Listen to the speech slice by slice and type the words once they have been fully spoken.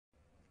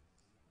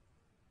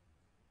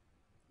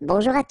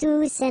Bonjour à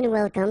tous and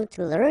welcome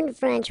to Learn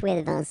French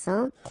with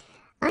Vincent.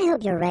 I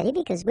hope you're ready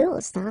because we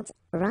will start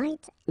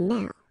right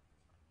now.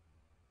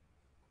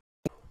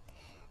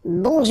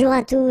 Bonjour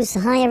à tous,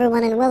 hi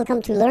everyone and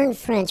welcome to Learn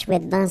French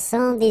with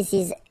Vincent. This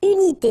is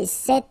Unité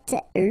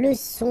 7,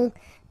 leçon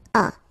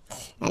A.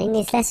 And in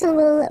this lesson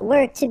we'll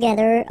work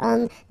together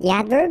on the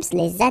adverbs,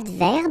 les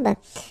adverbes.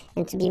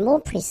 And to be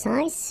more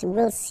precise,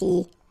 we'll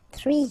see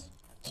three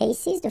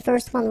cases. The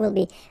first one will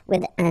be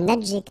with an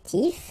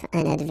adjective,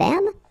 an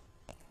adverb.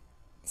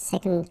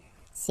 Second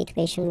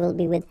situation will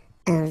be with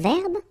un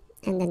verbe,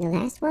 and then the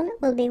last one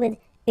will be with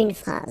une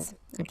phrase.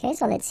 Okay,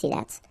 so let's see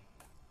that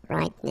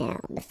right now.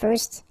 The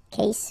first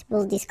case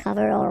we'll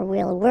discover or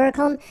we'll work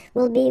on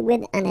will be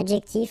with an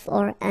adjective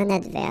or an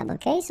adverb.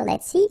 Okay, so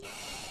let's see.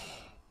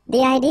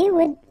 The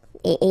idea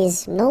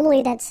is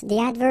normally that the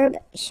adverb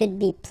should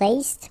be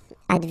placed,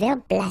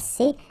 adverbe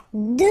placé,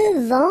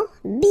 devant,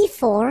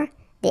 before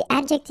the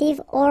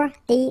adjective or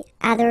the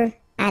other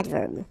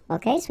adverb.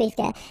 Okay, so if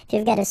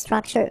you've got a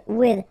structure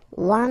with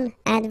one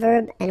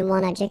adverb and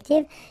one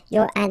adjective,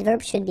 your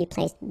adverb should be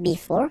placed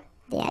before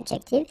the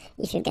adjective.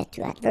 If you get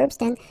two adverbs,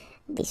 then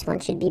this one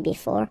should be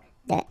before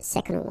the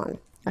second one.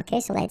 Okay,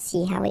 so let's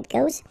see how it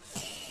goes.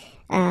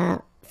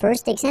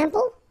 First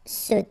example,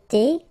 ce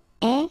thé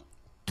est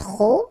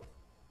trop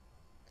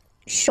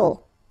chaud.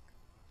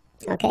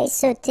 Okay,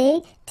 ce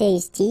thé, thé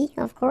is tea,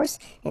 of course,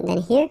 and then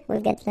here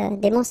we've got the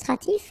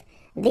demonstrative.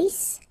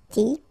 This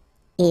tea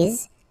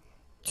is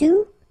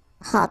too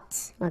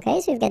hot. Okay,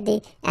 so you've got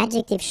the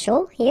adjective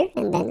chaud here,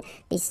 and then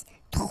this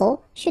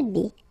trop should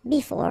be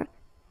before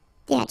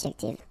the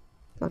adjective.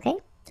 Okay,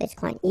 so it's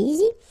quite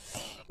easy.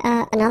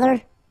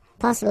 Another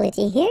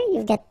possibility here,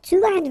 you've got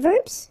two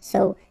adverbs,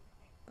 so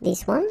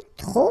this one,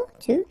 trop,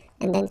 two,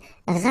 and then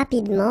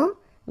rapidement,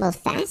 well,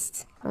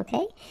 fast,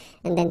 okay,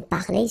 and then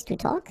parler is to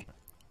talk.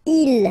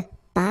 Il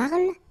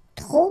parle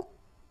trop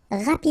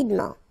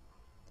rapidement.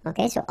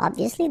 Okay, so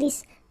obviously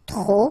this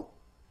trop,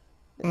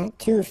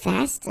 too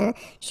fast,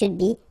 should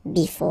be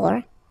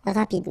before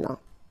rapidement.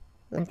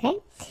 Okay?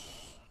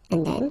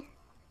 And then,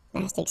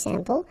 last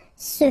example,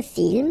 ce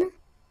film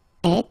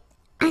est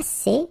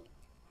assez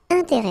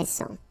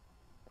intéressant.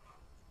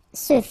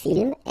 Ce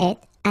film est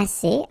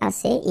assez,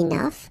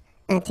 enough,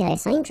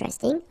 intéressant,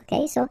 interesting.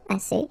 Okay, so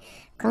assez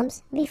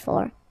comes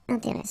before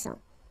intéressant.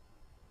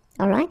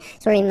 Alright,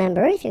 so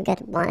remember, if you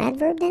get one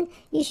adverb, then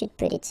you should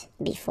put it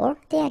before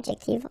the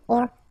adjective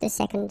or the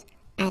second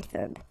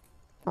adverb.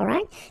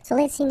 Alright, so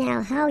let's see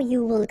now how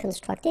you will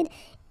construct it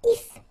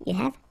if you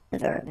have a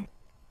verb.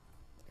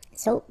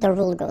 So the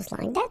rule goes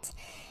like that.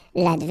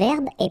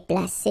 L'adverbe est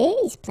placé,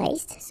 is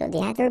placed, so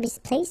the adverb is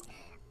placed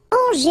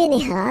en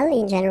général,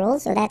 in general,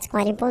 so that's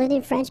quite important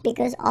in French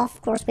because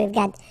of course we've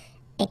got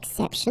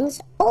exceptions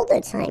all the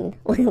time.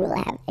 We will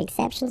have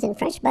exceptions in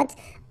French, but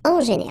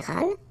en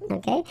général,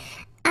 okay?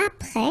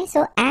 Après,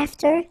 so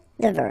after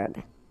the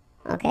verb,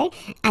 okay?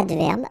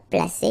 Adverbe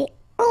placé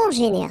en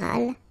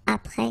général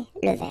après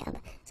le verbe.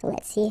 So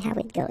let's see how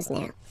it goes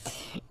now.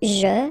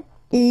 Je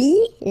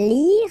lis,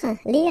 lire,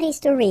 lire is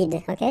to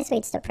read, okay? So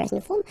it's the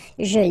present form.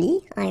 Je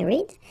lis, I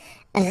read.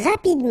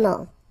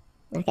 Rapidement,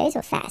 okay?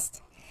 So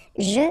fast.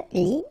 Je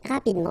lis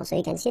rapidement. So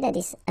you can see that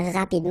this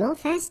rapidement,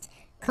 fast,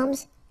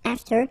 comes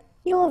after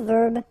your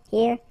verb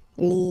here,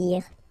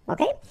 lire,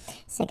 okay?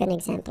 Second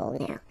example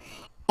now.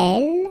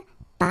 Elle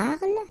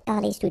parle,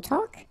 parler is to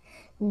talk,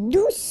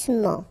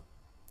 doucement,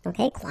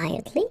 okay,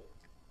 quietly.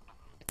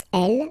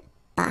 Elle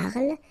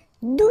parle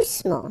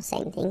doucement,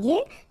 same thing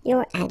here.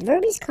 Your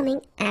adverb is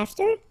coming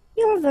after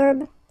your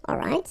verb,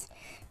 alright?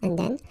 And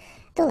then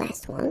the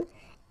last one,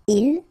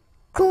 il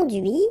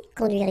conduit,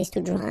 conduire is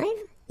to drive,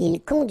 il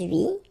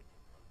conduit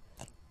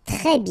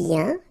très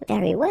bien,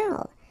 very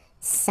well,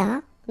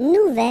 sa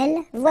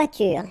nouvelle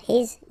voiture,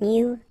 his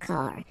new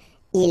car.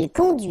 Il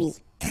conduit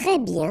très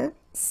bien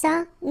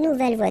sa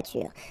nouvelle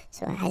voiture.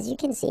 So as you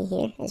can see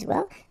here as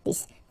well,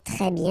 this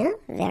très bien,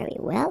 very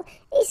well,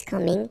 is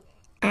coming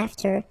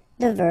after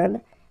the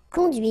verb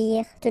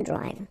conduire, to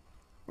drive.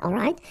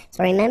 Alright,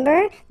 so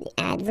remember, the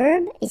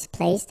adverb is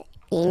placed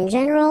in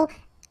general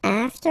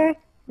after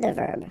the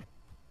verb.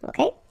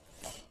 Okay?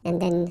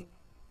 And then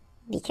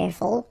be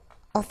careful,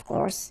 of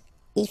course,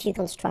 if you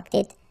construct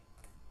it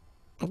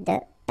at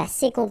the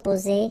passé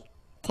composé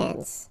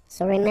tense.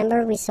 So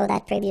remember, we saw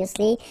that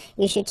previously.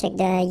 You should check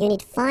the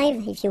unit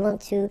 5 if you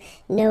want to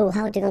know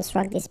how to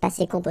construct this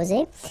passé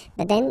composé.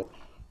 But then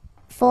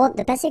for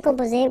the passé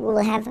composé, we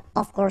will have,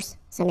 of course,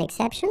 some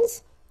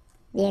exceptions.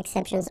 The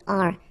exceptions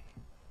are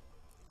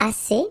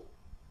assez,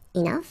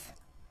 enough,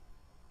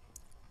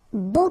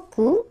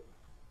 beaucoup,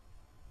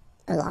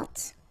 a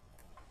lot,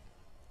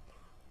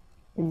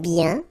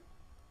 bien,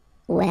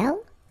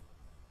 well,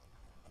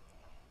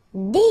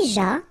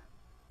 déjà,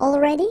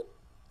 already,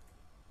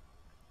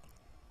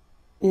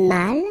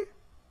 mal,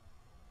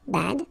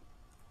 bad,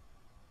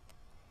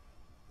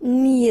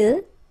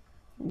 mieux,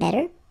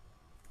 better,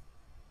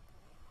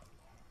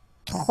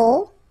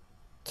 trop,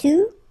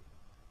 too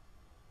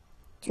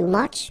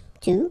much,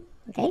 too,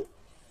 okay,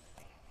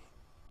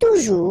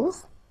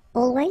 toujours,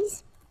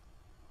 always,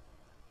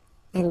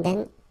 and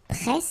then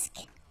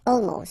presque,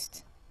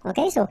 almost.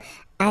 Okay, so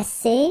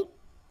assez,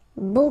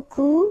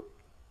 beaucoup,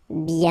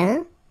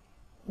 bien,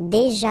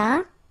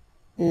 déjà,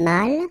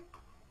 mal,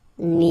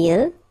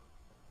 mieux,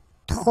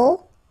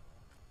 trop,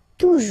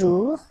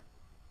 toujours,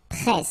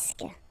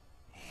 presque.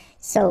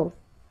 So,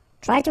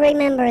 try to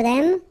remember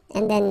them,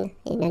 and then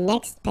in the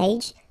next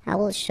page, I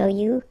will show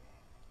you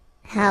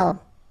how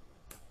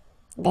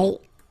they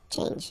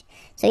change.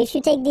 So if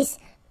you take this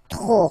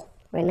trop,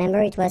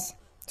 remember it was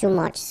too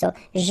much. So,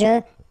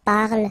 je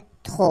parle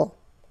trop.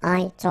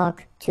 I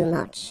talk too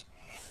much.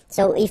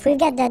 So if we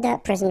get the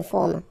present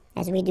form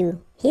as we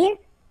do here,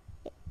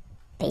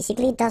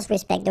 basically it does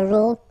respect the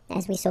rule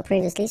as we saw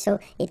previously, so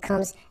it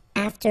comes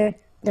after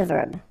the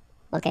verb.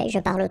 Okay, je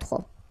parle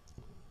trop.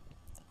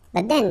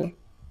 But then,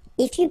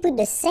 if you put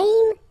the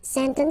same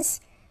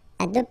sentence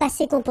at the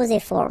passé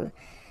composé form,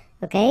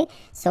 okay,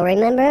 so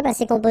remember,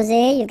 passé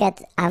composé, you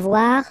get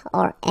avoir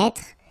or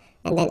être,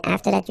 and then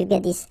after that you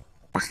get this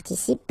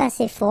participe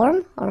passé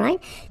form,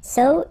 alright?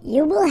 So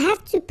you will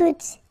have to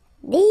put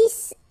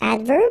this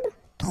adverb,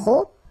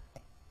 trop,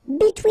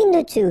 between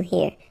the two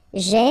here.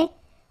 J'ai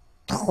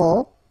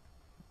trop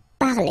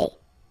parlé.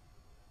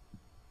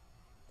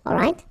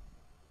 Alright?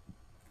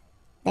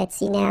 Let's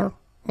see now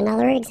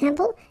another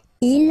example.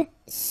 Il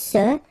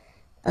se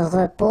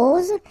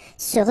repose.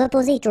 Se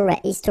reposer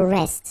is to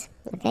rest.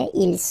 Okay?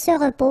 Il se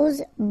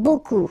repose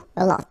beaucoup,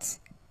 a lot.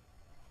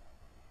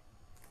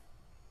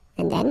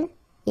 And then,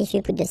 if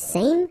you put the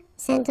same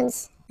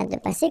sentence at the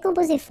passé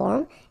composé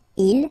form,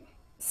 il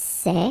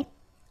s'est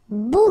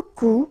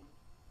beaucoup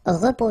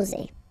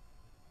reposé.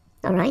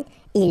 Alright?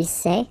 Il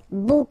s'est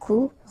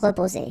beaucoup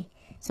reposé.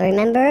 So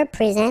remember,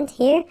 present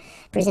here,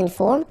 present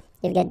form,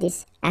 you get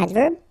this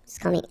adverb, it's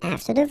coming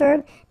after the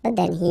verb, but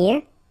then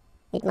here,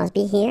 it must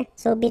be here,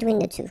 so between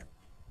the two.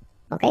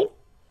 Okay?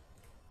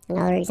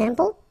 Another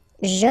example.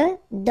 Je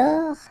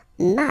dors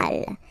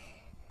mal.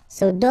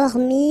 So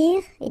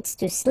dormir, it's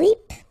to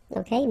sleep.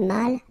 Okay?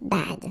 Mal,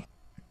 bad.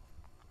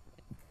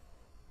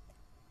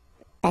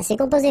 Passé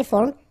composé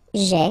form,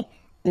 j'ai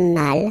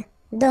mal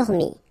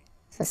dormi.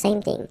 So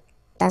same thing.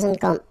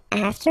 Doesn't come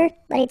after,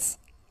 but it's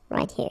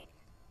right here.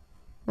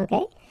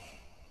 Okay?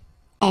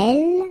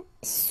 Elle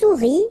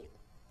sourit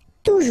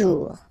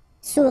toujours.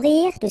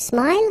 Sourire, to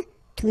smile,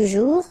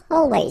 toujours,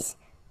 always.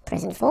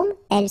 Present form,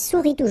 elle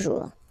sourit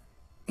toujours.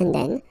 And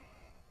then,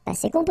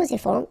 passé composé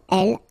form,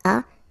 elle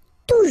a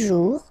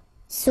toujours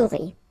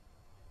souri.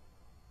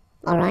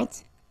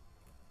 Alright?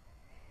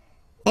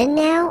 And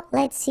now,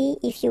 let's see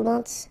if you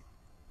want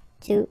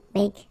to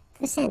make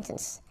a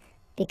sentence.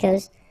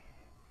 Because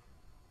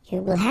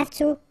you will have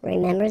to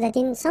remember that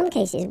in some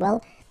cases,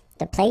 well,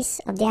 the place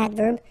of the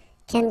adverb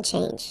can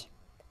change.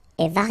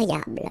 Est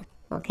variable.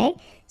 Okay?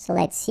 So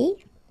let's see.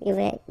 You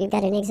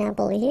got an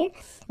example here.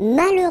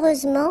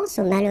 Malheureusement,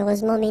 so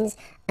malheureusement means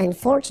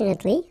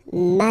unfortunately,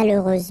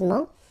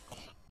 malheureusement,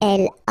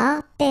 elle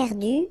a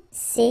perdu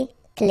ses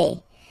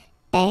clés.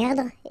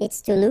 Perdre,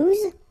 it's to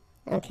lose,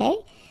 okay?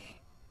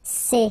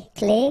 Ses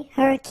clés,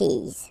 her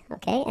keys,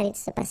 okay? And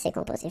it's the passé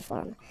composé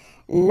form.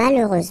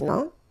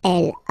 Malheureusement,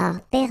 elle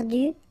a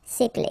perdu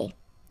ses clés.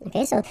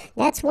 Okay, so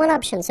that's one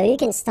option. So you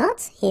can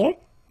start here,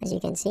 as you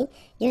can see.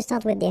 You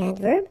start with the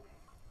adverb,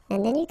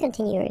 and then you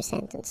continue your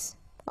sentence.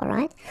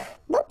 Alright?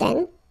 But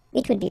then,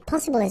 it would be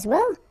possible as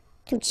well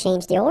to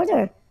change the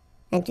order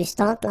and to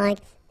start like,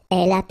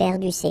 elle a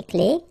perdu ses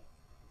clés,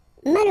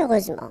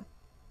 malheureusement.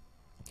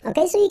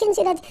 Okay, so you can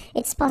see that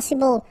it's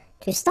possible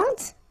to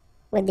start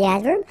with the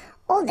adverb,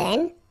 or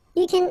then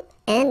you can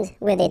end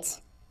with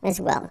it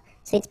as well.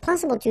 So it's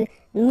possible to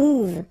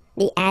move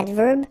the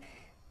adverb,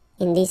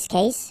 in this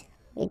case.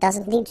 It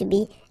doesn't need to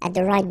be at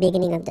the right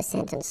beginning of the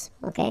sentence.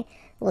 Okay,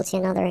 we'll see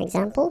another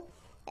example.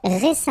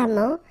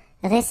 Récemment,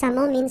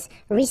 récemment means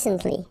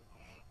recently.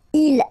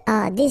 Il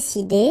a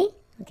décidé,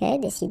 okay,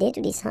 décidé, to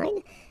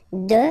decide,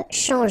 de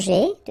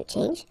changer, to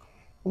change,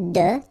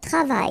 de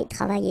travail.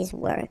 Travail is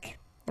work.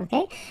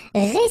 Okay?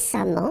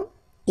 Récemment,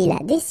 il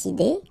a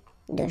décidé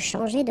de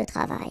changer de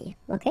travail.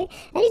 Okay?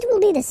 And it will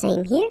be the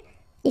same here.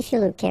 If you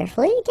look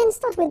carefully, you can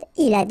start with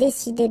il a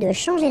décidé de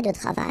changer de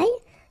travail.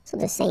 So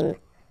the same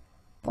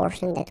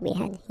portion that we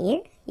had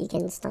here. You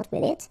can start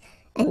with it.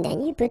 And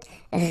then you put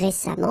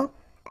récemment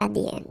at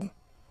the end.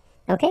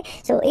 Okay?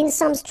 So in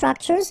some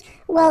structures,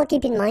 well,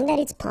 keep in mind that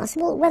it's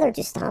possible whether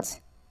to start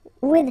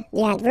with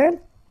the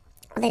adverb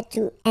or that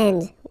to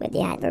end with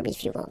the adverb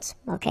if you want.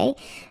 Okay?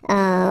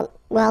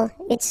 Well,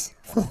 it's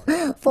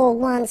for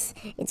once,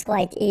 it's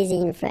quite easy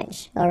in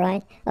French,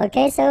 alright?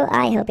 Okay, so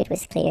I hope it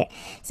was clear.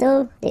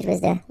 So, this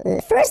was the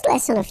first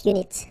lesson of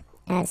Unit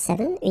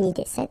 7,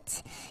 Unité 7.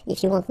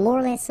 If you want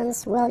more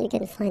lessons, well, you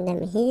can find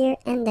them here,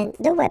 and then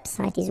the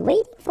website is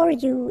waiting for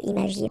you,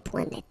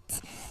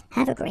 imagier.net.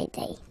 Have a great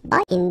day.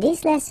 Bye. In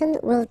this lesson,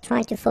 we'll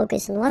try to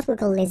focus on what we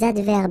call les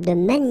adverbes de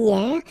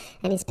manière,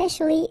 and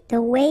especially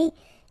the way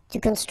to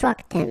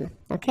construct them,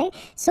 okay?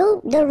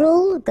 So, the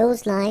rule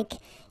goes like,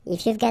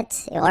 if you've got,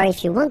 or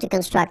if you want to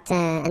construct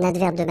an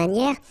adverbe de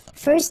manière,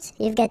 first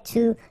you've got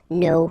to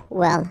know,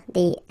 well,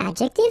 the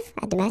adjective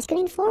at the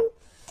masculine form.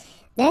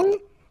 Then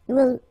you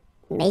will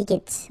make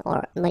it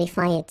or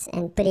modify it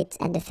and put it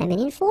at the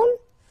feminine form.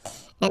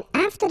 And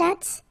after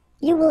that,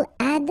 you will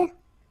add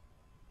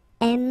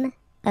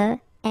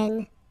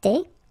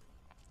M-E-N-T.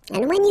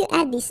 And when you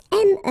add this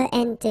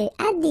M-E-N-T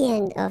at the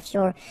end of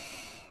your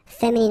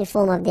feminine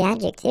form of the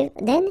adjective,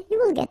 then you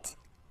will get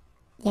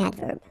the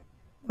adverb.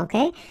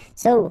 Okay,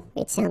 so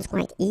it sounds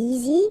quite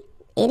easy.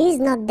 It is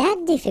not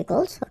that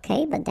difficult,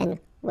 okay, but then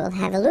we'll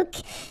have a look.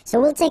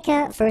 So we'll take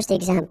a first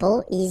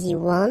example, easy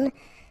one,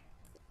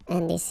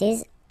 and this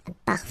is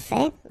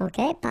parfait,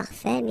 okay.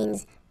 Parfait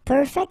means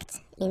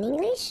perfect in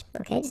English,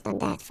 okay, it's not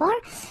that far.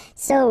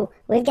 So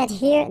we've got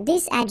here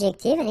this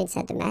adjective, and it's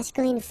at the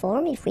masculine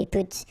form. If we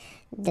put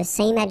the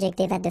same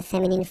adjective at the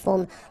feminine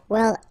form,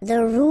 well,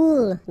 the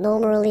rule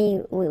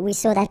normally, we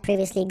saw that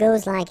previously,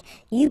 goes like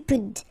you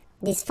put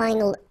this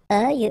final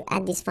you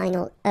add this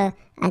final at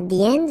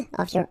the end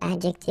of your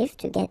adjective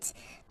to get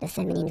the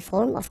feminine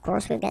form. Of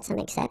course, we've got some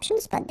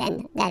exceptions, but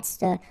then that's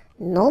the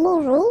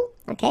normal rule,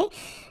 okay?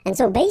 And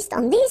so based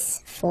on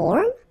this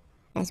form,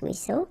 as we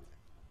saw,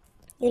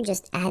 you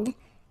just add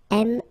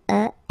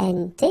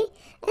M-E-N-T,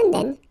 and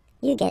then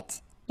you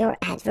get your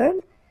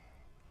adverb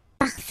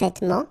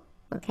parfaitement,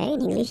 okay?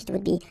 In English, it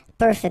would be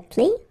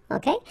perfectly,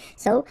 okay?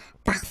 So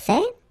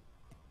parfait,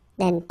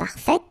 then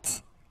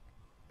parfaite,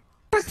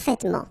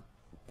 parfaitement.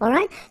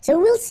 Alright, so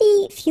we'll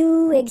see a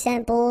few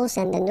examples,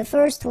 and then the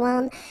first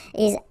one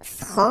is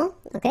franc.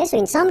 Okay, so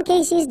in some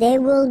cases they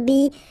will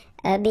be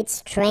a bit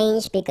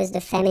strange because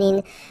the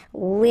feminine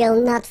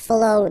will not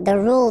follow the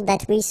rule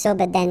that we saw,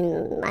 but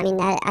then, I mean,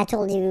 I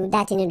told you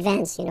that in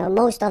advance, you know,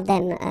 most of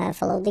them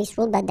follow this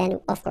rule, but then,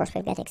 of course,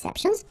 we've got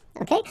exceptions,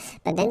 okay?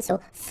 But then, so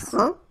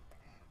franc,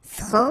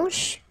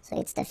 franche, so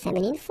it's the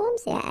feminine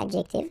forms, the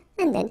adjective,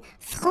 and then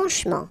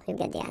franchement, you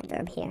get the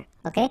adverb here,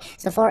 okay?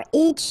 So for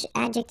each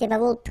adjective, I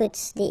will put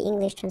the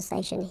English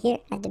translation here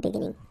at the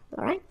beginning,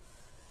 all right?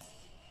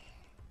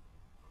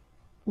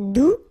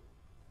 Doux,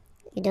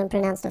 you don't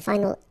pronounce the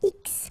final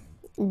X.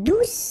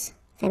 Douce,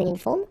 feminine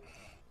form,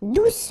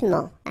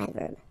 doucement,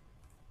 adverb.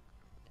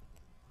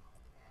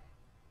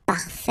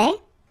 Parfait,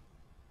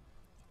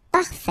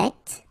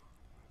 parfaite,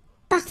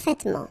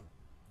 parfaitement.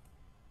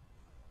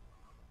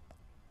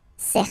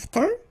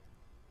 Certain,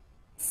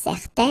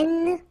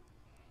 certaine,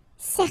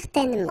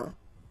 certainement.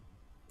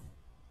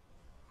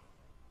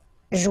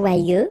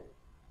 Joyeux,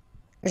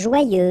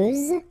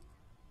 joyeuse,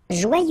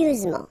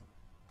 joyeusement.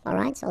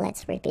 Alright, so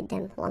let's repeat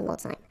them one more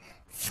time.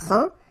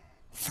 Franc,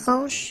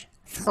 franche,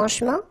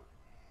 franchement.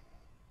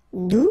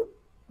 Doux,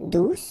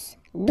 douce,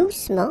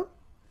 doucement.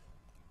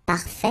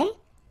 Parfait,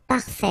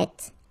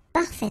 parfaite,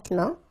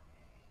 parfaitement.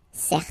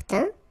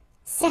 Certain,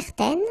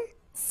 certaine,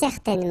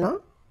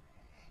 certainement.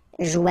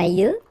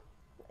 Joyeux,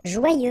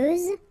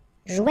 joyeuse,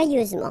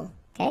 joyeusement.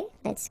 Okay,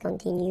 let's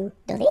continue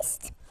the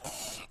list.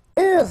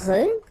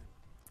 Heureux,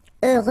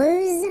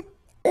 heureuse,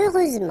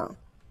 heureusement.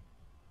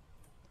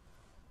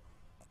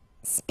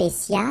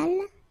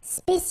 Spécial,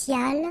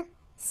 spécial,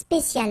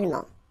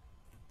 spécialement.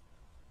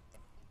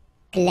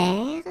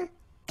 Clair,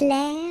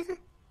 clair,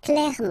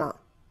 clairement.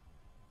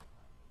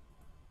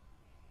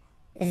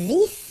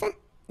 Vif,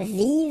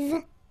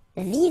 vive,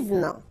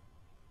 vivement.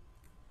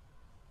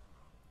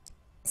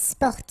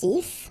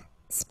 Sportif,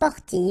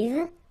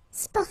 sportive,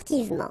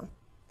 sportivement.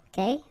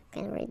 Okay, you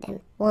can read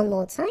them one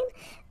more time.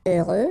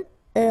 Heureux,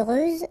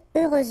 heureuse,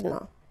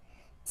 heureusement.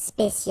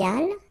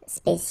 Spécial,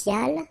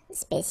 spécial,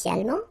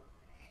 spécialement.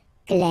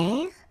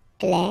 Clair,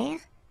 clair,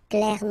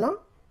 clairement.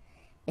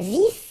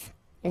 Vif,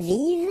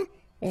 vive,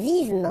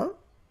 vivement.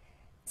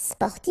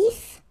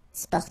 Sportif,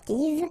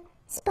 sportive,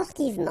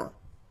 sportivement.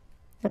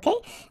 Okay,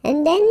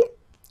 and then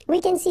we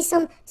can see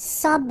some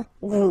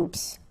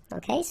subgroups.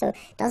 Okay, so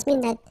it does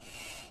mean that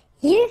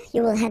here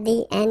you will have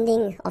the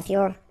ending of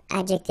your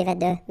adjective at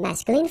the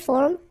masculine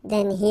form,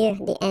 then here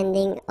the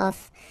ending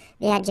of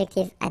the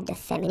adjective at the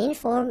feminine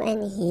form,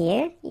 and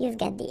here you've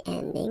got the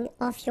ending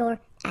of your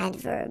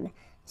adverb.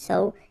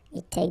 So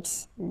it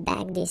takes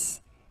back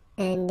this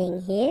ending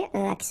here,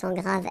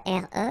 accent grave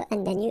RE,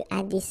 and then you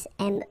add this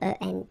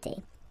MENT.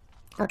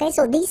 Okay,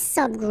 so this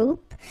subgroup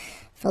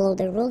follow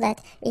the rule that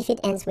if it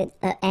ends with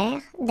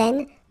ER,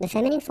 then the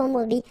feminine form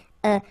will be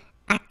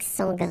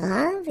accent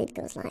grave, it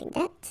goes like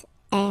that,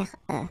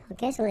 RE.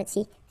 Okay, so let's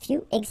see a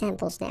few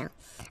examples now.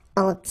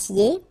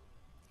 Entier,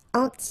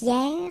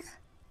 entière,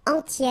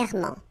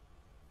 entièrement.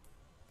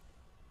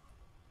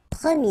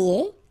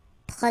 Premier,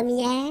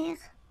 première,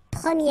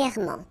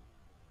 premièrement.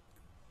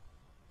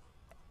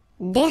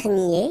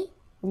 Dernier,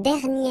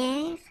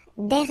 dernière,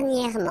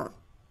 dernièrement.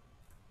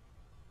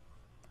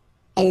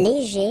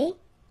 Léger,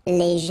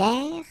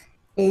 légère,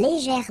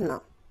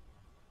 légèrement.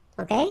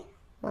 Okay,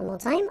 one more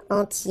time.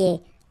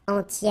 Entier,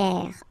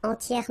 entière,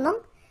 entièrement.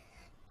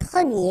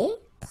 Premier,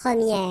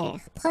 première,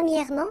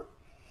 premièrement.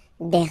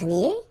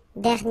 Dernier,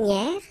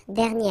 dernière,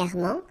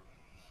 dernièrement.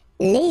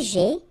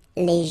 Léger,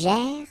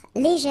 légère,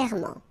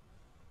 légèrement.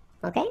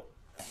 Okay,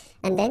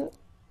 and then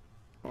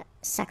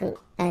second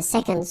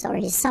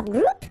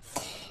subgroup.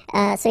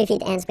 So if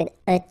it ends with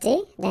ET,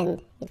 then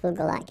it will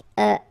go like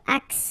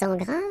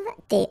accent grave,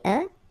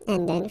 TE,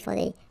 and then for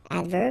the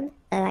adverb,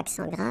 E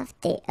accent grave,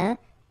 T-E,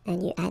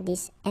 and you add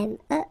this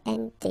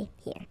M-E-N-T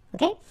here,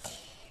 okay?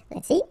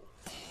 Let's see.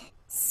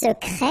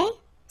 Secret,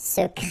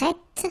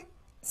 secrète,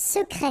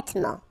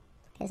 secrètement.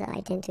 Okay, so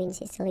I tend to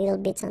insist a little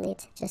bit on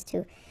it, just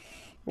to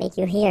make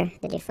you hear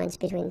the difference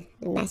between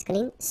the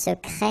masculine,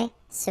 secret,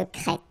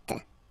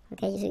 secrète.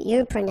 Okay, so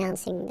you're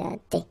pronouncing the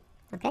T,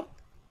 okay?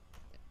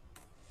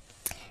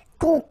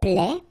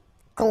 Complet,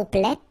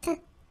 complète,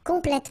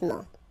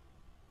 complètement.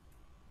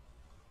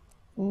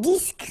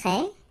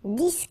 Discret,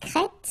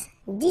 discrète,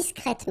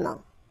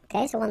 discrètement.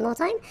 Okay, so one more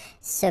time.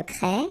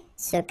 Secret,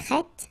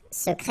 secrète,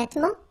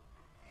 secrètement.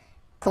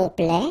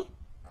 Complet,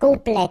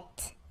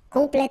 complète,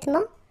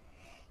 complètement.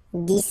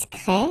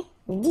 Discret,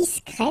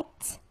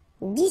 discrète,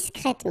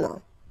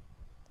 discrètement.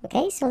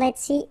 Okay, so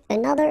let's see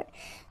another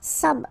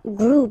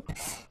subgroup.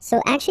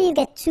 So actually you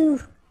get two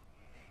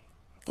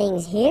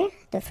things here.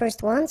 The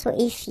first one, so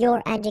if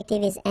your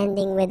adjective is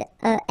ending with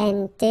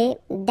ent,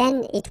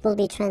 then it will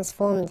be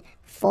transformed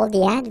for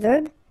the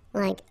adverb,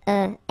 like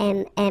ent.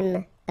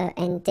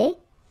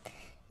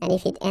 And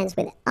if it ends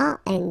with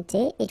ant,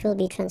 it will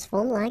be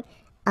transformed like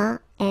ant.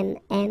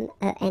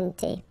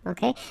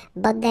 Okay,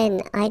 but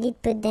then I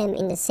did put them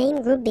in the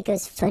same group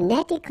because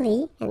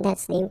phonetically, and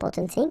that's the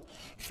important thing,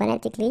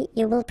 phonetically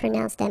you will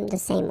pronounce them the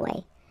same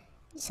way.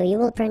 So you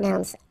will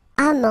pronounce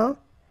amant,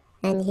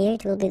 and here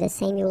it will be the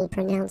same, you will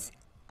pronounce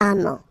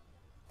amant.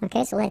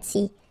 Okay, so let's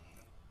see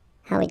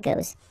how it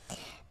goes.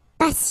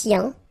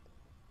 Patient,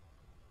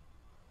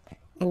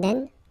 and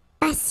then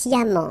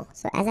patiemment.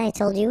 So as I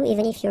told you,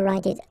 even if you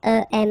write it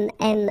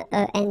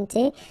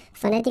E-M-M-E-N-T,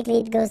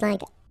 phonetically it goes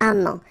like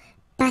amant,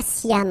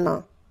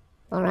 patiemment.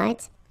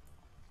 Alright?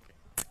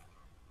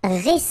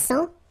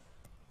 Récent,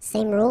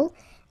 same rule,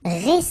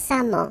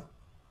 récemment,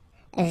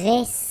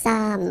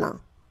 récemment,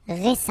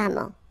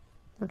 récemment.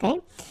 Okay?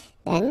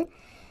 Then,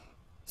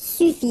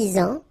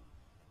 suffisant,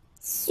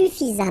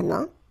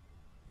 suffisamment.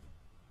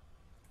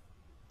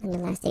 And the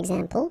last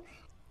example,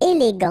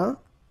 élégant,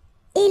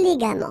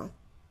 élégamment.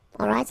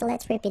 Alright, so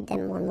let's repeat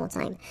them one more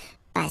time.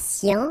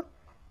 Patient,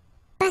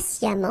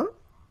 patiemment,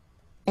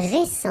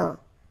 récent,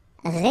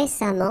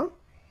 récemment,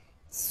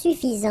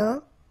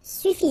 suffisant,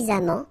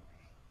 suffisamment,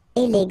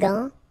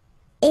 élégant,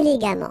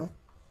 élégamment.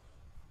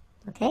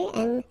 Okay,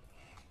 and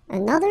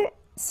another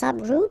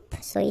subgroup,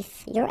 so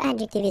if your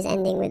adjective is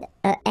ending with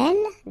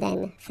EL,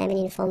 then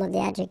feminine form of the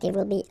adjective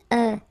will be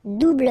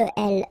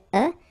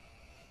E-double-L-E,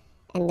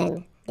 and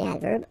then the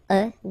adverb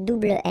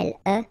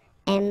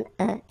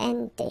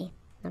E-double-L-E-M-E-N-T.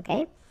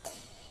 Okay?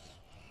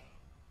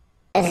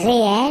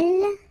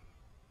 Réel,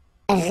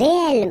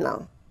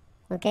 réellement.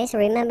 Okay, so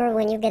remember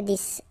when you get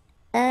this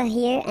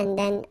here and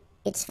then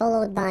it's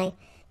followed by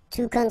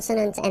two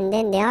consonants and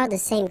then they are the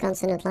same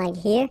consonant like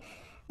here,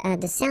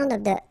 the sound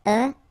of the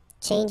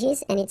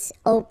changes and it's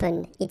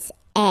open, it's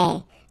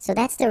A. So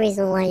that's the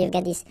reason why you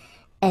get this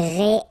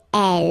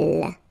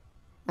réel.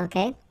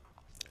 Okay?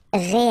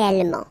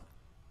 Réellement.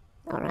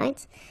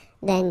 Alright?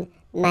 Then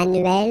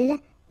manuel,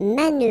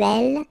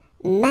 manuel,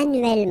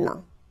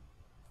 manuellement.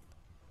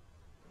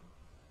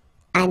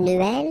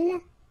 Annuel,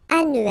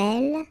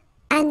 annuel,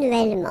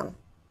 annuellement.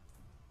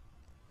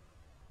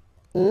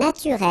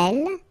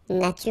 Naturel,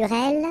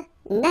 naturel,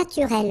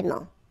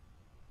 naturellement.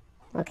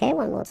 Okay,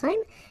 one more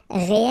time.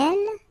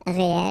 Réel,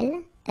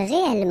 réel,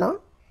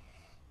 réellement.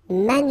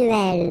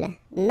 Manuel,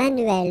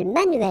 manuel,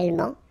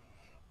 manuellement.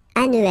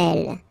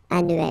 Annuel,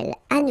 annuel,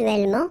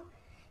 annuellement.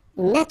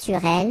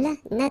 Naturel,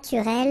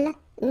 naturel,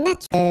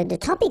 naturel. The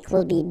topic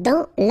will be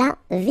dans la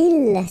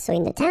ville, so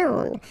in the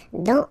town.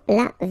 Dans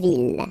la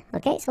ville.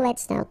 Okay, so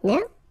let's start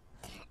now.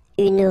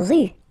 Une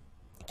rue.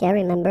 Okay,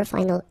 remember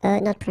final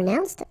not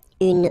pronounced.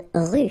 Une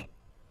rue.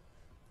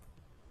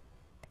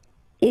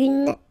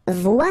 Une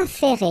voie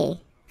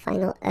ferrée.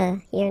 Final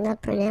here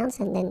not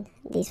pronounced, and then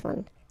this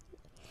one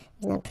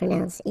is not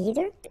pronounced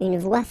either. Une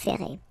voie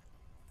ferrée.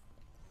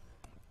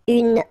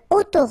 Une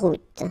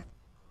autoroute.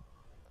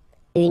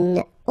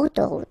 Une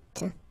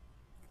autoroute.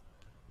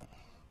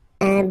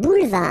 Un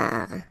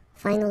boulevard.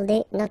 Final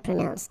D not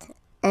pronounced.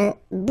 Un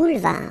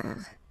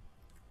boulevard.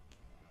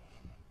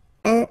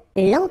 Un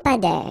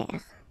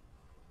lampadaire.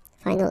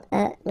 Final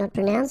not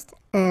pronounced.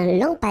 Un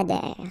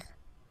lampadaire.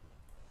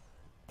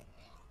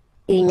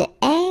 Une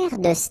aire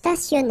de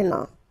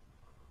stationnement.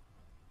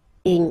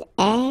 Une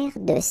aire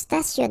de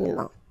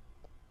stationnement.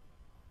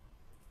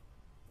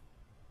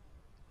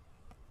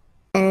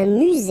 Un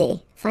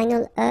musée.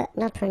 Final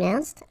not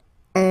pronounced.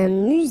 Un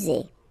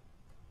musée.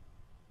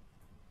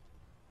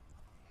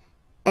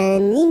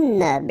 Un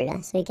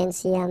immeuble. So you can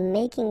see I'm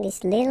making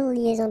this little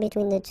liaison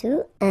between the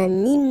two.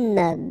 Un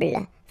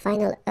immeuble.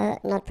 Final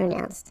not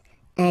pronounced.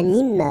 Un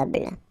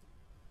immeuble.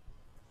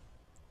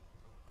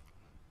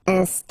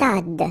 Un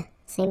stade.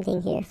 Same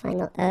thing here.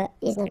 Final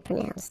is not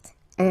pronounced.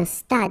 Un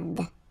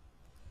stade.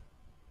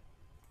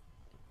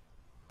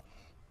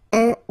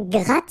 Un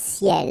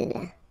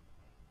gratte-ciel.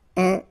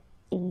 Un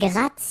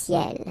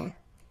gratte-ciel.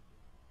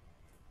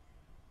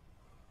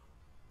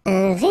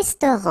 Un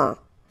restaurant.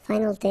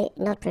 Final T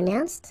not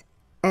pronounced.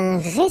 Un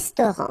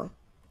restaurant.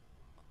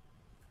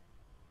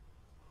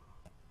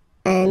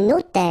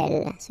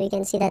 hôtel. So you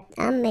can see that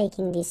I'm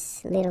making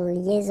this little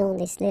liaison,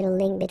 this little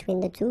link between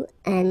the two.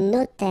 Un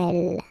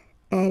hôtel.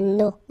 Un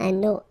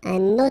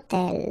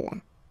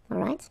hôtel.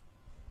 Alright?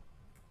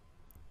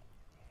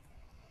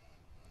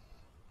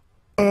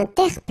 Un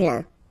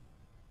terre-plein.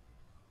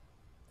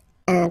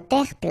 Un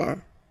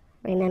terre-plein.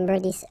 Remember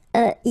this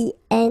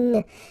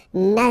E-I-N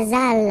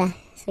nasal.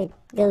 So it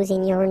goes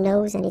in your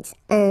nose and it's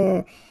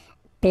un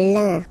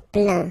plein,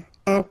 plein.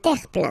 Un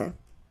terre-plein.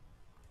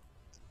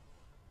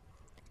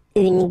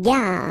 Une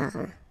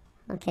gare.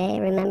 Okay,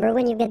 remember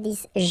when you get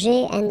these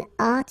G and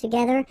A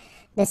together,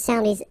 the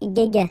sound is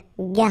g, ga,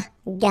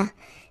 ga.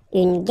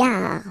 Une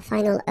gare.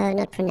 Final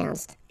not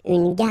pronounced.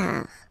 Une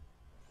gare.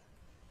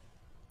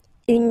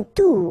 Une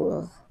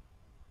tour.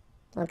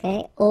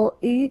 Okay,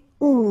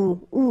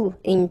 O-U-O-U,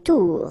 une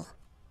tour.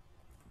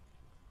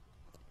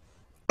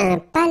 Un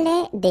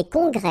palais des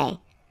congrès.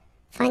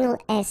 Final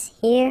S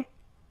here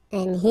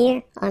and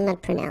here are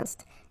not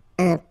pronounced.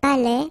 Un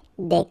palais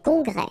des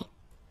congrès.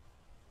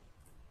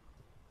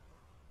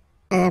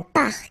 Un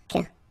parc.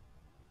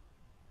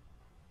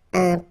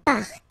 Un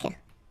parc.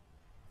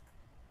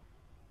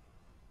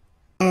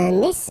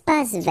 Un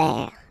espace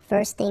vert.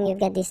 First thing, you've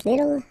got this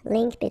little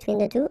link between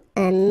the two.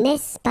 Un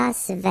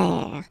espace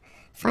vert.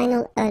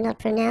 Final not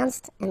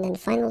pronounced, and then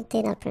final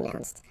T not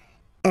pronounced.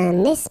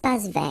 Un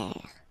espace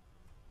vert.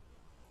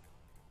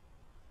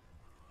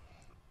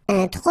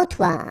 Un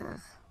trottoir.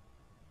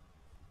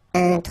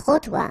 Un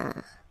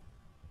trottoir.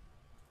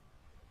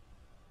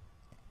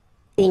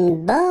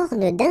 Une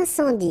borne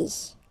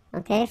d'incendie.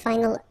 Okay,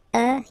 final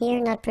here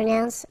not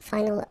pronounced,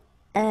 final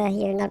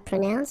here not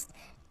pronounced.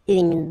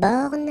 Une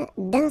borne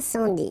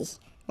d'incendie.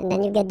 And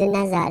then you get the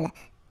nasal.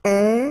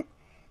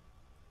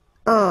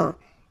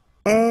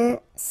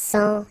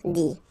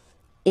 Incendie.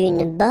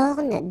 Une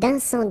borne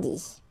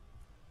d'incendie.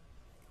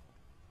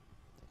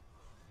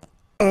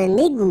 Un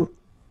égout.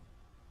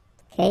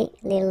 Okay,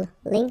 little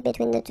link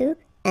between the two.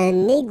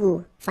 Un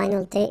égout.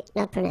 Final T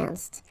not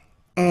pronounced.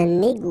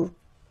 Un égout.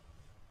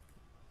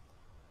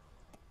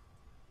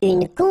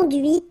 Une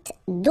conduite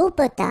d'eau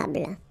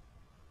potable.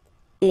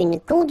 Une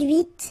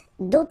conduite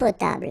d'eau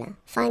potable.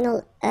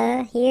 Final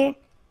here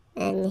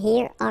and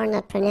here are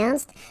not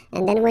pronounced.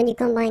 And then when you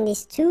combine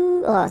these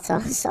two,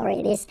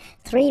 these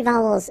three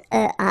vowels,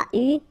 A,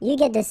 U, you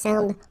get the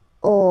sound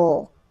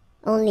O.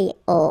 Only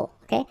O,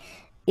 okay?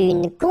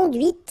 Une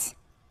conduite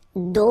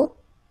d'eau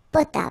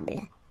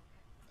potable.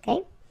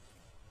 Okay?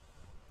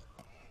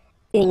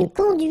 Une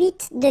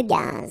conduite de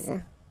gaz.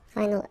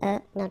 Final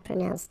not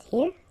pronounced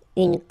here.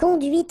 Une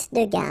conduite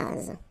de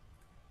gaz.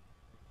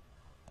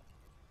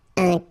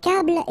 Un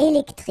câble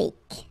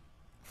électrique.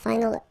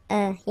 Final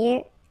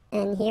here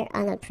and here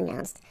are not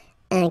pronounced.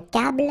 Un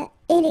câble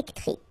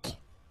électrique.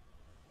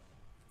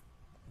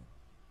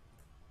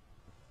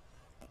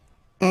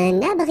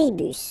 Un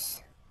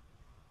abribus.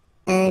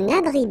 Un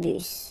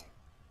abribus.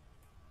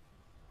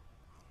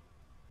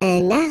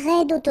 Un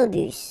arrêt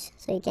d'autobus.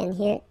 So you can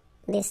hear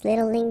this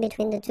little link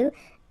between the two.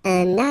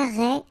 Un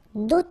arrêt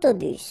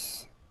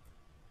d'autobus.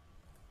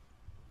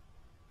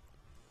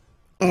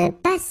 Un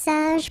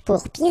passage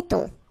pour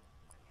piétons.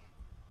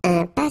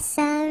 Un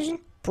passage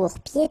pour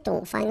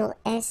piétons. Final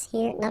S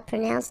here, not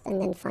pronounced, and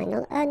then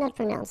final not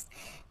pronounced.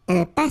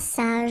 Un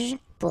passage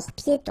pour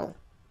piétons.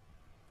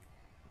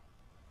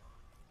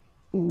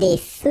 Des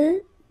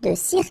feux de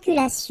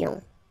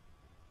circulation.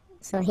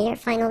 So here,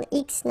 final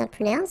X not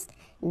pronounced.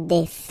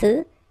 Des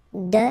feux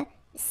de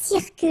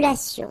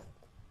circulation.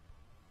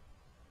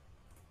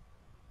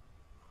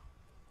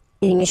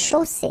 Une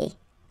chaussée.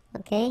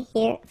 Okay,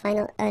 here,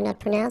 final not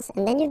pronounced.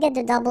 And then you get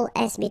the double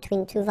S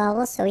between two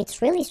vowels, so it's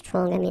really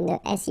strong. I mean, the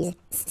S is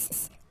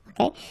s.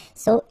 Okay,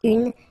 so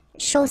une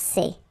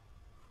chaussée.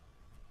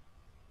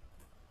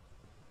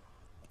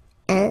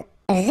 Un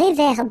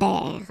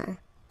réverbère.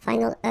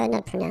 Final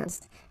not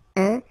pronounced.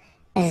 Un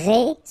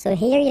ré. So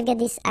here you get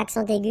this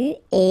accent aigu,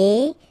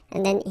 et,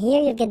 and then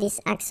here you get this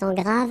accent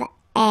grave,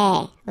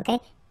 é. Okay,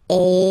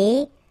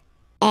 et,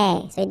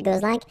 é. So it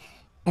goes like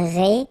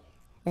réverbère.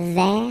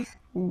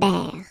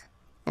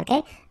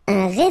 Okay,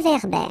 un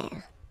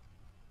réverbère.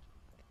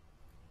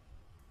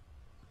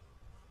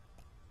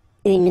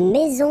 Une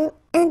maison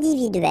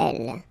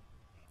individuelle.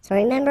 So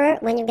remember,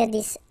 when you get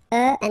this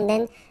and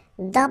then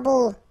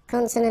double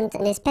consonant,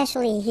 and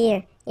especially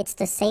here, it's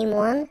the same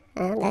one,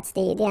 that's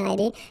the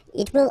idea,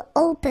 it will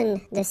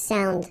open the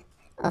sound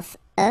of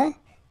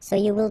so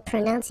you will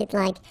pronounce it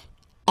like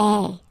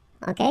eh,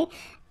 okay?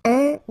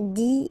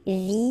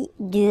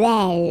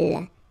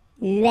 Individuel,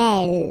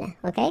 uel,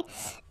 okay?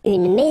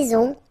 Une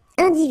maison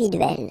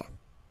individuelle.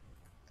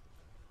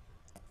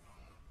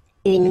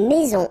 Une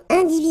maison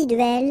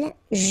individuelle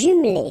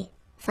jumelée.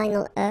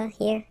 Final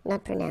here,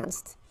 not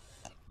pronounced.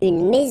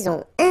 Une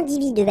maison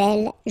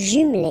individuelle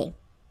jumelée.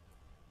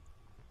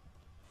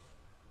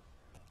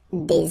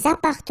 Des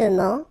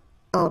appartements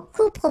en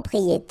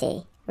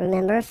copropriété.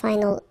 Remember,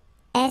 final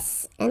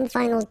S and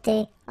final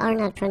T are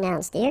not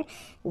pronounced here.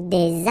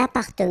 Des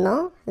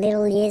appartements,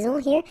 little liaison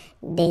here.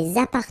 Des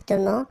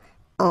appartements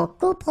en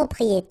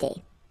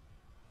copropriété.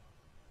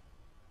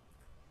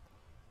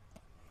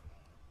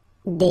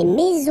 Des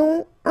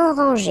maisons en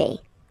rangée.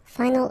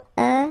 Final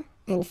E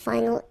and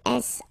final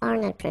S are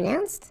not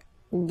pronounced.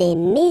 Des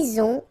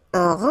maisons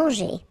en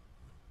rangée.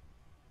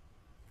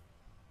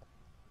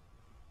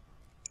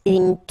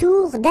 Une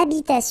tour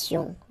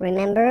d'habitation.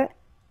 Remember,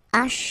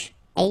 H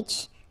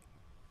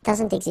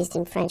doesn't exist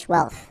in French,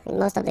 well, in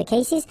most of the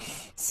cases,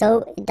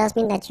 so it does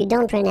mean that you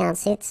don't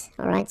pronounce it,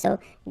 alright, so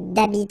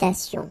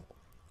d'habitation.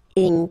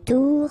 Une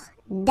tour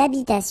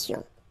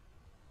d'habitation.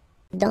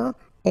 Dans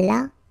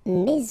la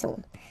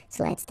maison.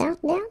 So let's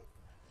start now.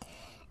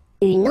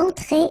 Une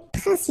entrée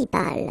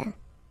principale.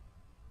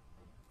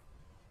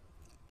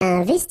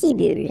 Un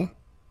vestibule.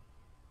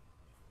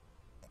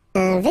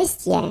 Un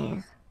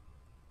vestiaire.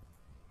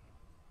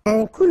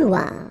 Un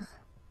couloir.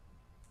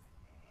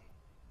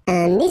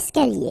 Un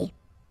escalier.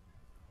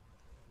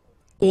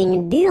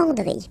 Une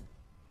buanderie.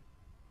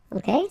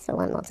 Okay, so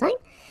one more time.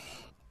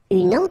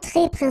 Une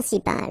entrée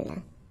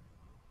principale.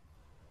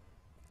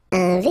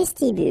 Un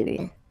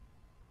vestibule.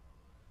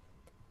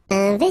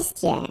 Un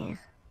vestiaire.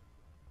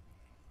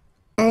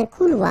 Un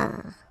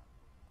couloir.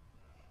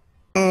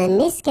 Un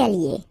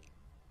escalier.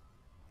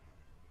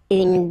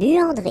 Une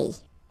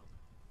buanderie.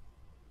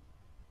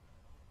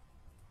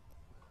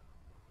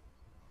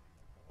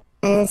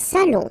 Un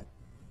salon.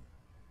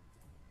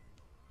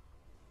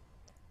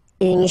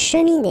 Une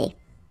cheminée.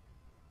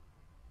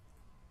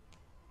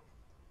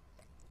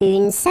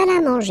 Une salle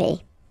à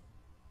manger.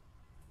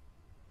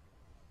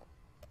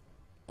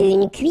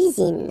 Une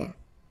cuisine.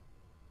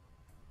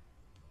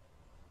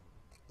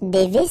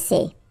 Des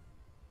WC.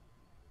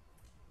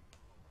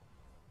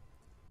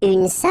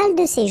 Une salle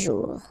de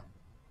séjour.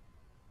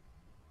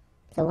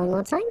 So one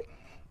more time.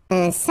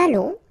 Un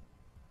salon.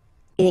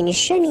 Une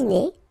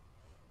cheminée.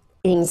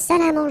 Une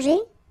salle à manger.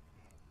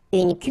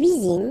 Une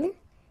cuisine.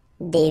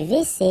 Des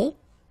WC.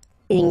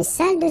 Une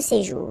salle de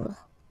séjour.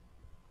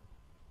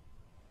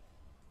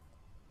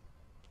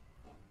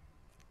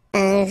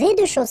 Un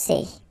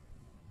rez-de-chaussée.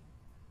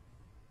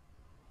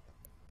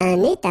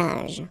 Un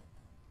étage.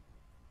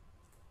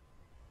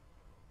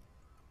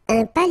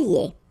 Un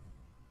palier.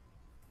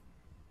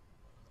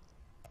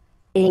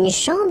 Une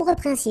chambre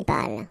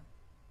principale.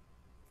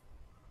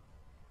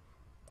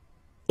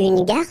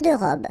 Une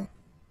garde-robe.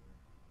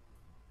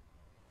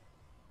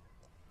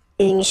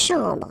 Une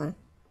chambre.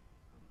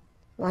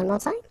 One more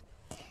time.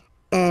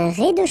 Un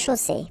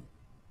rez-de-chaussée.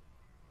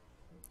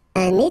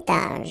 Un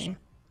étage.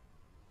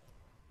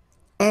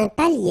 Un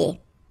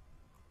palier.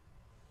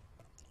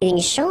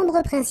 Une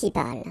chambre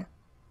principale.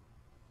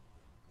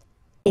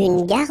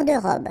 Une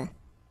garde-robe.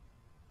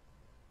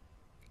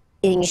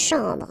 Une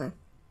chambre.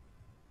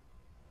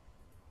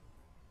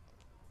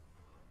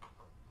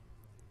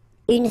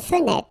 Une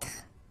fenêtre.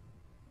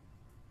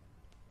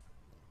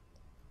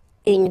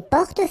 Une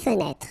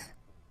porte-fenêtre.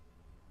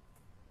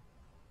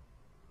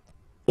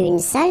 Une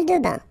salle de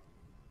bain.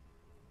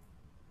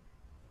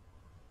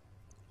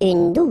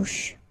 Une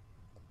douche.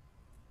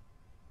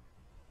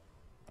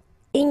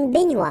 Une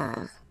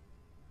baignoire.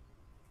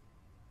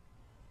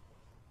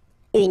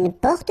 Une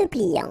porte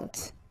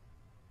pliante.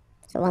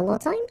 So one more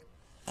time.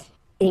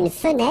 Une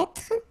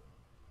fenêtre.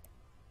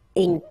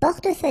 Une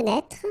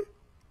porte-fenêtre.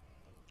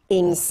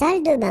 Une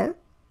salle de bain.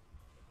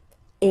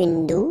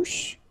 Une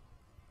douche.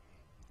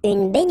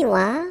 Une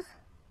baignoire.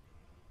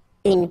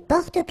 Une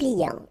porte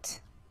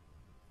pliante.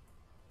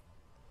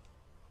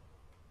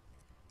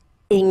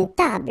 Une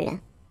table.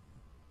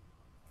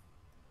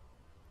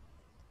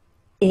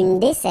 Une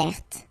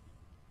desserte.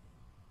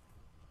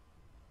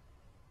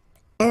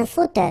 Un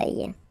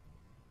fauteuil.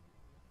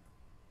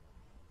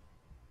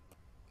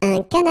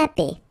 Un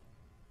canapé.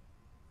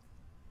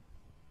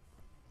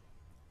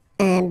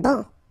 Un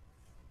banc.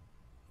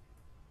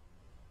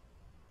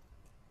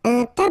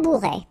 Un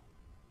tabouret.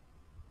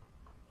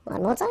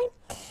 One more time.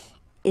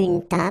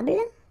 Une table.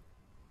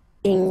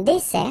 Une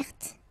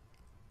desserte.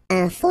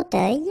 Un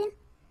fauteuil.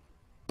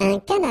 Un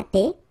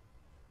canapé.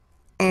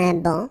 Un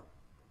banc.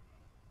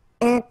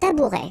 Un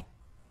tabouret.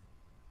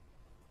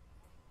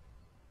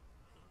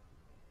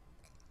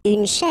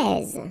 Une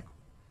chaise.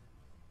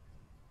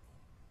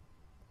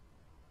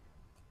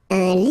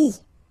 Un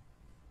lit.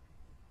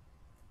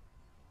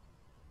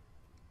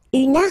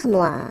 Une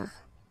armoire.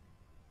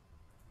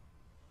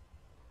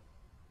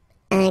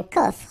 Un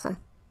coffre.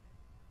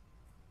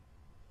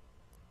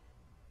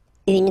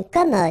 Une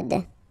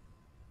commode.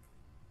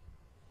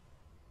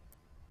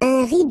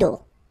 Un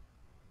rideau.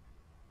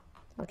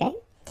 OK?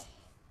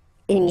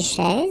 Une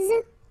chaise.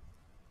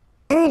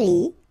 Un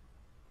lit.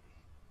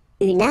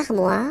 Une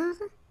armoire.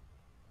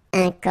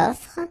 Un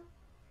coffre.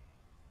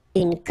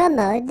 Une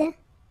commode.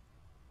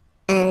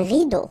 Un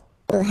rideau.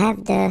 We'll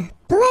have the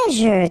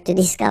pleasure to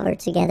discover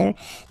together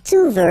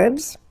two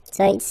verbs.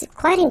 So it's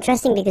quite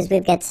interesting because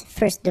we've got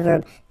first the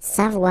verb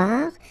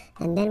savoir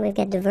and then we've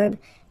got the verb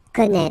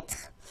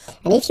connaître.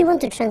 And if you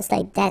want to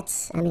translate that,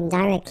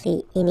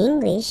 directly in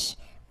English,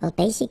 well,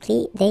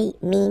 basically they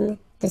mean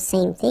the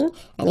same thing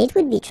and it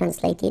would be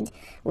translated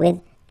with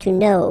to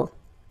know.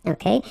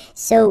 Okay?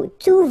 So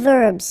two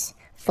verbs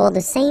for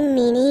the same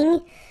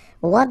meaning.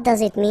 What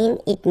does it mean?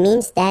 It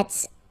means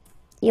that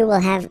you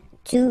will have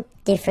two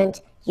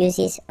different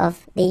uses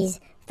of these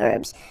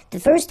verbs. The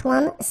first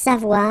one,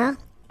 savoir,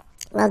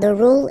 well, the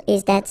rule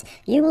is that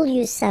you will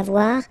use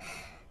savoir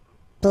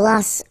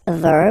plus a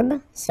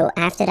verb. So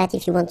after that,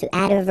 if you want to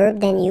add a verb,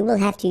 then you will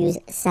have to use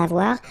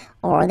savoir.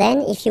 Or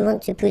then if you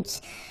want to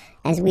put,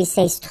 as we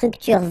say,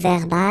 structure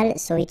verbale,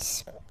 so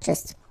it's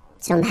just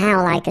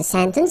somehow like a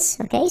sentence,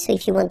 okay? So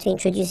if you want to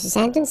introduce a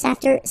sentence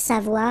after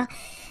savoir,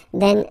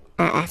 then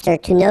after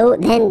to know,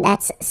 then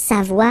that's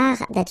savoir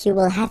that you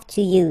will have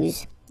to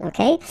use,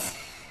 okay?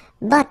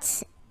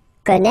 But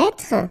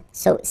connaître,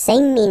 so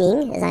same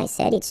meaning, as I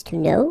said, it's to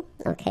know,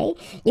 okay?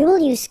 You will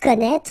use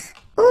connaître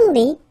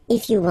only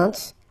if you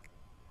want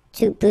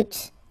to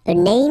put a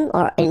name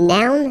or a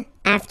noun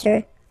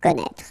after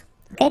connaître,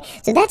 okay?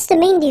 So that's the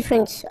main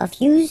difference of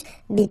use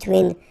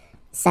between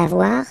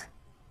savoir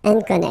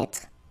and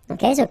connaître,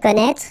 okay? So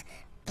connaître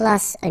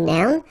plus a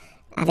noun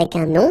avec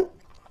un nom,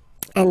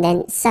 and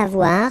then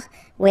savoir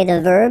with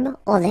a verb,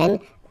 or then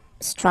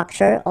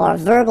structure or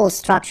verbal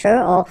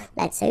structure, or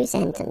let's say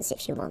sentence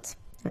if you want,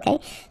 okay?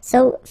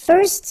 So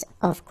first,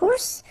 of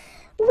course,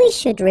 we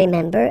should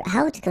remember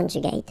how to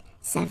conjugate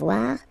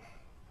savoir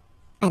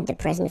at the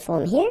present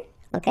form here,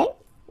 okay?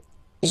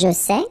 Je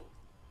sais,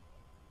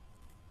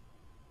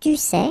 tu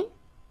sais,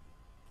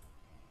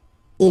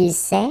 il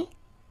sait,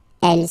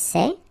 elle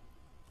sait,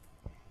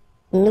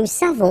 nous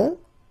savons,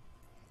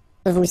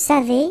 vous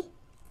savez,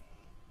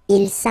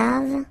 ils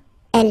savent,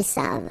 elles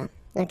savent.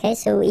 Okay,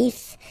 so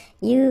if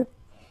you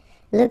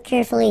look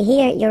carefully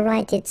here, you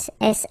write it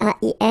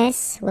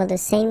S-A-I-S, well, the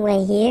same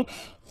way here.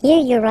 Here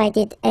you write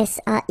it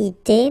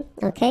S-A-I-T,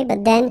 okay,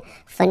 but then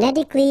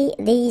phonetically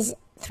these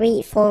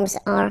three forms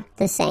are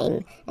the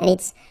same, and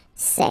it's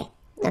c'est,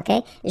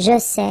 okay? Je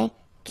sais,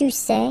 tu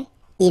sais,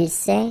 il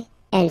sait,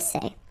 elle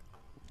sait.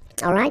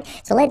 Alright,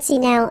 so let's see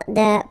now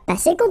the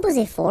passé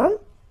composé form.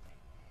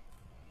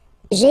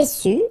 J'ai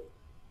su,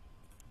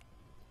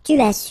 tu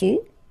as su,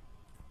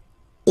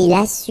 il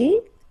a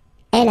su,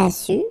 elle a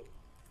su,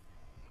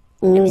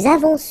 nous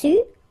avons su,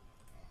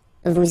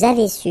 vous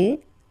avez su,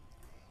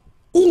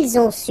 ils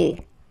ont su.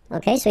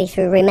 Okay, so if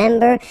you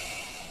remember,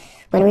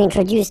 when we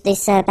introduced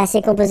this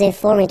passé composé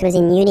form, it was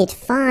in Unit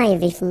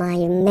 5, if my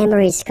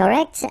memory is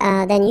correct.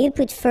 Then you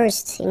put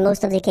first, in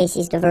most of the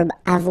cases, the verb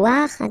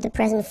avoir at the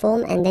present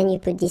form, and then you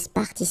put this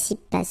participe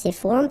passé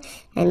form.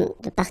 And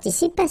the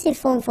participe passé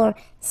form for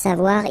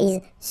savoir is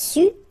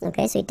su,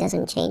 okay, so it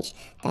doesn't change.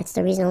 That's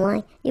the reason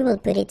why you will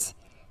put it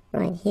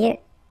right here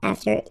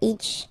after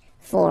each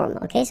form,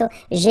 okay? So,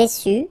 j'ai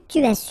su,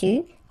 tu as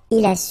su,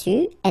 il a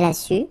su, elle a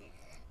su,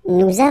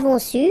 nous avons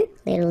su,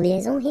 little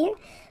liaison here,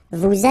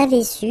 vous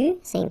avez su,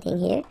 same thing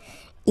here,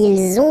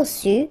 ils ont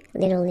su,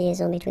 little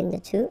liaison between the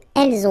two,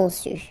 elles ont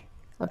su,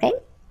 okay?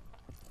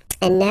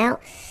 And now,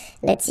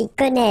 let's see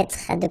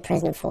connaître at the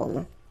present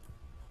form.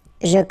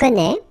 Je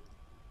connais,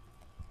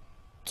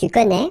 tu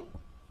connais,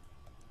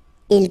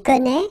 il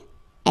connaît,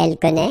 elle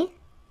connaît,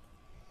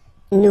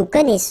 nous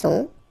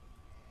connaissons,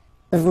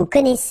 vous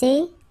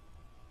connaissez,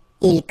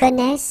 ils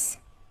connaissent,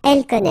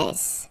 elles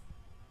connaissent.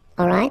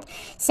 Alright?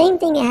 Same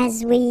thing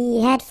as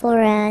we had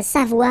for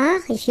savoir,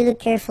 if you look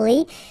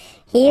carefully.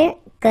 Here,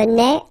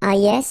 connaît,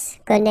 AIS,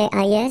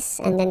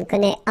 and then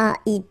connaît,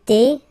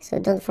 AIT. So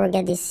don't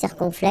forget this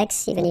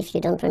circumflex, even if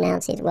you don't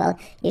pronounce it well,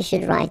 you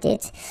should write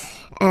it.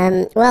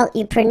 Well,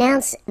 you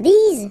pronounce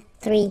these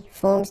three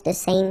forms the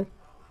same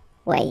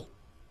way.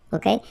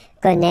 Okay?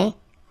 Connaît,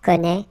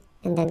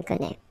 and then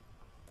connaît.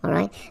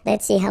 Alright?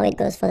 Let's see how it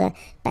goes for the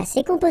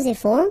passé composé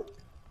form.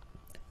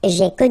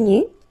 J'ai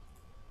connu,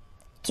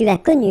 tu as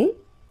connu,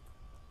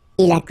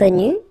 il a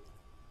connu,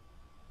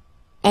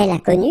 elle a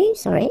connu,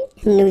 sorry,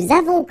 nous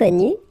avons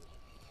connu,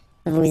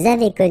 vous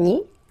avez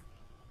connu,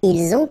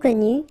 ils ont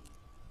connu,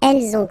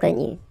 elles ont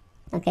connu.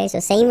 Okay, so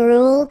same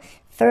rule,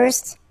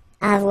 first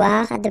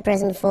avoir at the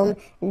present form,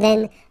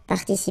 then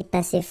participe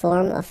passé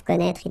form of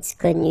connaître, it's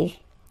connu.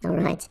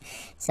 Alright,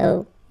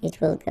 so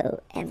it will go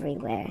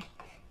everywhere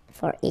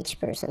for each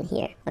person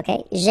here.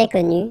 Okay, j'ai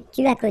connu,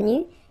 tu as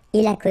connu,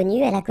 il a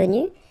connu, elle a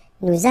connu,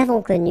 nous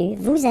avons connu,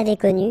 vous avez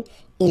connu,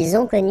 ils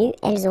ont connu,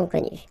 elles ont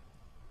connu.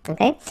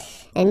 Okay?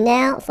 And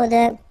now for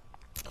the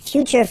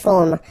future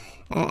form,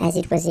 as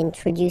it was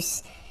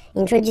introduced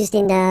in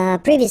the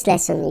previous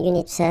lesson,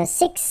 Unit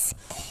 6.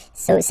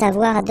 So,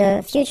 savoir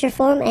the future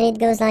form, and it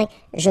goes like,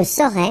 je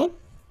saurai,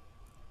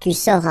 tu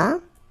sauras,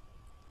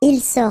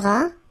 il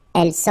saura,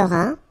 elle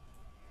saura,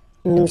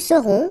 nous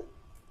saurons,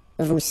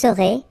 vous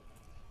saurez,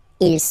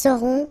 ils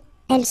sauront,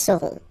 elles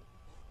sauront.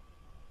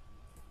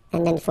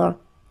 And then for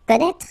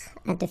connaître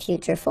at the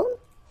future form,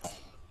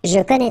 je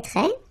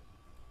connaîtrai,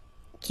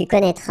 tu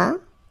connaîtras,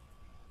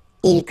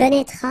 il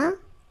connaîtra,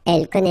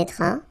 elle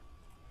connaîtra,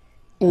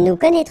 nous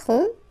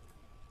connaîtrons,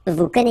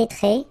 vous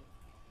connaîtrez,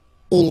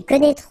 ils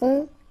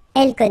connaîtront,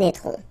 elles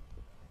connaîtront.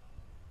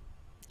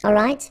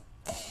 Alright?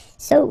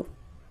 So,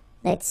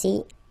 let's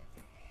see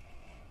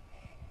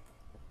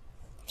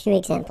a few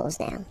examples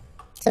now.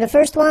 So the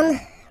first one,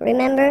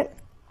 remember,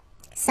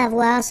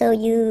 savoir, so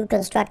you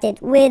construct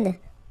it with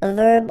a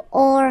verb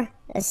or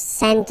a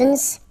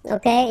sentence,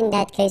 okay? In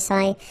that case,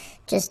 I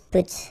just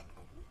put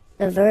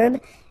a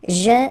verb.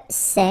 Je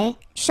sais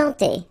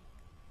chanter.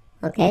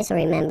 Okay, so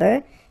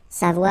remember,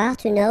 savoir,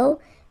 to know,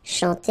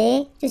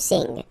 chanter, to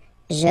sing.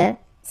 Je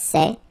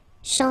sais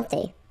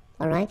chanter.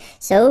 Alright,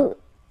 so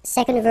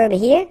second verb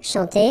here,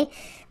 chanter.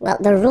 Well,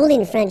 the rule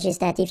in French is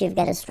that if you've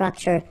got a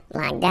structure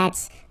like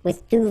that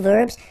with two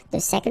verbs, the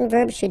second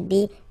verb should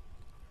be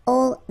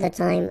all the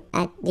time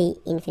at the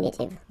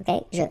infinitive.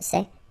 Okay, je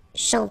sais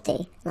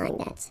chanter, like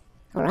that.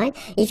 Alright,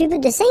 if you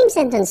put the same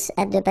sentence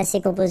at the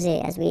passé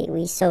composé as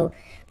we saw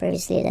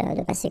previously,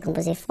 the passé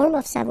composé form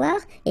of savoir,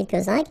 it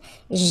goes like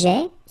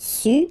j'ai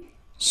su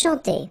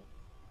chanter.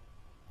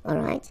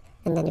 Alright,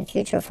 and then the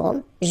future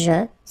form,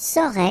 je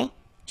saurais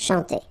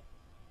chanter.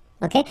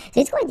 Okay,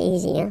 so it's quite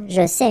easy, hein?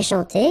 Je sais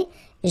chanter,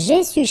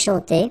 j'ai su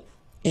chanter,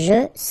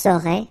 je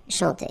saurais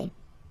chanter.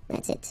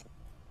 That's it.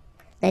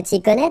 Let's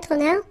see connaître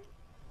now.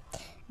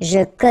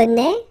 Je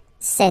connais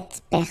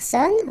cette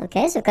personne,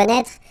 okay, so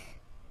connaître,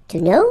 to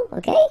know,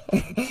 okay,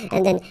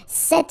 and then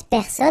cette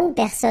personne,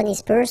 person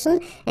is person,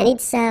 and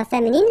it's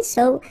feminine,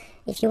 so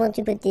if you want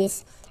to put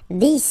this,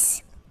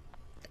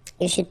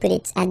 you should put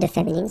it at the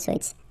feminine, so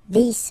it's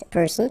this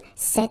person,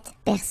 cette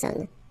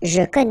personne.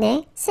 Je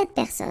connais cette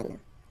personne.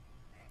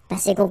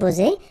 Passé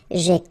composé,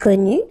 j'ai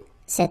connu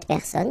cette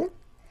personne,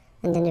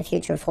 and then the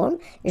future form,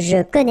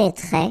 je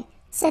connaîtrai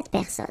cette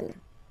personne.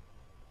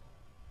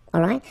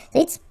 Alright,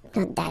 so it's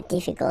not that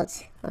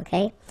difficult,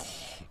 okay?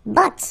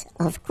 But,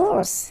 of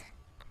course,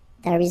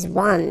 there is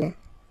one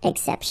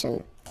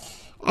exception.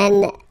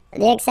 And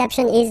the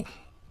exception is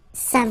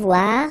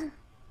savoir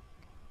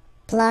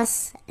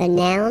plus a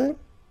noun.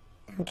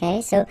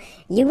 Okay, so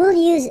you will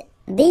use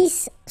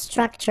this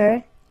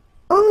structure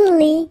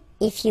only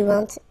if you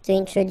want to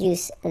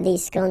introduce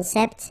this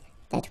concept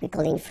that we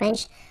call in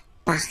French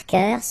par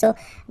cœur, so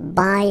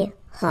by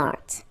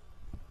heart.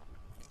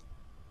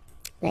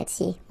 Let's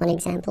see one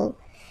example.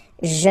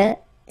 Je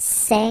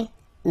sais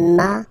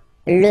ma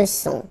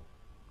leçon.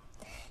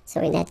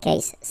 So in that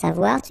case,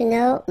 savoir, to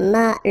know,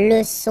 ma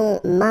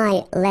leçon,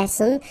 my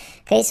lesson.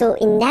 Okay, so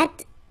in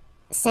that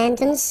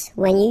sentence,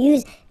 when you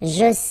use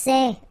je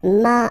sais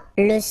ma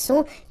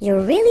leçon, you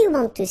really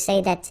want to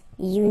say that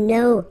you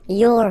know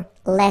your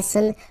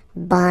lesson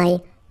by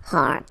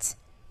heart.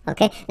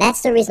 Okay,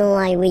 that's the reason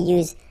why we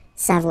use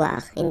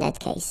savoir in that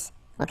case.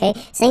 Okay,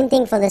 same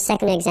thing for the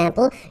second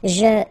example.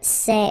 Je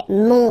sais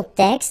mon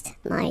texte,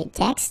 my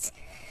text,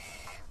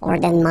 or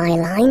then my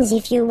lines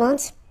if you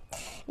want.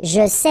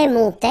 Je sais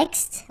mon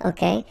texte,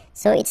 okay,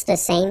 so it's the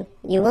same.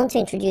 You want to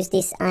introduce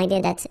this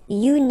idea that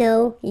you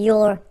know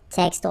your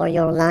text or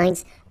your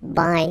lines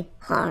by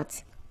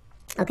heart.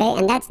 Okay,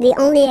 and that's the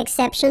only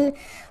exception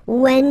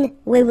when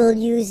we will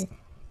use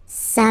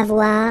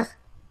savoir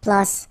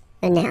plus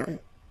a noun.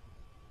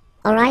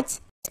 Alright?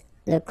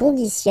 Le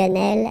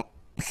conditionnel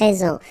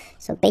présent.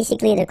 So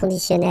basically the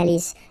conditionnel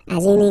is,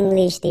 as in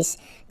English, this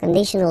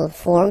conditional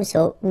form,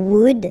 so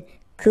would,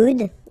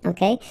 could,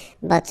 okay,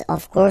 but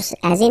of course,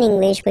 as in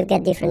English, we've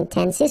got different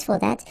tenses for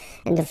that,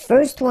 and the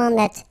first one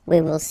that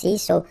we will see,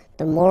 so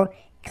the more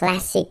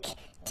classic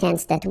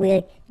tense that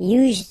we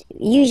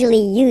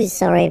usually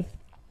use,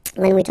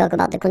 when we talk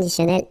about the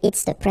conditionnel,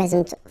 it's the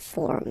present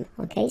form.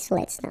 Okay, so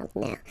let's start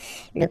now.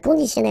 Le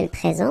conditionnel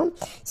présent.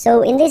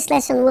 So in this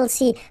lesson, we'll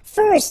see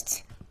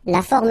first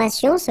la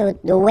formation, so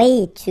the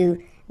way to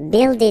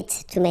build it,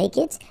 to make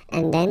it,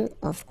 and then,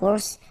 of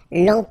course,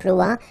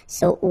 l'emploi,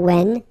 so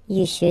when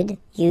you should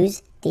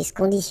use this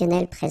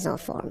conditionnel présent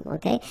form.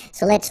 Okay,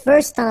 so let's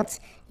first start,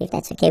 if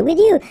that's okay with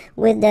you,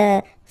 with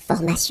the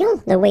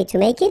formation, the way to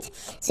make it.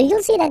 So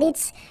you'll see that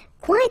it's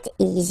quite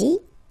easy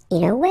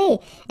in a way,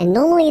 and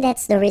normally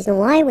that's the reason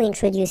why we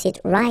introduce it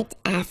right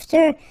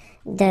after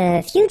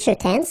the future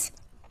tense.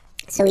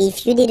 So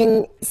if you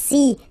didn't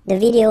see the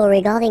video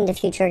regarding the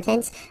future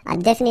tense, I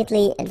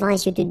definitely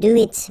advise you to do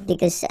it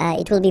because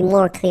it will be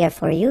more clear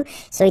for you.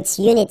 So it's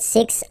Unit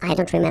 6, I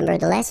don't remember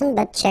the lesson,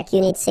 but check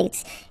Unit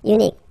 6,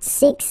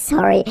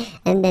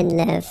 and then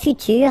le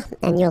futur,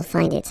 and you'll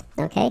find it,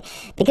 okay?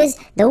 Because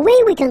the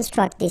way we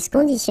construct this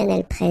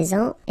conditionnel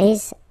présent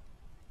is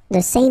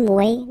the same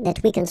way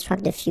that we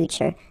construct the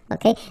future,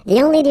 okay?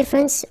 The only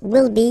difference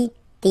will be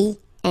the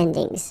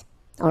endings,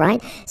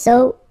 alright?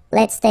 So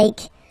let's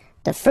take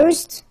the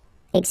first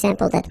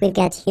example that we've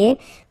got here.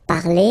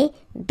 Parler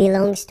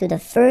belongs to the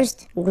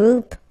first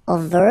group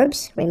of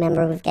verbs.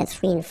 Remember, we've got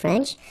 3 in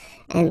French.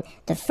 And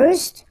the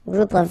first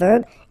group of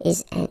verb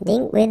is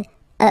ending with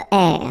a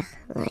R,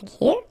 like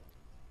here.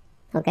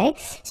 Okay?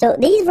 So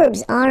these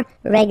verbs are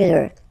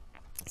regular.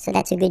 So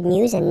that's a good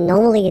news, and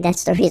normally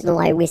that's the reason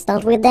why we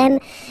start with them.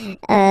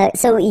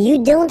 So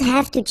you don't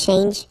have to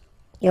change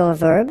your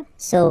verb.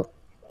 So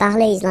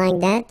parler is like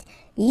that.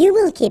 You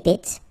will keep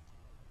it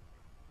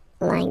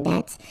like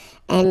that,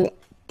 and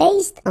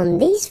based on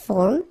this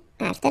form,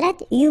 after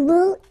that you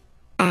will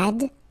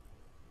add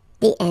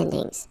the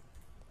endings,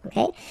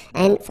 okay?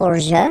 And for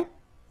je,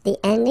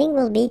 the ending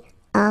will be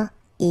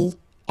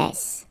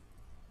a-i-s.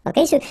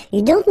 Okay, so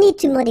you don't need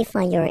to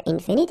modify your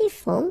infinitive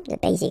form, the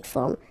basic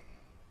form.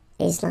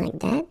 is like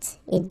that.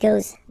 It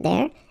goes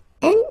there,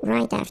 and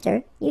right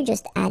after, you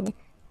just add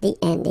the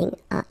ending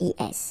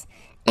AES.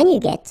 And you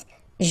get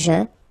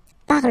je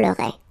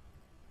parlerai.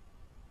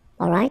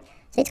 Alright?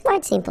 So it's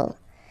quite simple.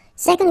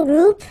 Second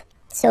group,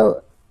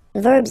 so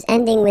verbs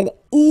ending with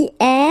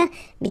ER.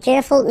 Be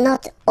careful,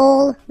 not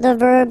all the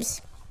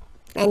verbs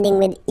ending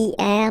with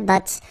ER,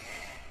 but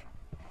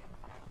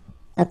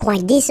a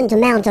quite decent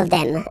amount of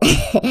them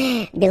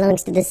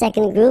belongs to the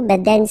second group,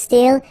 but then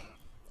still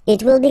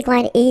it will be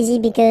quite easy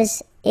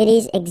because it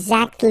is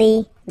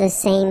exactly the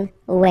same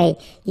way.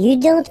 You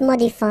don't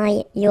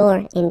modify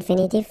your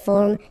infinitive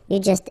form, you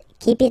just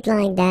keep it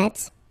like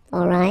that,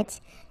 alright?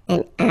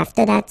 And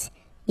after that,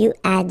 you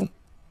add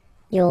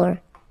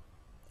your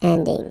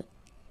ending.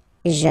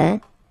 Je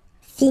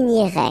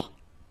finirai.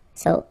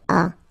 So,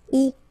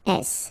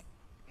 A-I-S.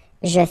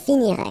 Je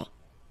finirai.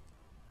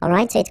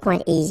 Alright, so it's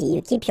quite easy.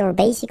 You keep your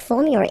basic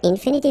form, your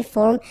infinitive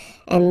form,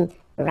 and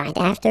right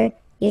after,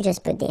 you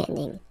just put the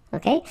ending.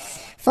 Okay?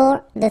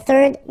 For the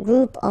third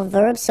group of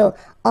verbs, so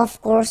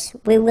of course,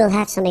 we will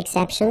have some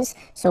exceptions,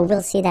 so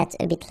we'll see that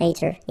a bit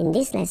later in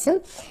this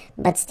lesson.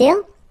 But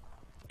still,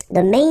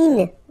 the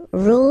main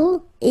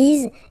rule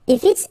is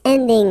if it's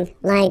ending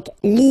like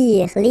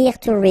lire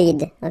to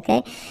read,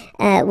 okay,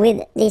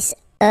 with this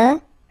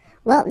well,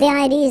 the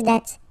idea is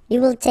that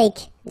you will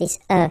take this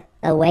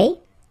away,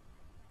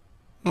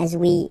 as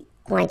we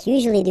quite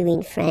usually do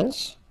in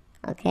French,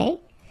 okay,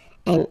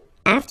 and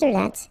after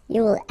that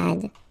you will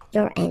add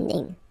your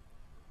ending.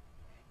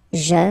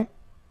 Je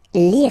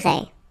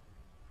lirai.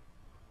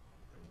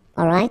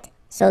 Alright,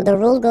 so the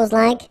rule goes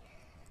like,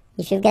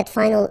 if you get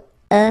final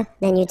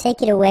then you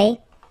take it away,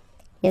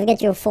 you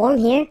get your form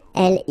here,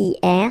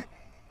 L-I-R,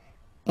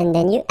 and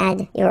then you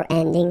add your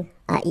ending,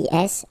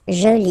 A-I-S,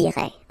 je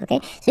lirai, okay?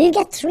 So you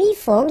get three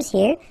forms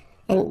here,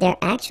 and they're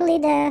actually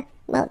the,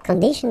 well,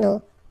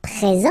 conditional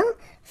présent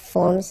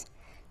forms.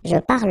 Je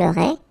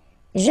parlerai,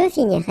 je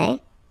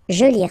finirai,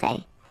 je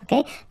lirai,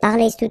 okay?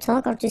 Parler is to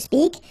talk or to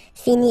speak,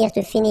 finir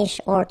to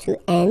finish or to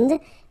end,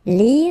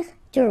 lire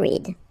to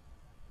read,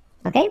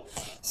 okay?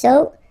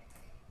 So,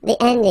 the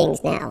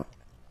endings now.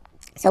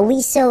 So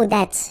we saw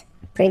that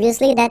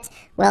previously that,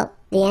 well,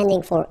 the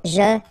ending for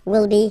je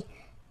will be,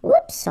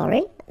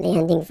 the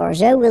ending for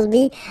je will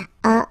be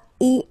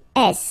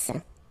A-I-S,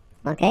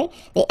 okay?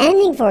 The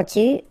ending for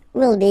tu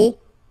will be,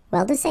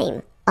 well, the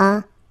same,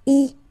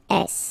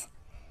 A-I-S.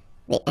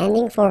 The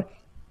ending for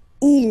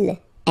il,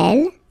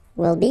 elle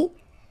will be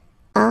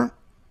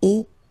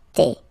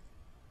A-I-T,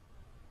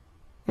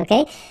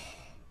 okay?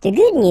 The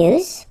good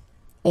news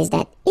is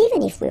that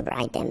even if we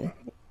write them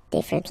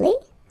differently,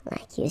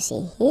 like you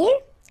see here,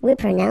 we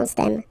pronounce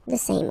them the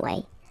same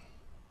way.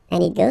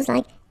 And it goes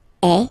like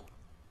eh,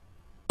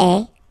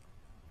 eh,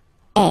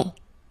 eh.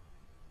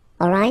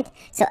 Alright?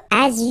 So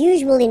as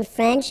usual in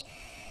French,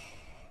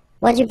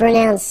 what you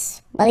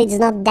pronounce, well, it's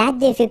not that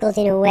difficult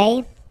in a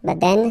way,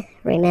 but then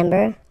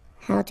remember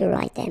how to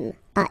write them.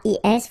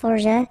 A-I-S for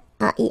je,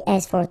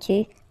 A-I-S for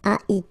tu,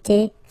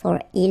 A-I-T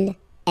for il,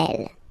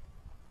 elle.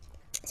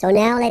 So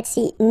now let's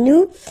see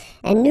nous,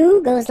 and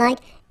nous goes like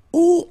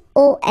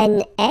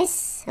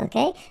I-O-N-S,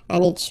 okay,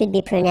 and it should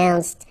be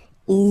pronounced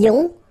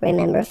ion,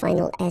 remember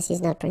final S is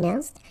not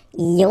pronounced,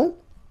 ion,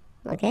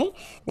 okay,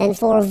 then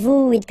for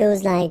vous it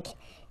goes like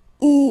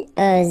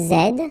I-E-Z,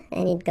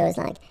 and it goes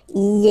like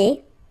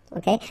ye,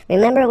 okay,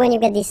 remember when you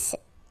get this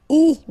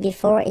I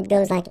before it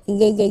goes like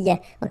ye,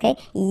 okay,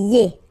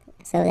 ye,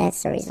 so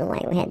that's the reason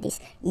why we had this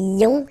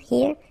ion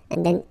here,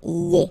 and then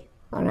ye.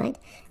 Alright,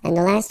 and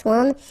the last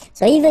one,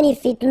 so even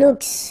if it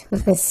looks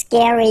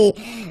scary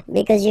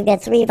because you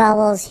get three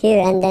vowels here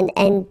and then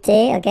NT,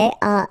 okay,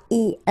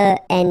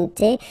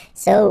 A-I-E-N-T,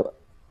 so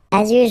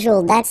as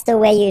usual, that's the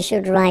way you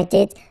should write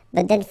it,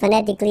 but then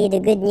phonetically the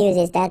good news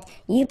is that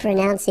you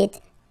pronounce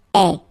it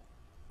E.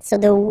 So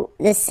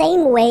the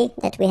same way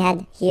that we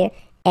had here,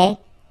 E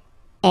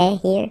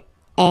here,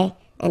 E,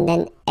 and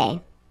then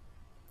E.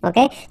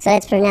 Okay, so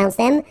let's pronounce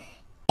them,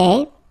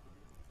 E,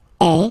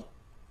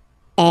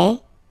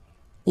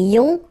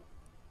 yon,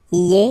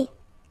 ye,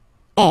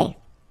 e.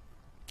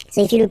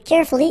 So if you look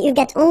carefully, you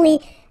get only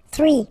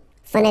three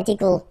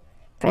phonetical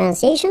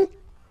pronunciation.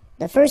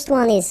 The first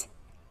one is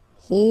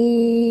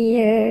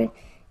here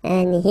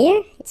and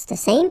here. It's the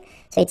same.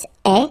 So it's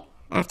e.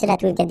 After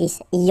that, we'll get this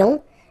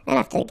yon. And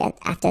after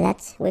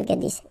that, we'll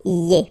get this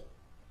ye.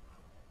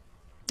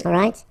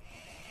 Alright?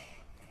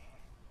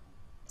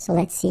 So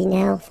let's see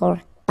now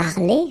for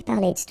parler.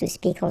 Parler, it's to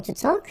speak or to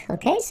talk.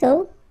 Okay,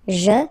 so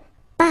je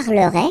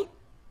parlerai.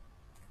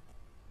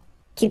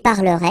 Tu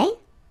parlerais,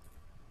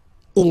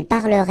 il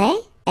parlerait,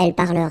 elle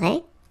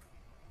parlerait,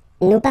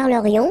 nous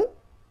parlerions,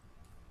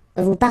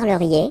 vous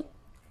parleriez,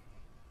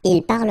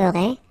 il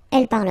parlerait,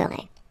 elle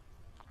parlerait.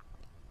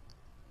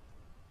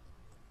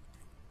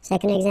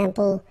 Second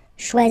example,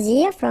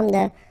 choisir from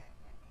the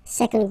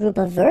second group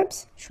of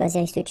verbs.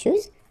 Choisir is to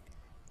choose.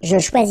 Je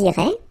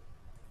choisirais,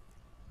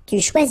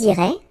 tu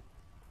choisirais,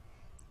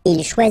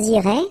 il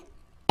choisirait,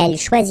 elle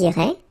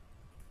choisirait,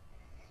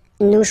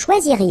 nous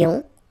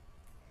choisirions,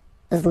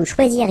 vous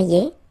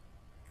choisiriez,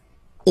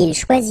 il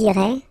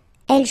choisirait,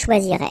 elle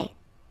choisirait.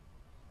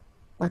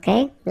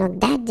 Okay, not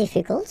that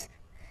difficult.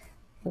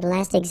 The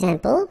last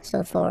example,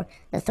 so for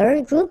the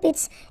third group,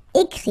 it's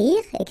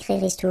écrire.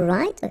 Écrire is to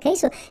write. Okay,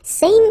 so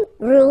same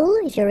rule,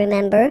 if you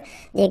remember.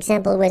 The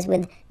example was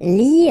with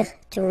lire,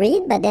 to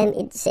read, but then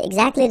it's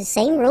exactly the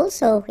same rule.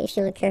 So if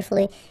you look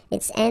carefully,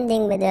 it's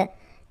ending with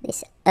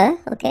this E.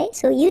 Okay,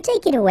 so you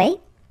take it away,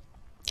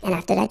 and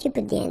after that you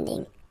put the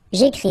ending.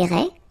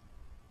 J'écrirais,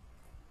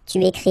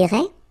 tu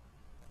écrirais,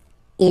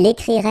 il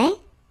écrirait,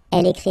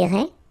 elle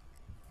écrirait,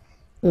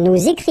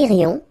 nous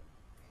écririons,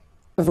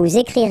 vous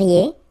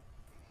écririez,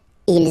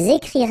 ils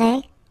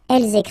écriraient,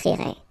 elles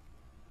écriraient.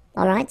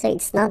 Alright, so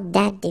it's not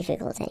that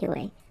difficult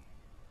anyway.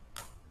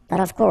 But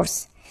of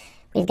course,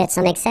 we've got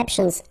some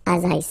exceptions,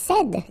 as I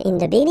said in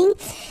the beginning.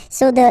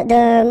 So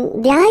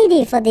the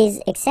idea for these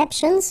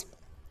exceptions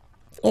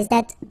is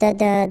that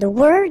the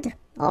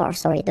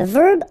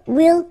verb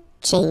will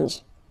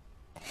change.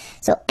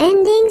 So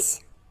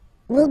endings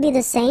will be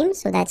the same,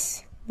 so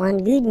that's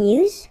one good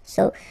news.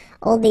 So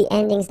all the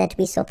endings that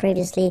we saw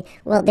previously,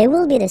 well, they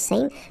will be the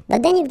same,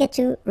 but then you get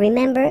to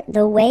remember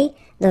the way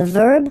the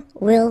verb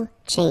will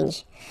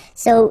change.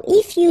 So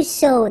if you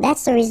saw,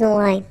 that's the reason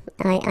why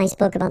I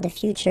spoke about the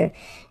future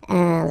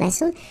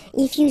lesson.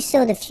 If you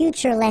saw the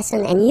future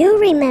lesson and you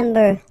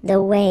remember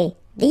the way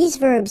these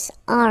verbs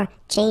are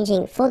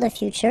changing for the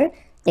future,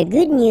 the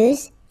good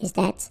news is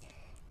that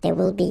they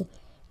will be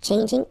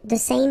changing the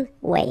same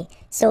way.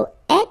 So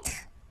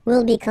être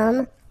will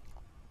become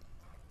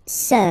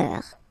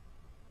sœur.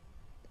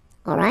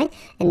 Alright,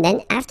 and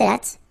then after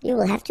that you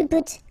will have to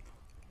put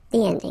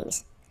the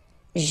endings.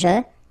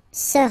 Je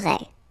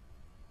serai.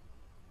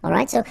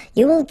 Alright, so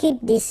you will keep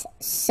this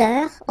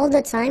sœur all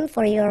the time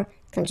for your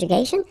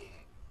conjugation,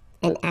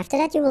 and after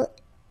that you will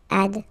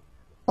add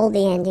all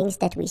the endings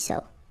that we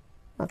saw.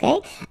 Okay,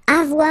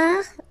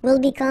 avoir will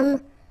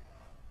become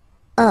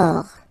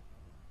or.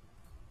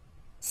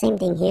 Same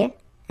thing here.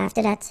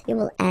 After that you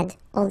will add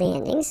all the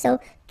endings, so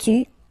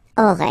tu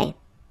aurais.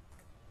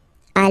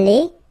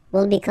 Aller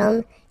will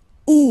become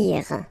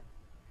ir.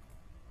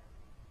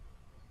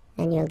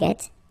 And you'll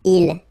get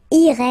il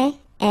irait,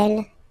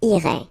 elle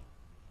irait.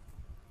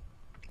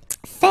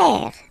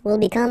 Faire will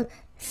become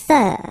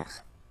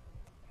faire.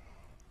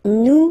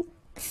 Nous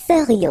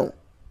ferions.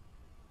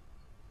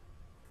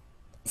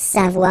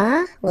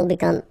 Savoir will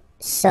become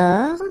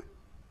saur.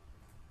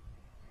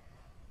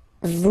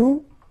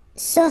 Vous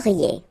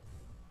sauriez.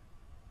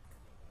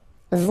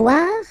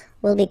 Voir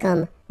will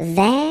become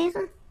ver.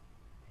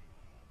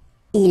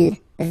 Il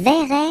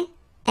verrait,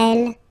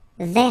 elle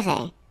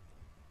verrait.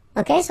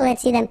 Okay, so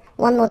let's see them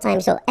one more time.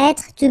 So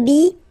être, to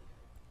be,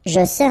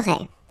 je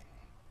serais.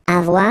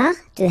 Avoir,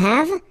 to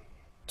have,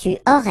 tu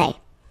aurais.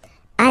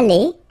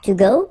 Aller, to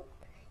go,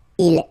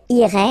 il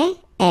irait,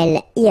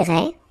 elle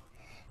irait.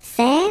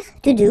 Faire,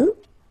 to do,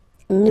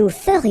 nous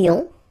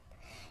ferions.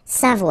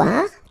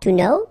 Savoir, to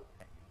know,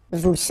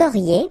 vous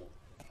sauriez.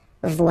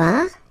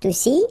 Voir, to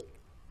see,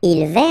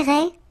 il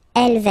verrait,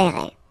 elle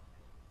verrait.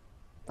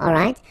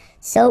 Alright,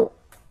 so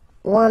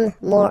one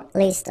more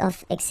list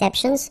of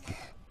exceptions.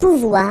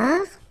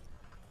 Pouvoir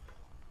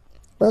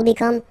will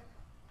become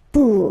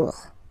pour.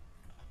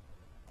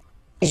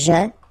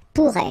 Je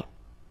pourrais.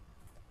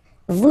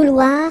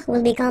 Vouloir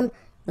will become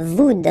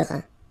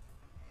voudre.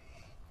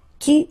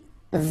 Tu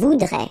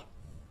voudrais.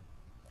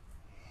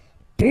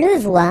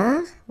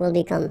 Pleuvoir will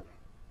become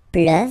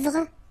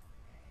pleuvre.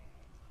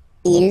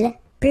 Il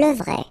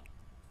pleuvrait.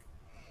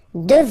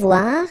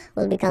 Devoir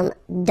will become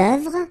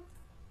d'œuvre.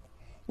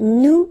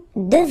 Nous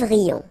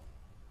devrions.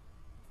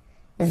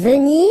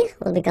 Venir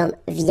will become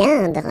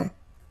viendre.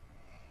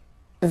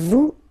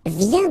 Vous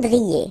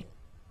viendriez.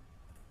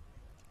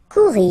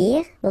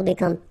 Courir will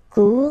become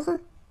court.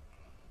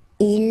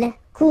 Il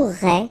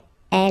courrait,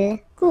 elle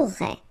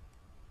courrait.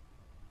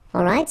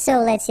 Alright, so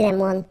let's see them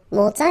one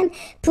more time.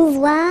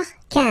 Pouvoir,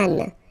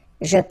 can.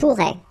 Je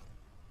pourrais.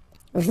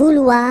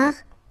 Vouloir,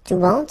 to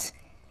want.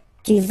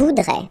 Tu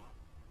voudrais.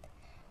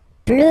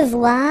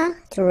 Pleuvoir,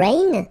 to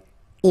rain.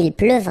 Il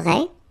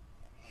pleuvrait.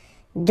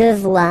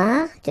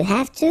 Devoir, to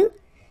have to.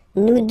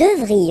 Nous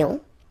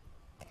devrions.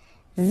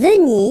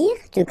 Venir,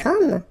 to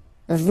come.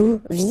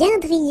 Vous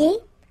viendriez.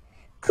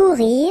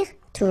 Courir,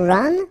 to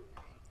run.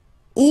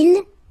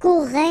 Il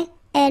courrait,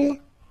 elle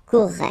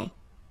courrait.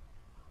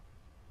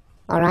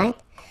 Alright?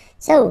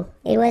 So,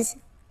 it was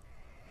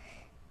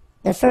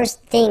the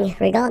first thing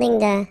regarding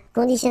the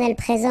conditionnel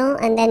présent,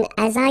 and then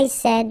as I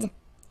said,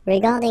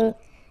 regarding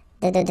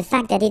the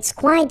fact that it's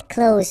quite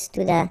close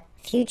to the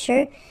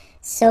future,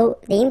 so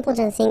the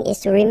important thing is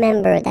to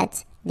remember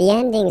that the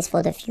endings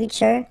for the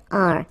future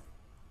are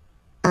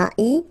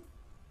AI,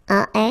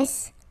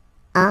 AS,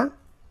 A,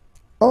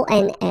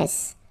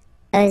 ONS,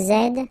 EZ,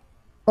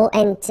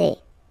 ONT.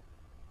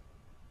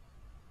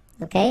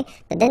 Okay,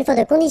 but then for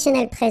the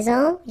conditionnel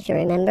présent, if you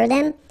remember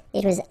them,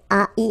 it was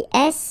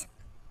AIS,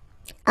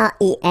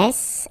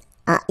 AIS,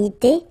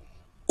 AIT,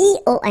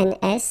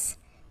 IONS,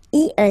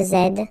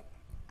 IEZ,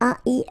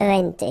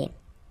 AIENT.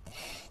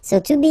 So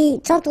to be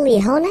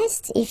totally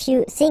honest, if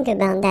you think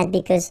about that,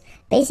 because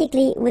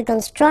basically we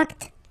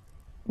construct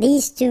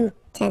these two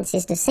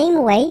tenses the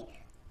same way,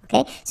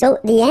 okay? So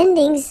the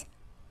endings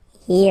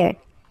here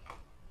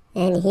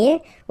and here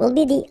will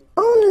be the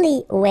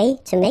only way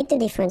to make the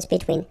difference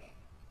between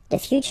the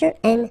future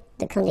and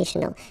the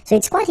conditional. So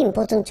it's quite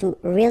important to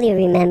really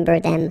remember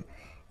them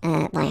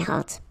by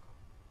heart.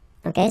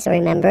 Okay, so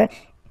remember,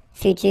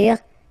 futur,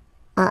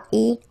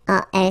 AI,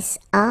 AS,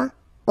 A,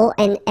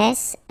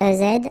 ONS,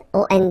 EZ,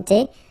 ONT,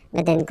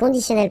 but then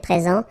conditionnel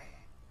présent,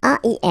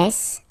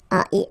 AIS,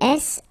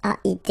 AIS,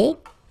 AIT,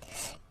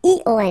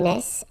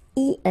 IONS,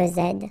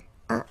 IEZ,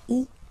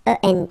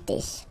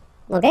 AIENT.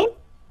 Okay?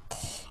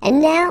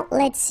 And now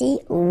let's see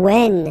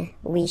when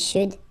we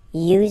should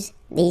use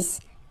this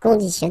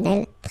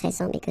conditionnel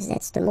présent, because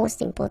that's the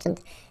most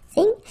important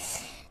thing.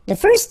 The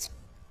first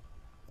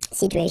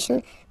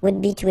situation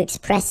would be to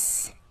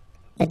express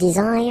a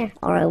desire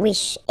or a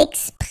wish,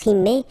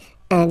 exprimer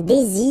un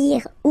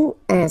désir ou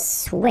un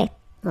souhait.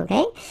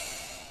 Okay?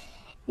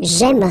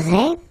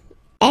 J'aimerais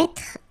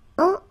être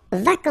en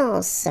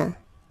vacances.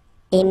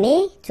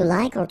 Aimer, to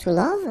like or to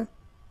love.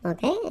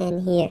 Okay?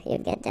 And here you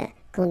get the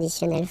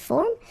conditionnel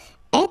form.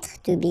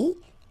 Être, to be.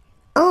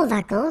 En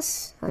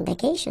vacances, on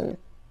vacation,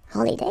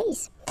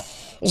 holidays.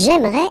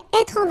 J'aimerais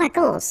être en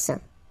vacances.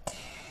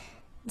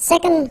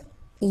 Second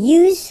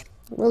use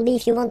will be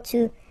if you want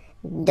to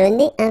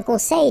donner un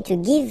conseil, to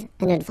give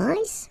an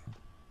advice.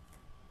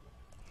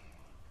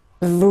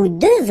 Vous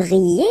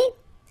devriez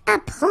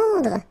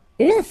apprendre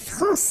le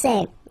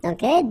français.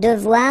 Okay,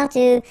 devoir,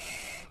 to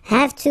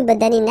have to, but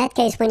then in that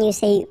case when you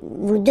say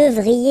vous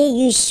devriez,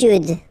 you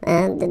should.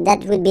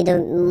 That would be the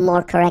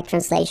more correct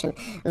translation.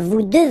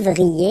 Vous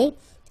devriez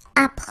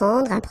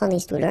apprendre, apprendre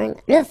is to learn,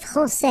 le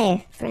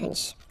français,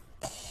 French.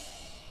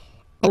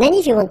 And then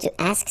if you want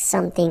to ask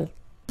something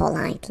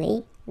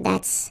politely,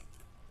 that's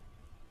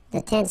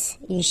the tense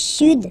you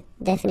should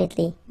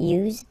definitely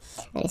use,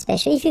 and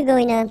especially if you go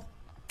in a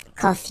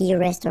coffee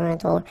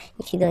restaurant or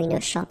if you go in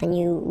a shop and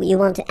you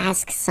want to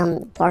ask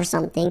for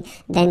something,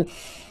 then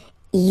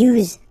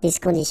use this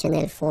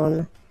conditionnel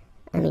form.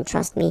 I mean,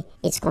 trust me,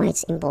 it's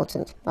quite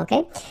important.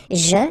 Okay?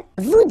 Je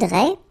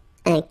voudrais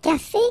un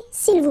café,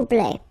 s'il vous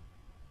plaît.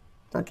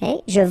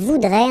 Okay? Je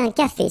voudrais un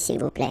café, s'il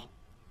vous plaît.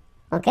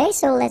 Okay?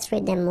 So let's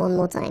read them one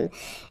more time.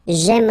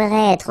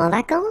 J'aimerais être en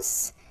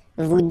vacances.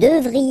 Vous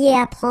devriez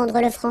apprendre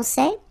le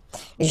français.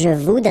 Je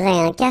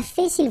voudrais un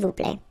café, s'il vous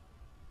plaît.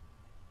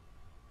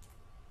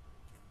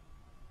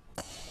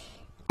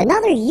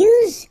 Another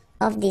use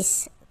of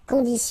this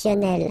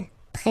conditionnel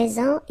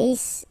présent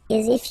is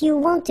if you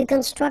want to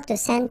construct a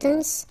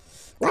sentence,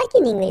 like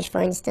in English, for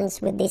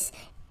instance, with this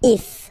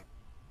if.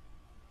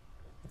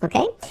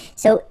 Okay?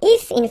 So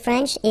if in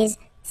French is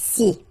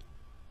si.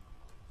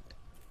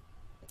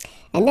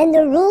 And then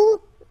the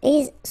rule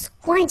is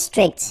quite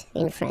strict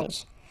in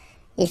French.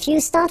 If you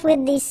start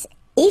with this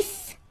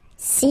if,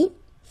 si,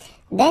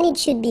 then it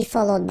should be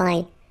followed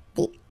by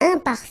the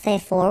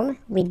imparfait form.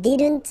 We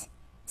didn't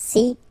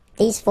see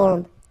this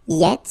form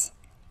yet.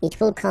 It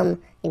will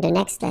come in the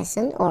next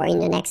lesson, or in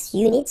the next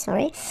unit,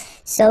 sorry.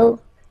 So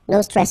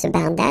no stress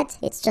about that.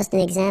 It's just an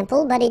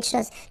example, but it's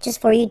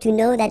just for you to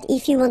know that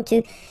if you want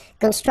to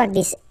construct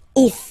this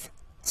if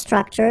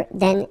structure,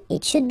 then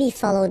it should be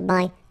followed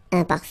by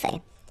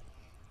imparfait.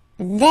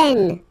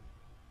 Then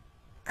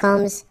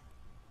comes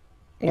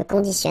le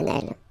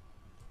conditionnel.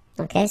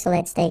 Okay, so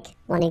let's take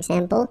one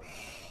example.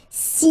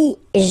 Si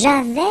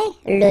j'avais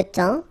le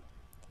temps,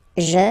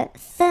 je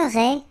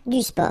ferais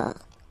du sport.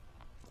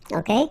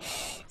 Okay,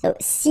 so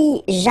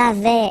si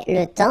j'avais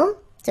le temps,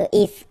 so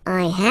if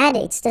I had,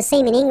 it's the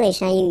same in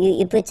English.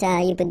 You put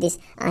this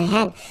I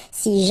had.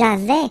 Si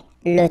j'avais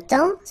le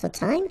temps, so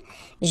time,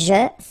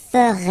 je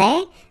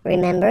ferais.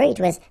 Remember, it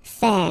was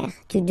faire,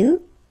 to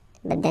do,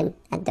 but then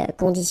at the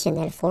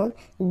conditionnel form,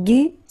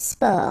 du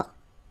sport.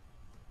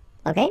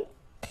 Okay?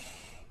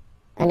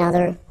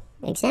 Another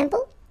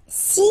example.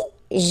 Si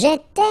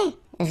j'étais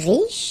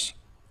riche,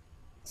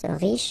 so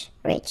riche,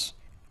 rich.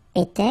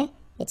 Était,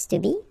 it's to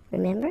be,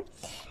 remember.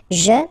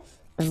 Je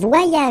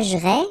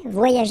voyagerais,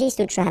 voyager is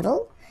to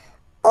travel,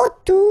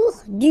 autour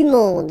du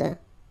monde.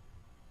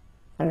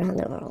 Around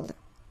the world.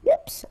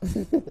 Oops.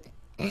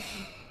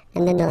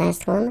 And then the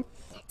last one.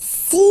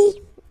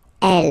 Si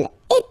elle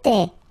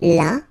était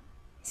là,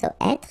 so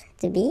être,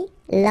 to be,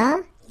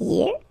 là,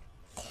 here.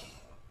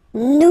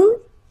 Nous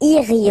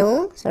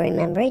irions, so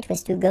remember it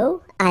was to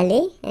go,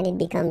 aller, and it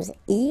becomes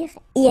ir,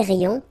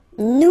 irions,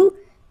 nous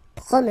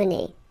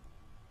promener.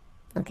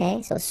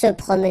 Okay, so se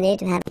promener,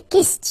 to have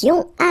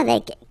question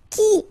avec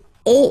qui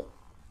et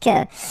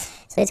que.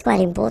 So it's quite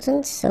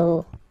important,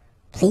 so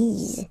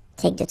please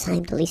take the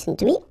time to listen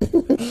to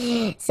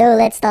me. So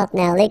let's start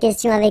now. Les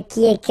questions avec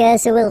qui et que.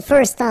 So we'll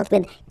first start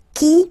with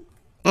qui,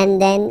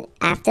 and then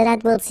after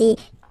that we'll see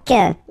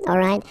que.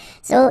 Alright?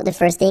 So the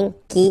first thing,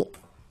 qui,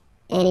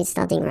 and it's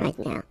starting right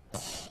now.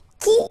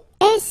 Qui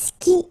est-ce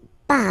qui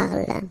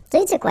parle?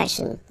 So it's a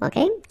question,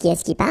 okay? Qui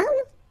est-ce qui parle?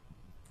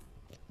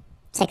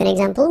 Second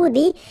example would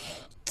be,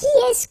 qui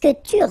est-ce que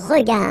tu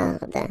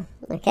regardes?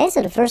 Okay,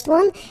 so the first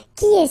one,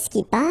 qui est-ce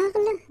qui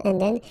parle? And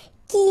then,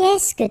 qui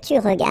est-ce que tu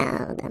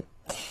regardes?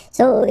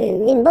 So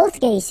in both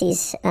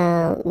cases,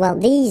 well,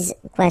 these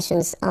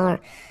questions are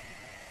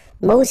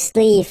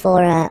mostly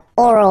for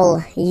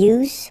oral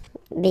use,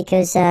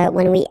 because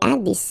when we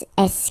add this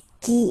est-ce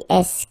qui,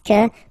 est-ce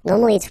que,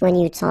 normally it's when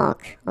you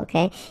talk,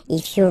 okay?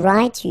 If you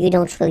write, you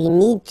don't really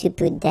need to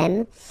put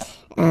them.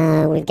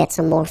 We've got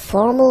some more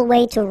formal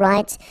way to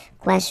write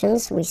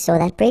questions. We saw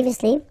that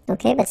previously,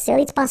 okay? But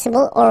still, it's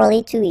possible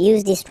orally to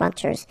use these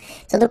structures.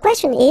 So the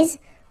question is,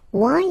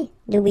 why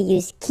do we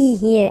use qui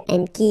here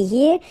and qui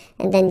here,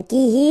 and then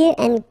qui here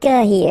and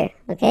que here,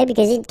 okay?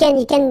 Because it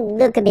can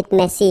look a bit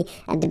messy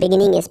at the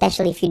beginning,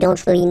 especially if you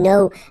don't really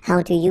know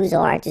how to use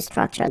or how to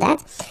structure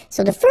that.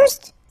 So the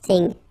first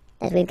thing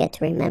that we've got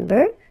to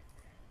remember,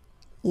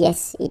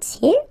 yes, it's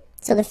here.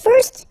 So the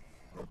first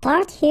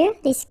part here,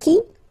 this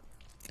qui,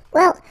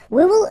 well,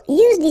 we will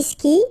use this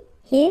qui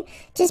here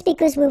just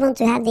because we want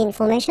to have the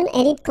information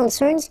and it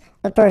concerns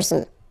a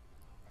person.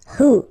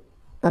 Who,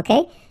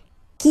 okay?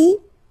 Qui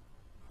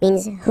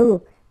means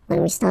who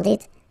when we start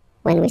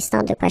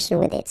the question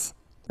with it,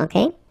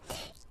 okay?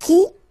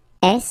 Qui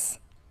est-ce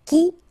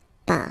qui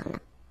parle?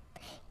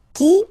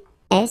 Qui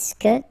est-ce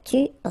que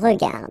tu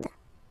regardes?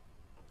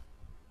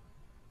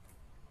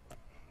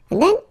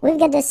 And then we've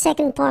got the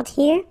second part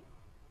here,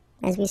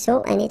 as we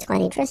saw, and it's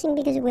quite interesting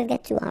because we've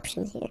got two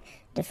options here,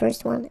 the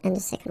first one and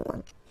the second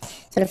one.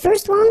 So the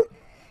first one,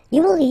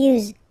 you will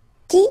use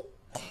qui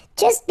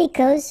just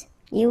because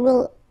you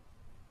will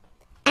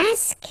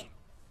ask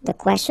the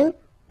question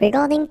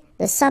regarding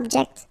the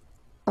subject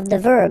of the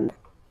verb.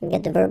 You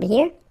get the verb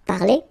here,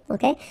 parler,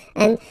 okay?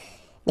 And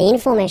the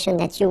information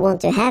that you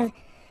want to have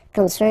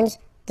concerns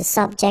the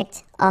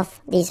subject of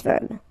this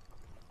verb.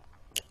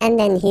 And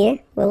then here,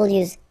 we will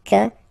use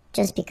que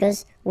just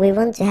because we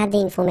want to have the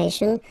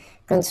information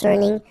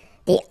concerning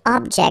the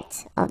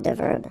object of the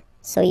verb.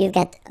 So you've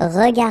got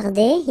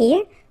regarder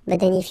here, but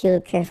then if you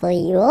look carefully,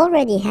 you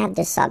already have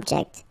the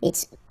subject.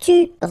 It's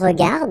tu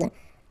regardes,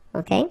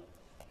 okay?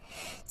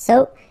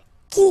 So,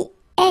 qui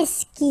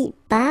est-ce qui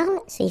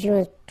parle? So if you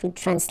want to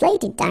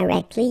translate it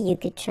directly, you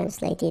could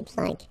translate it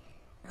like,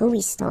 who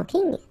is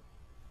talking?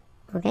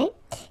 Okay?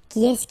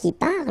 Qui est-ce qui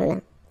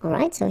parle?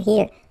 Alright, so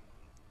here,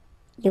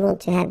 you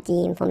want to have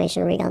the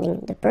information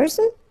regarding the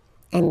person,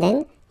 and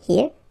then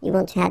here, you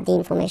want to have the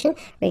information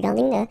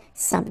regarding the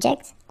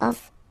subject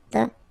of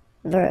the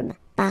verb,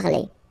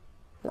 parler.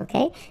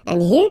 Okay?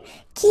 And here,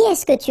 qui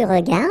est-ce que tu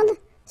regardes?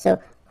 So,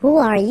 who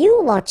are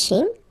you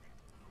watching?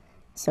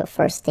 So,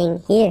 first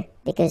thing here,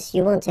 because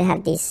you want to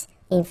have this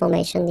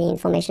information, the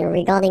information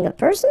regarding a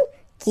person,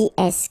 qui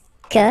est-ce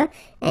que,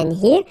 and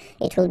here,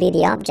 it will be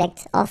the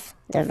object of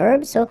the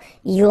verb, so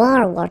you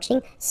are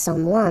watching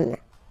someone.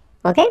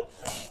 Okay?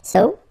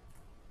 So,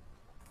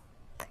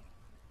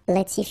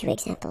 let's see a few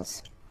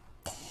examples.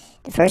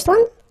 The first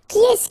one, qui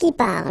est-ce qui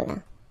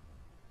parle?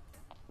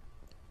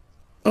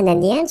 And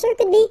then the answer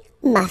could be,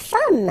 ma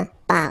femme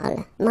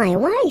parle. My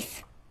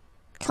wife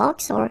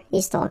talks or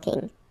is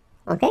talking.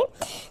 Okay?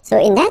 So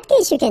in that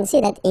case, you can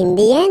see that in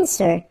the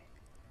answer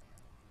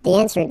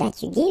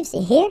that you give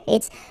here,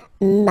 it's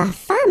ma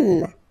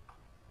femme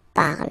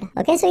parle.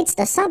 Okay? So it's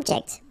the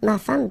subject, ma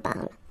femme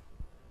parle.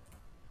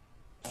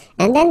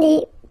 And then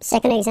the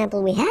second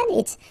example we had,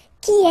 it's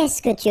qui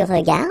est-ce que tu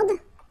regardes?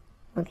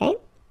 Okay?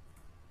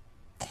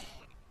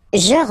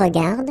 Je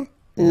regarde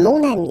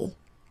mon ami.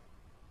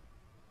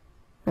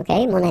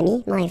 Okay, mon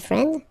ami, my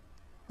friend.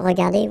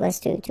 Regarder was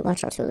to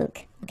watch or to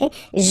look. Okay?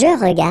 Je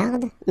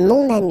regarde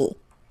mon ami.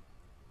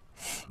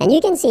 And you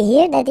can see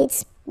here that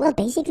it's, well,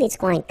 basically it's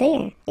quite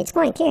clear. It's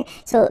quite clear.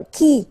 So,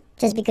 qui,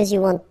 just because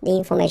you want the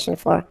information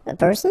for a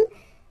person.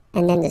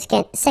 And then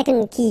the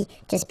second qui,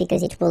 just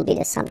because it will be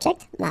the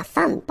subject. Ma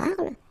femme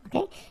parle.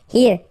 Okay?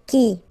 Here,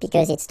 qui,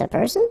 because it's the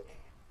person.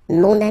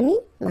 Mon ami,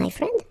 my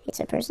friend, it's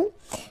a person.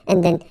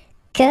 And then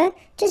que,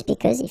 just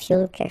because if you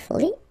look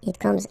carefully, it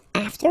comes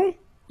after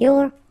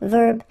your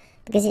verb,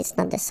 because it's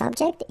not the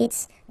subject,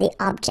 it's the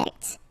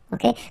object.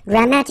 Okay?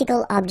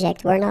 Grammatical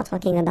object. We're not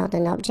talking about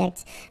an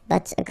object,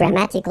 but a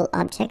grammatical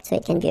object. So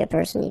it can be a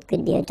person, it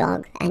could be a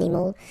dog,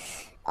 animal,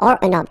 or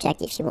an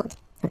object if you want.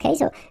 Okay?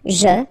 So,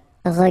 je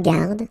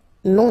regarde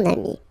mon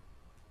ami.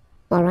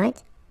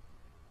 Alright?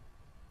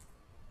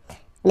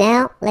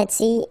 Now, let's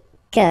see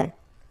que.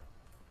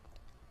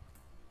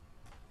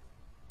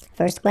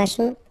 First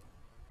question.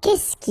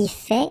 Qu'est-ce qui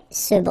fait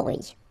ce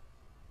bruit?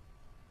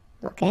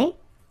 Okay?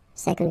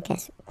 Second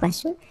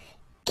question.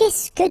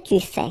 Qu'est-ce que tu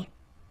fais?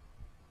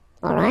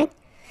 Alright?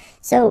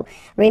 So,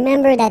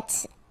 remember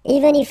that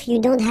even if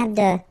you don't have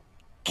the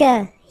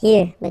que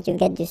here, but you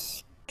get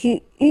this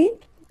QU,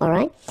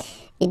 alright?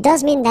 It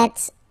does mean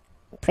that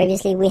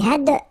previously we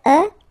had the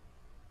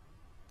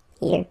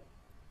here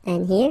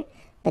and here,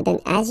 but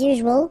then as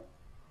usual,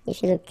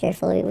 if you look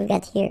carefully, we've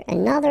got here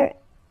another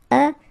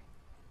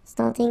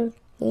starting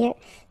here.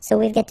 So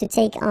we've got to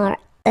take our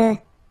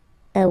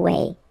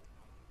away.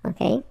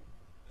 Okay?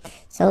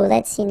 So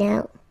let's see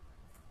now.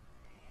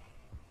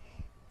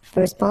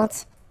 First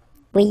part,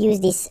 we use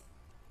this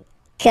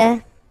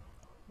que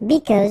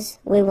because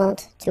we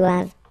want to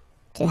have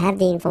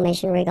the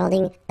information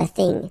regarding a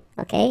thing,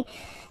 okay?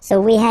 So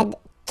we had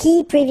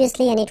qui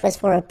previously and it was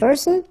for a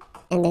person,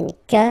 and then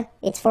que,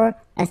 it's for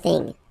a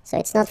thing. So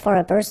it's not for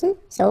a person,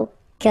 so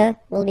que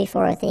will be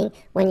for a thing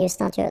when you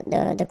start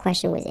the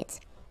question with it.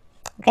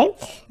 Okay?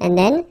 And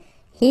then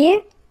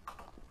here,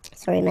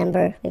 so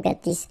remember, we've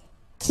got this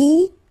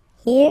qui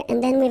here,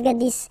 and then we've got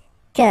this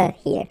que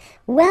here.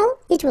 Well,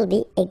 it will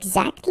be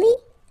exactly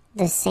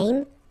the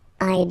same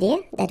idea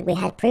that we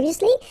had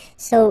previously.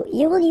 So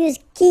you will use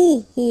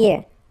qui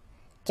here,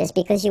 just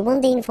because you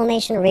want the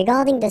information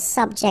regarding the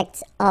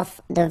subject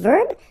of the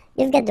verb.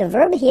 You've got the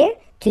verb here,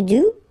 to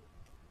do,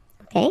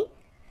 okay?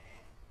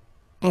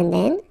 And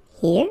then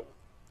here,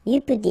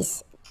 you put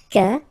this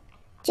que,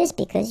 just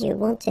because you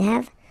want to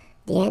have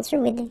the answer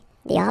with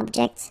the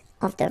object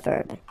of the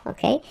verb,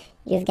 okay?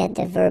 You've got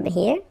the verb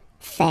here,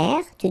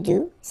 faire, to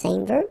do,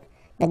 same verb,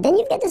 but then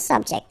you've got the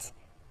subject,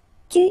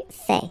 tu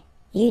fais,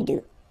 you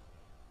do.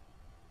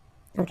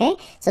 Okay,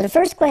 so the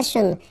first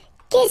question,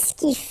 qu'est-ce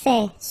qui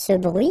fait ce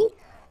bruit?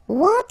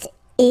 What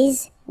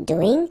is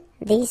doing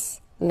this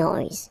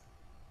noise?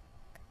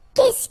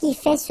 Qu'est-ce qui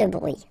fait ce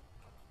bruit?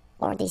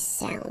 Or this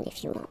sound,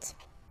 if you want.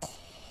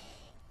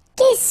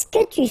 Qu'est-ce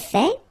que tu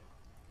fais?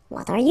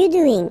 What are you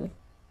doing?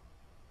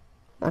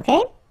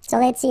 Okay, so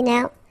let's see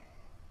now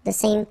the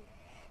same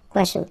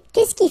question.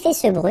 Qu'est-ce qui fait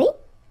ce bruit?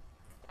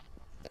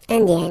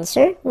 And the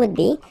answer would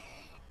be,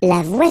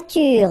 la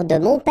voiture de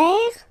mon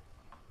père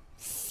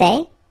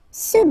fait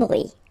ce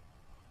bruit.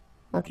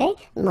 Okay,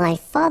 my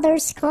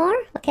father's car,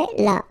 okay,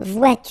 la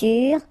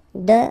voiture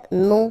de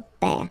mon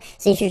père.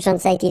 So if you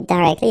translate it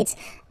directly, it's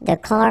the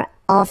car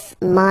of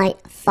my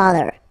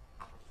father.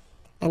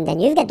 And then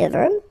you've got the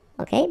verb,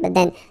 okay, but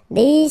then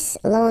this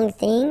long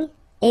thing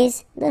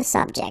is the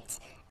subject.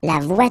 La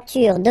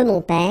voiture de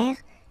mon père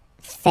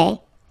fait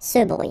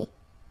ce bruit.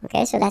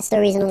 Okay, so that's the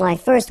reason why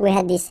first we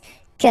had this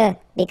que,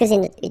 because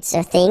it's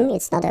a thing,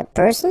 it's not a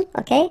person,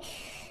 okay?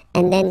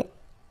 And then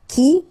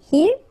qui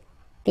here,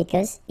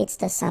 because it's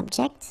the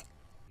subject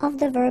of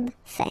the verb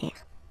faire.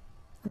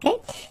 Okay?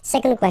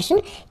 Second question,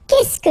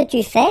 qu'est-ce que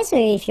tu fais? So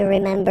if you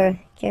remember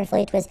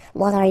carefully, it was,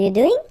 what are you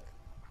doing?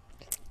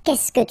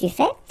 Qu'est-ce que tu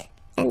fais?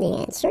 And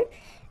the answer,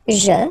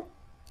 je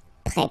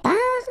prépare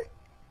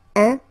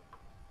un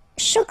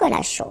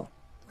chocolat chaud.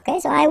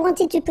 Okay, so I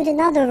wanted to put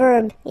another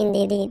verb in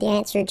the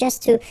answer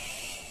just to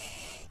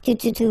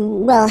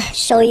well,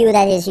 show you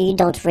that is you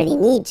don't really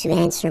need to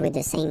answer with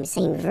the same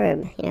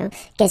verb, you know.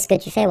 Qu'est-ce que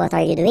tu fais? What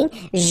are you doing?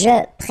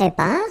 Je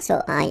prépare, so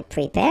I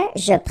prepare.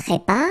 Je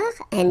prépare,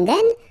 and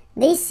then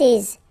this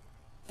is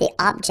the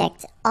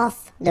object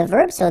of the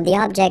verb. So the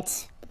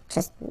object,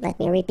 just let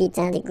me repeat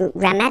the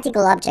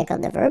grammatical object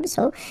of the verb.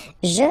 So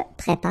je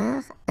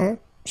prépare un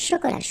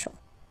chocolat chaud.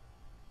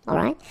 All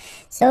right.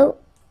 So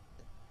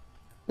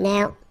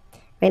now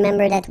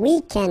remember that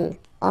we can,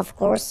 of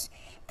course,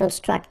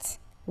 construct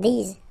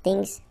these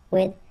things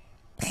with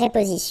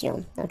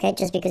preposition, okay?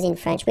 Just because in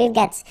French we've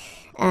got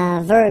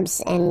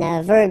verbs,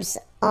 and verbs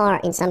are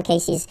in some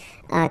cases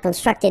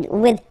constructed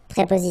with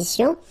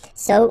preposition,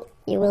 so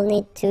you will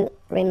need to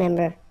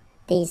remember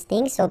these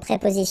things. So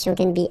preposition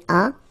can be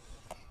à,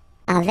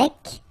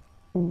 avec,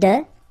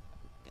 de,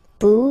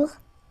 pour,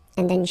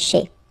 and then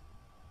chez.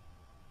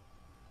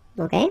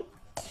 Okay?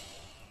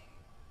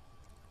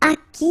 À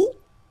qui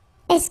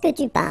est-ce que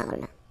tu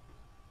parles?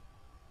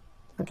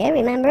 Okay,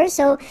 remember,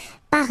 so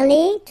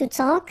parler, to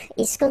talk,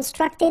 is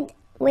constructed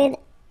with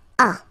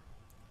à,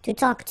 to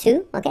talk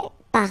to, okay?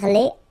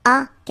 Parler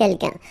à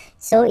quelqu'un.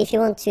 So if you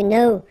want to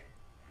know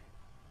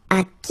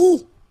à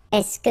qui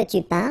est-ce que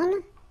tu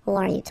parles, who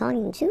are you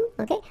talking to,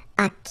 okay?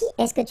 À qui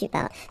est-ce que tu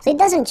parles? So it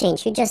doesn't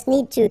change, you just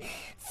need to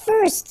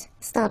first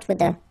start with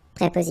the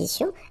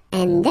preposition,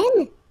 and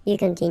then you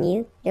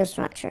continue your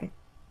structure,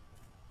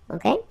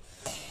 okay?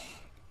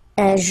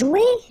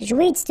 Jouer,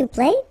 it's to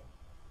play,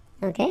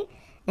 okay?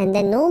 And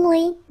then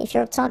normally, if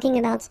you're talking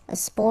about a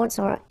sports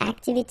or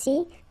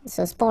activity,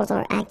 so sport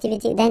or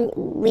activity, then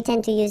we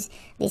tend to use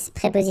this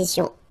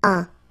preposition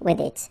à with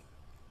it.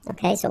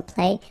 Okay, so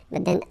play,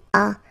 but then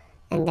à,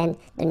 and then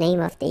the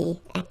name of the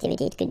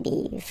activity. It could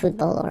be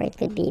football, or it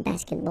could be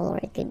basketball, or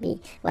it could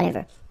be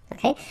whatever.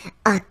 Okay,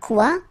 à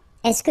quoi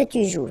est-ce que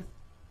tu joues?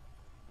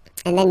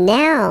 And then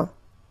now,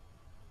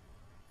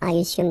 I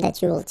assume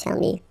that you will tell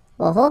me,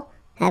 oh,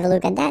 have a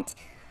look at that.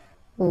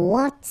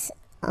 What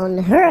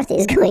on earth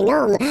is going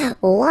on?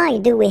 Why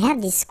do we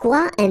have this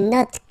quoi and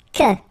not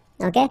que?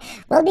 Okay,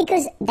 well,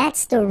 because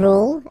that's the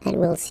rule, and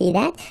we'll see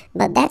that,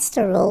 but that's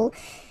the rule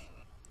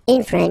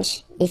in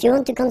French. If you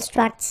want to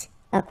construct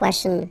a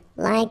question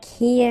like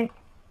here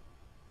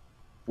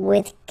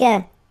with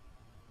que,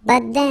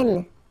 but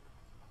then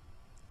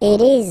it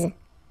is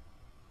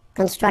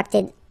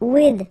constructed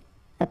with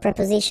a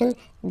preposition,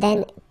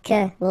 then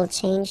que will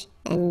change,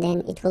 and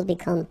then it will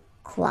become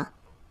quoi.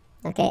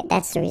 Okay,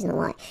 that's the reason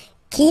why.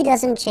 Qui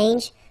doesn't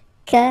change,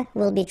 que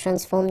will be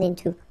transformed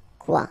into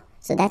quoi.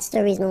 So that's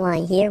the reason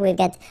why here we've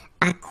got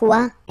à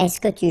quoi est-ce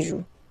que tu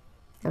joues.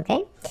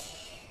 Okay?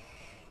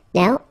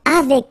 Now,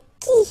 avec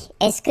qui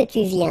est-ce que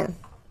tu viens?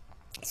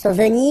 So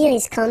venir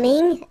is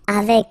coming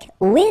avec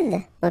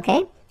with,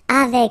 okay?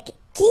 Avec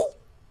qui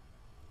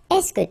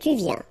est-ce que tu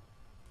viens?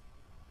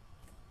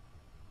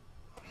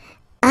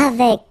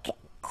 Avec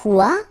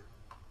quoi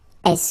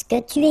est-ce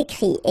que tu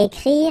écris?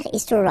 Écrire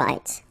is to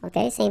write,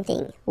 okay? Same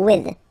thing,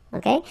 with,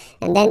 okay?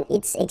 And then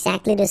it's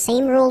exactly the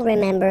same rule,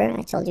 remember,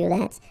 I told you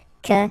that.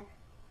 Que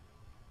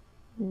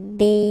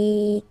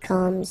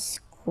becomes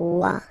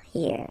quoi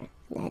here.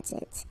 That's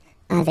it.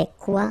 Avec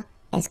quoi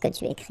est-ce que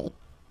tu écris?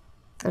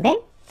 Okay?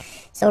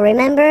 So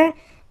remember,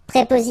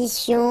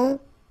 préposition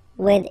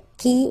with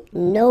qui,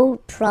 no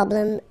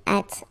problem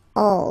at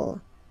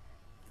all.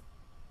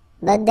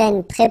 But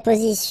then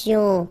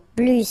préposition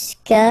plus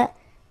que,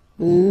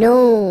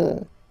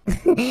 no.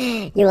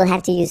 You will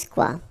have to use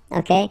quoi,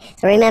 okay?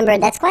 So remember,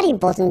 that's quite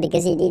important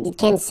because it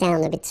can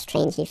sound a bit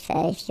strange if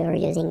you're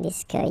using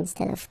this que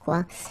instead of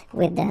quoi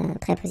with the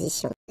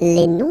preposition.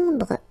 Les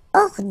nombres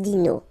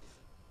ordinaux.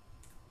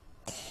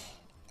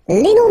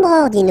 Les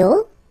nombres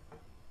ordinaux,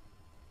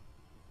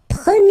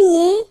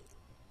 premier,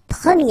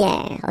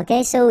 première,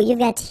 okay? So you've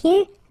got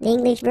here the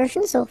English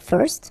version, so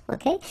first,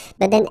 okay?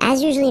 But then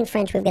as usually in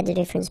French, we've got the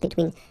difference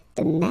between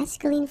the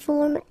masculine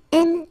form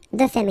and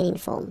the feminine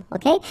form,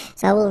 okay?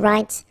 So I will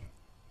write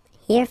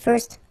here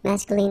first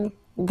masculine,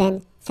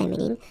 then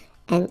feminine,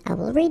 and I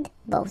will read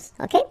both,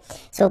 okay?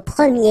 So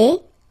premier,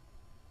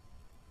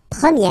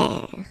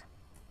 première.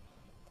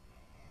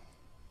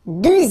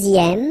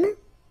 Deuxième,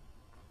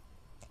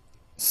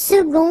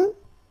 second,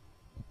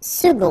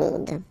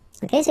 seconde.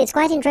 Okay, so it's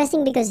quite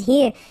interesting because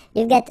here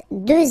you've got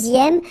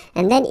deuxième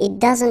and then it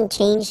doesn't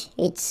change.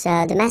 It's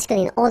the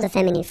masculine or the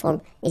feminine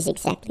form is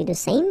exactly the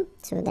same.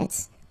 So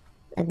that's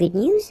a good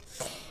news.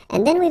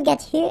 And then we've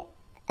got here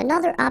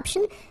another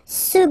option,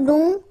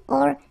 second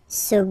or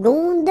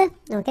seconde.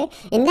 Okay,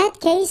 in that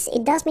case,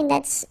 it does mean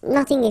that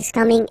nothing is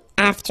coming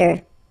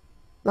after.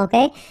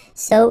 Okay,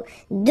 so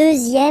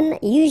deuxième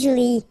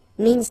usually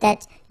means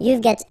that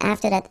you've got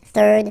after that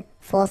third,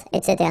 fourth,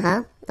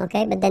 etc.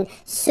 Okay, but then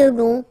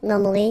second,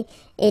 normally,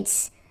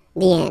 it's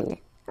the end.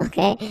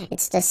 Okay,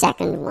 it's the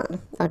second one.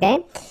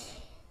 Okay,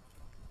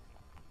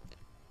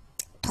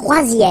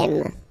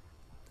 troisième.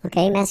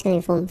 Okay,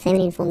 masculine form,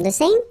 feminine form, the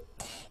same.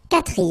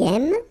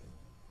 Quatrième,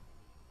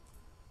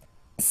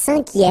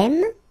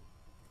 cinquième,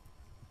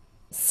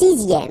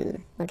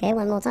 sixième. Okay,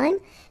 one more time.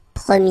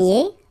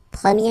 Premier,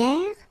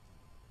 première,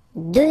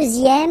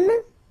 deuxième,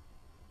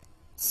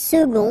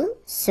 second,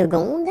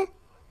 seconde,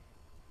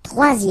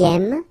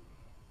 troisième,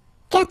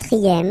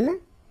 quatrième,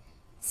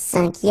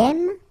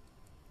 cinquième,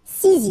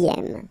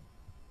 sixième,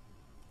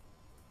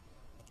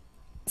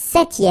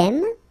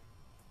 septième,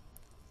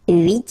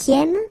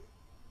 huitième,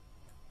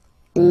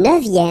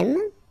 neuvième,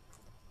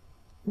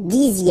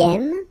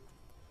 dixième,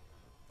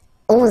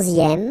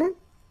 onzième,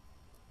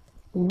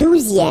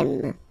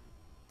 douzième.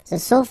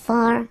 So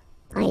far,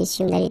 I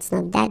assume that it's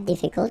not that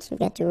difficult. You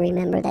got to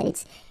remember that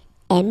it's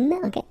M,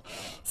 okay?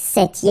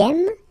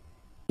 Septième,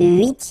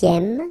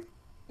 huitième,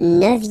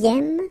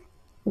 neuvième,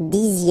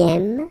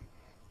 dixième,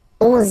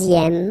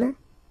 onzième,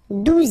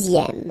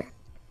 douzième,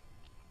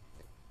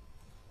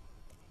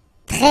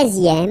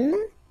 treizième,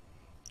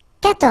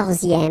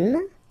 quatorzième,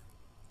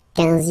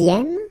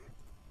 quinzième,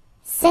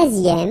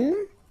 seizième,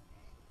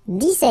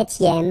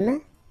 dix-septième,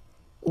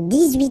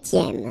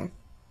 dix-huitième.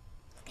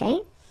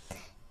 Okay?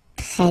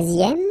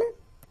 Treizième,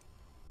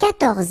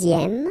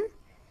 quatorzième,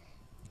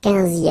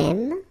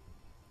 quinzième,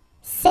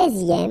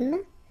 seizième,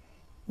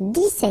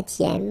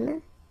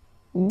 dix-septième,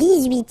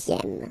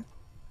 dix-huitième,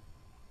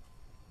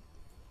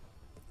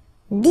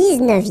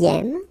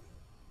 dix-neuvième,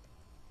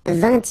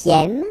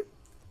 vingtième,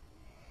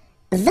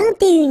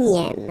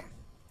 vingt-et-unième,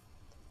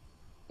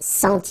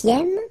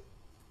 centième,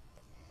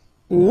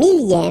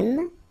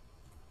 millième,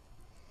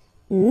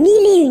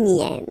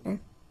 mille-et-unième.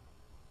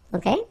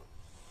 Ok?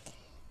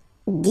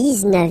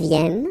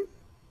 Dix-neuvième,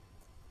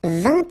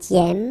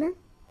 vingtième,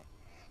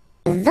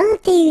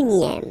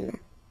 vingt-et-unième,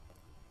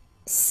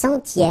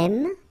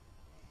 centième,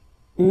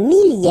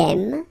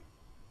 millième,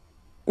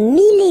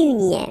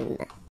 mille-et-unième.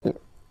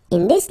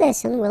 In this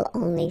lesson, we'll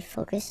only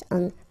focus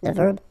on the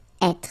verb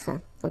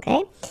être,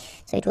 okay?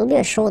 So it will be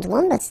a short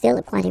one, but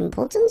still quite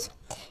important.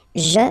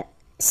 Je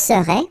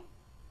serai,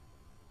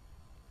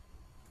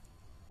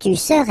 tu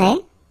serais,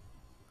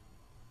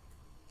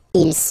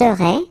 il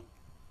serait,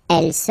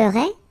 elle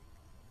serait,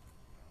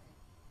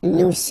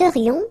 nous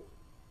serions,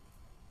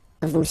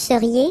 vous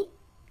seriez,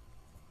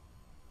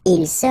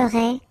 il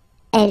serait,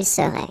 elle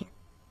serait.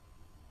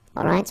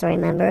 Alright, so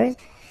remember,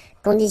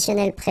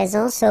 conditionnel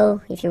présent,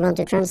 so if you want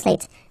to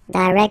translate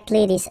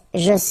directly this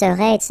je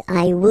serais, it's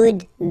I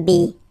would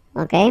be,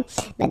 okay?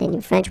 But then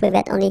in French we've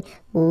got only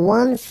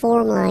one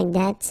form like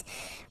that.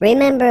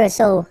 Remember,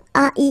 so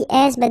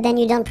A-I-S, but then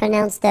you don't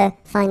pronounce the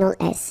final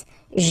S.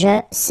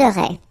 Je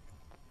serais.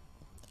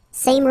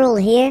 Same rule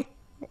here,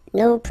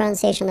 no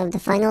pronunciation of the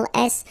final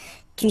S.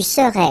 Tu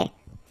serais.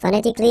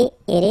 Phonetically,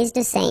 it is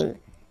the same.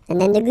 And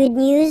then the good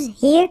news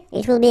here,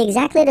 it will be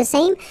exactly the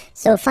same.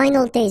 So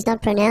final T is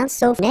not pronounced.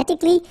 So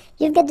phonetically,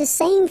 you've got the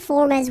same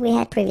form as we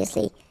had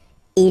previously.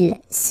 Il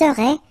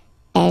serait,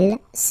 elle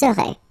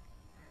serait.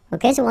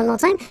 Okay, so one more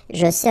time.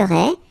 Je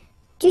serais,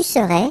 tu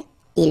serais,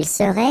 il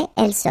serait,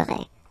 elle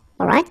serait.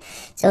 Alright?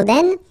 So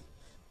then,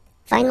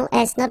 final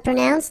S not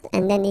pronounced,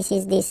 and then this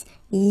is this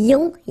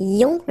yon,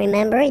 yon.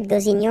 Remember, it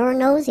goes in your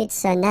nose,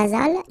 it's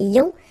nasal.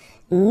 Yon,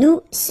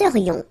 nous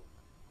serions.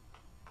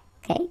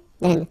 Okay,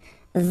 then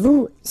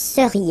vous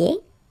seriez.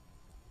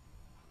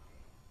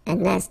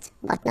 And last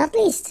but not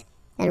least,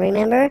 and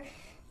remember,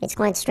 it's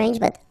quite strange,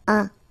 but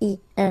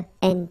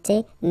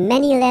A-I-E-N-T,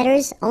 many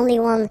letters, only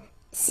one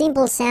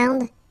simple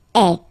sound,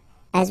 E,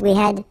 as we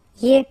had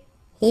here,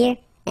 here,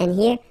 and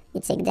here.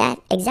 It's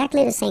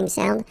exactly the same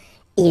sound.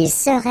 Il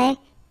serait,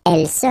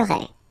 elle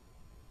serait.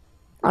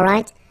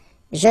 Alright?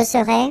 Je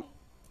serais,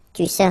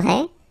 tu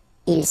serais,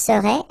 il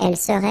serait, elle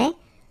serait,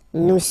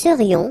 nous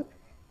serions,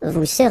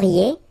 vous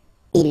seriez,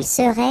 il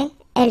serait,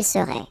 elle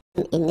serait.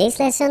 In this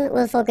lesson,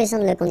 we'll focus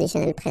on the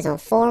conditional present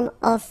form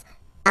of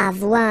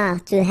avoir,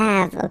 to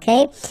have,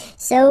 okay?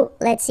 So,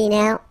 let's see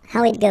now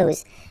how it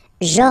goes.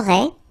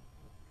 J'aurais,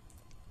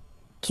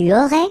 tu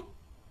aurais,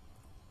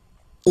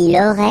 il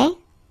aurait,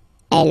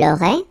 elle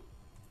aurait,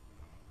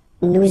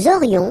 nous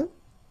aurions,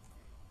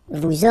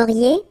 vous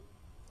auriez,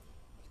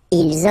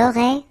 ils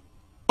auraient,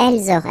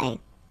 elles auraient.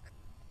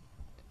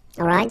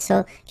 Alright,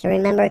 so if you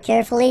remember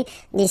carefully,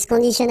 this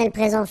conditional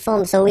present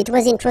form, so it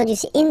was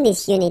introduced in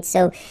this unit,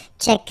 so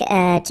check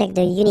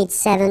the unit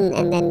 7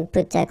 and then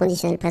put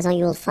conditional present,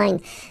 you will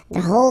find the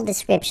whole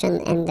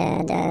description and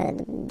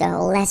the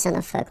whole lesson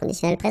of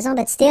conditional present,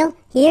 but still,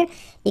 here,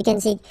 you can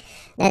see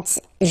that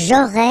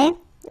j'aurais,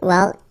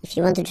 well, if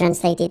you want to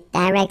translate it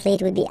directly,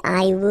 it would be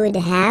I would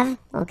have,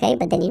 okay,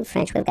 but then in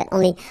French we've got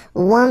only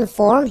one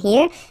form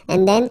here,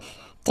 and then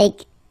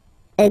take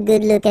a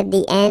good look at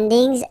the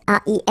endings,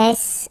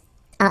 AIS,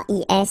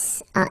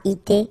 AIS,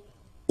 AIT,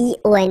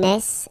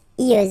 IONS,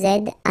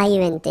 IEZ,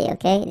 IUNT,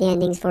 okay? The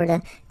endings for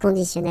the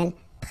conditional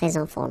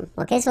present form.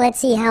 Okay, so let's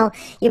see how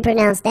you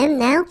pronounce them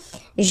now.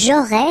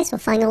 J'aurais, so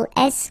final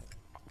S,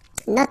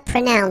 not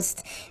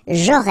pronounced.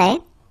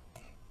 J'aurais.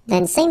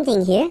 Then same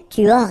thing here.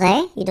 Tu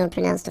aurais, you don't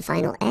pronounce the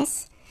final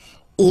S.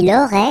 Il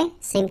aurait,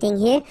 same thing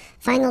here.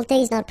 Final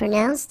T is not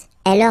pronounced.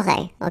 Elle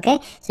aurait, okay?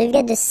 So you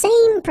get the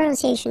same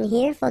pronunciation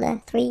here for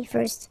the three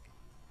first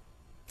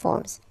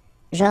forms.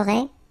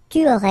 J'aurais,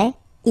 tu aurais,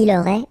 il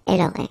aurait, elle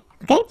aurait,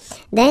 okay?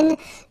 Then,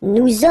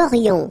 nous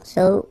aurions,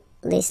 so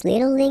this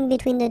little link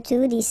between the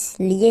two, this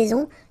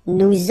liaison,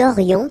 nous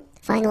aurions,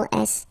 final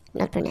S,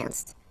 not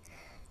pronounced.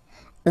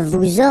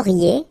 Vous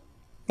auriez,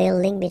 little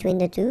link between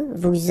the two,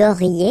 vous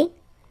auriez,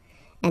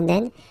 and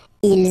then,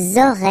 ils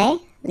auraient,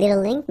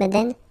 little link, but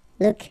then,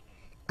 look,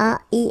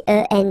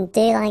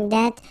 A-I-E-N-T like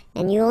that,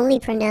 and you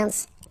only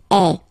pronounce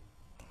E,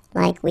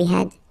 like we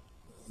had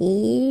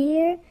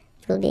here.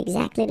 It will be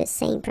exactly the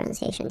same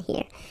pronunciation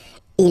here.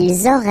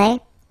 Ils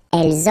auraient,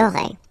 elles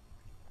auraient.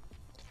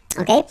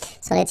 Okay,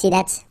 so let's see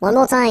that one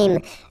more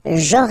time.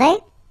 J'aurais,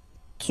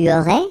 tu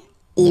aurais,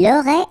 il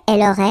aurait,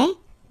 elle aurait,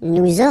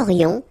 nous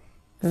aurions,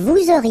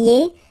 vous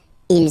auriez,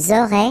 ils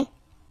auraient,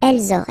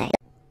 elles auraient.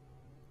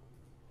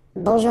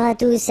 Bonjour à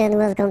tous and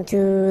welcome to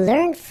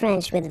Learn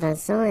French with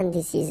Vincent, and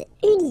this is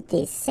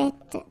Unité 7,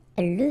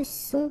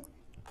 leçon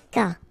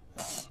K.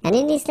 And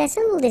in this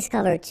lesson we'll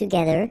discover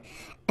together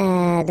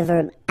the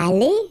verb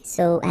aller,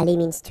 so aller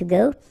means to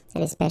go,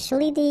 and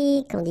especially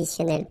the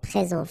conditional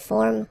present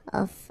form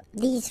of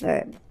this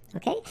verb.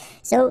 Okay,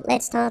 so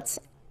let's start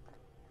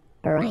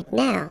right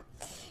now.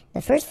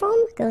 The first form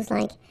goes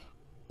like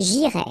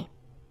j'irai,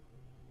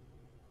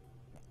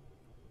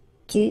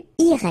 tu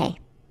irais,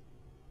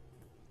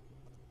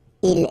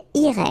 il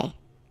irait,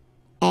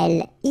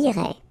 elle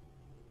irait,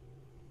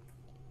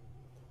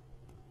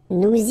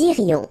 nous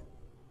irions,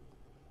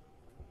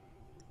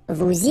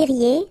 vous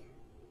iriez,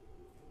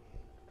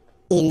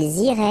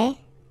 ils iraient,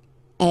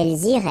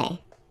 elles iraient.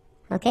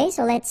 Okay,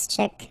 so let's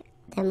check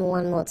them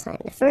one more time.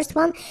 The first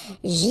one,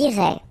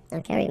 j'irai.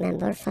 Okay,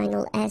 remember,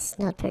 final S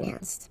not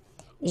pronounced.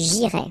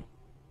 J'irai.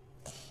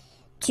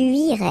 Tu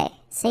irais.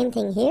 Same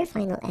thing here,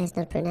 final S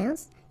not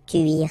pronounced. Tu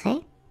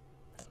irais.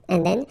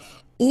 And then,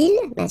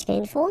 il,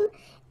 masculine form,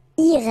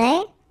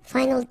 irait,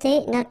 final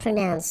T not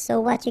pronounced.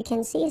 So what you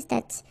can see is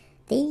that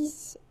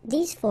this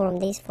form,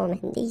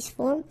 and this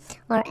form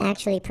are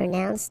actually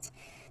pronounced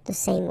the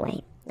same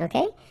way.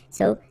 Okay?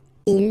 So,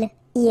 il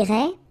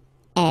irait,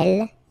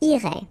 elle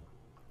irait.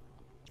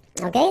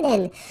 Okay,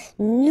 then,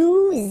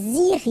 nous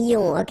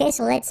irions. Okay,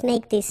 so let's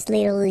make this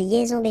little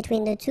liaison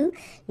between the two.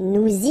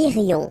 Nous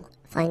irions.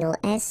 Final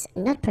S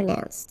not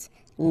pronounced.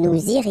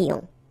 Nous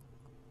irions.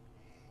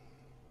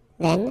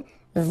 Then,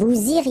 vous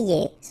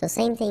iriez. So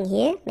same thing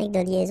here, make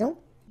the liaison.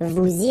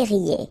 Vous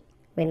iriez.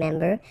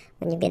 Remember,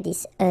 when you get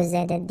this EZ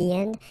at the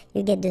end,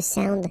 you get the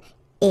sound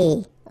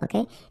E.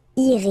 Okay?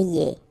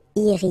 Iriez.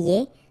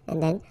 Iriez.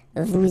 And then,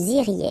 vous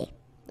iriez.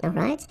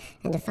 Alright?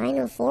 And the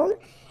final form,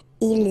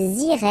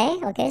 ils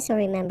iraient. Okay, so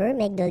remember,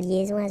 make the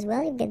liaison as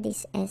well. You get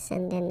this S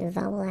and then the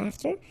vowel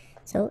after.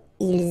 So,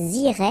 ils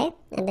iraient.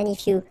 And then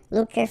if you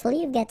look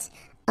carefully, you get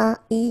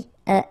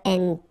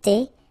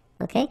A-I-E-N-T.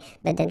 Okay?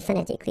 But then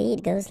phonetically,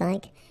 it goes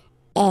like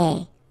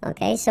E.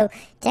 Okay, so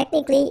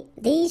technically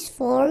these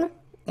form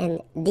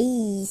and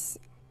these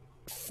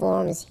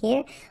forms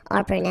here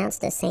are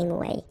pronounced the same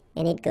way,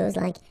 and it goes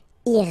like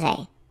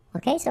irait.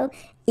 Okay, so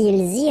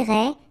ils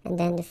iraient, and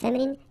then the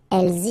feminine,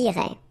 elles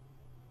iraient.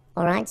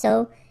 Alright,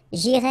 so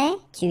j'irais,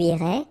 tu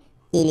irais,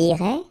 il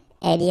irait,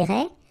 elle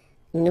irait,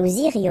 nous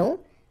irions,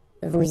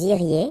 vous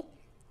iriez,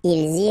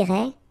 ils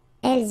iraient,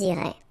 elles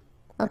iraient.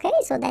 Okay,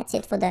 so that's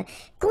it for the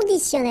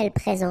conditionnel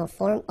présent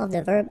form of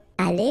the verb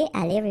aller.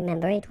 Aller,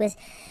 remember, it was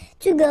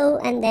to go,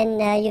 and then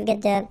you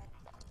get the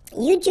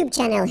YouTube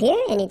channel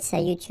here, and it's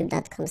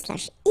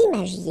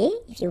youtube.com/imagier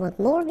if you want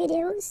more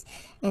videos.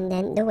 And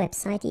then the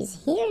website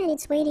is here, and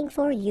it's waiting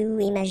for you,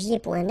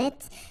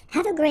 imagier.net.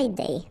 Have a great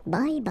day.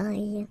 Bye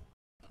bye.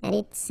 And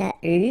it's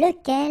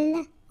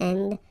lequel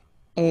and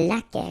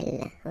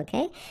laquelle.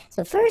 Okay,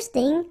 so first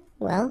thing,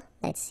 well,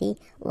 let's see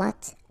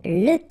what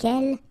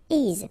lequel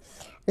is.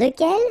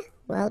 Lequel,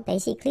 well,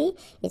 basically,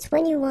 it's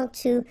when you want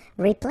to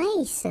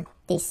replace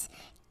this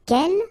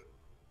quel.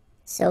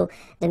 So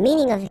the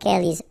meaning of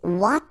quel is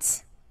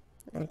what,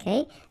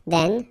 okay,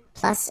 then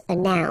plus a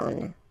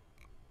noun.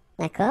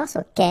 D'accord,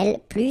 so quel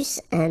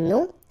plus un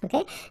nom,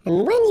 okay,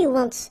 and when you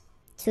want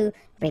to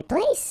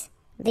replace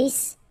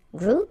this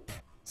group,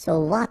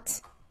 so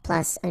what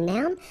plus a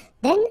noun,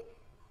 then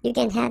you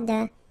can have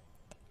the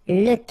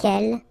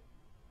lequel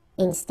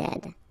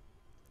instead.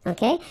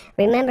 Okay,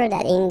 remember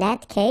that in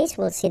that case,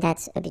 we'll see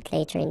that a bit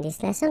later in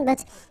this lesson,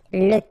 but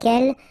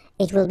lequel,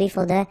 it will be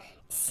for the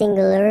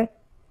singular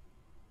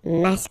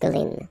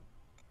masculine.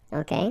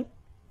 Okay,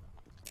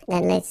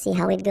 then let's see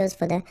how it goes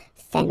for the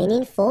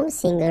feminine form,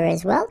 singular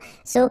as well.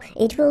 So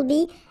it will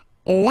be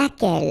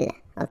laquelle,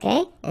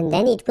 okay, and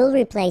then it will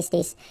replace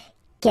this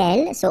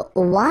quel, so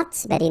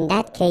what, but in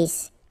that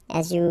case,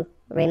 as you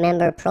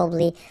remember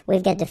probably,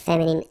 we've got the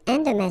feminine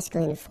and the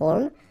masculine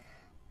form,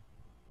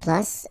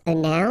 plus a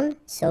noun,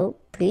 so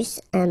plus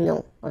un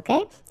nom,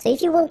 okay? So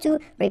if you want to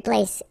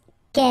replace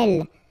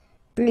quel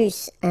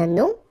plus un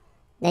nom,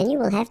 then you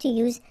will have to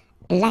use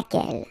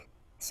laquelle.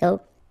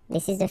 So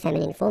this is the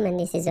feminine form, and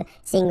this is a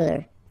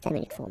singular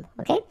feminine form,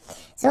 okay?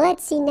 So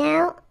let's see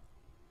now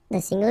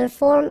the singular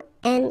form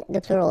and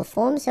the plural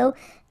form. So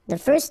the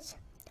first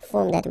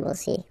form that we'll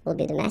see will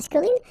be the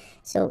masculine,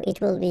 so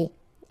it will be,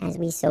 as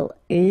we saw,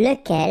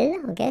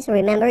 lequel, okay, so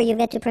remember you've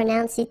got to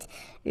pronounce it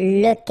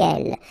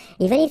lequel.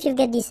 Even if you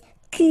get this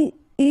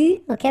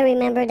QU, okay,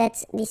 remember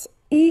that this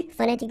U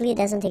phonetically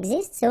doesn't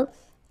exist, so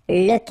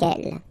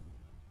lequel.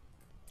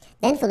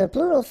 Then for the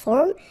plural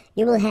form,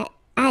 you will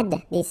add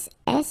this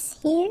S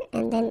here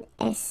and then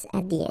S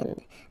at the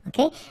end,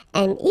 okay,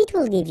 and it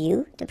will give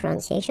you the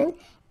pronunciation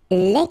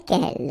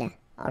lesquels.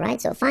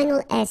 Alright, so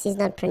final S is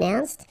not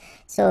pronounced,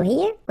 so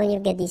here when you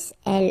get this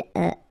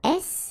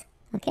L-E-S,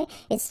 okay,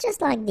 it's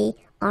just like the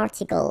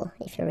article,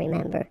 if you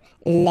remember,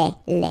 les,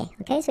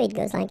 okay, so it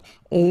goes like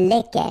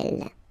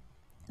lesquels.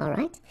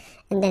 Alright,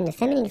 and then the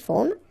feminine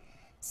form,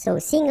 so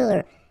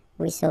singular,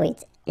 we saw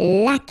it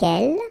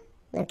laquelle,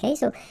 okay,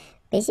 so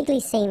basically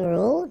same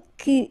rule,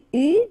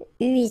 Q-U,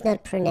 U is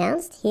not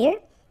pronounced here,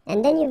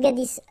 and then you get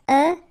this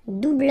E,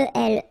 double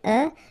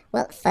L-E,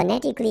 well,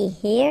 phonetically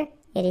here,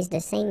 it is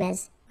the same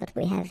as what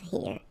we have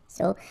here,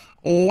 so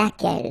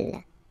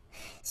laquelle.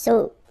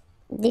 So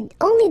the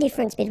only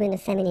difference between the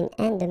feminine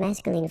and the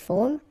masculine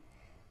form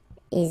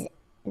is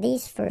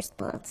this first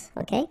part,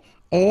 okay?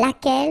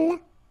 Laquelle,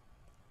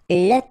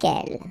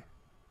 lequel.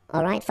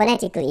 Alright,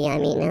 phonetically, I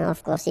mean,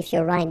 of course, if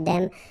you write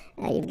them,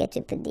 you get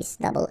to put this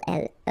double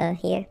L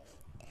here.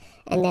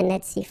 And then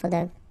let's see for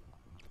the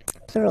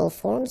plural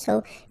form.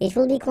 So it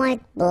will be quite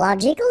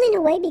logical in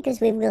a way, because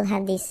we will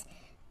have this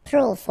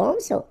plural form,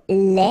 so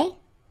les,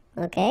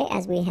 okay,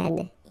 as we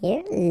had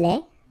here,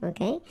 les,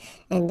 okay,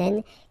 and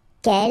then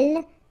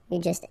quel, you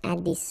just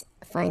add this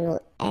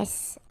final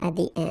S at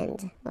the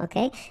end,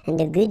 okay, and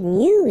the good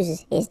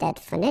news is that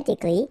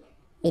phonetically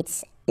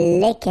it's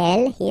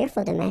lesquels here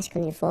for the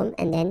masculine form,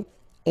 and then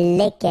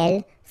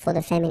lesquels for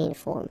the feminine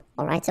form.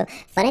 Alright, so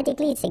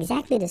phonetically it's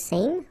exactly the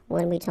same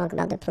when we talk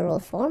about the plural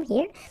form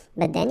here,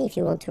 but then if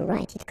you want to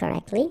write it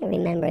correctly,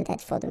 remember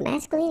that for the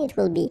masculine it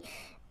will be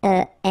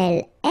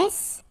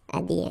LS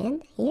at the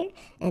end here,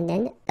 and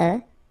then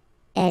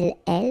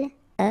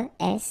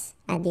LLES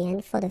at the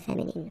end for the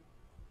feminine.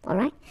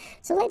 Alright,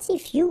 so let's see a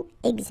few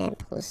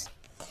examples.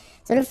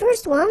 So the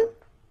first one,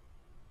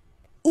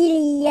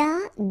 il y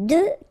a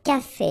deux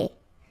cafés.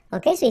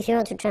 Okay, so if you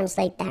want to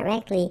translate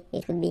directly,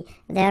 it would be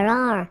there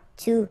are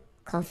two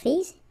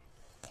coffees.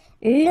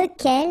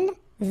 Lequel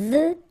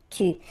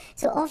veux-tu?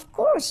 So of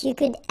course you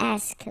could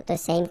ask the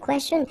same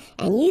question,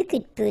 and you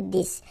could put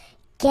this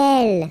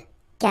quel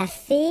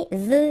café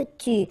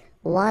veux-tu?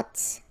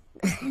 What?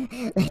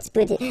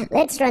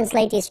 Let's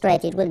translate it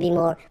straight, it will be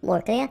more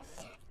clear.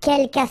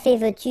 Quel café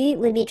veux-tu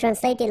will be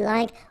translated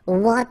like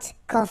what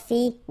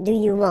coffee do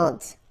you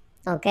want?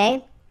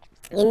 Okay?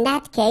 In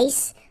that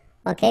case,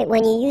 okay,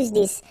 when you use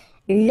this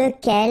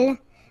lequel,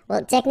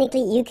 well,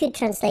 technically you could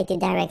translate it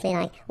directly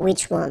like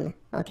which one,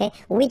 okay?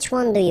 Which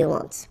one do you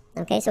want?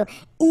 Okay, so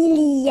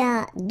il y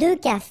a deux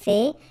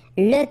cafés,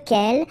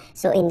 lequel,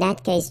 so in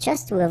that case,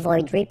 just to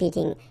avoid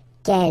repeating,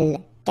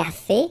 quel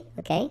café,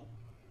 okay,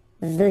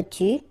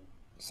 veux-tu,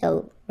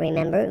 so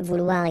remember,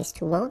 vouloir is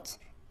to want,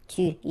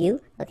 tu,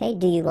 you, okay,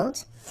 do you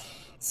want,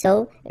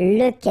 so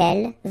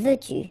lequel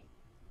veux-tu,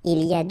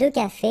 il y a 2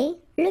 cafés,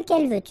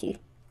 lequel veux-tu?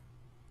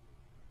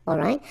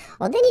 Alright,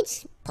 or then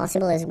it's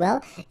possible as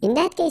well. In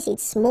that case,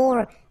 it's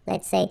more,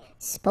 let's say,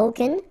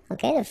 spoken.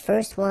 Okay, the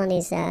first one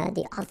is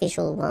the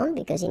official one,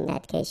 because in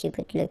that case you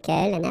put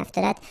lequel, and after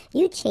that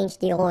you change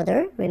the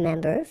order.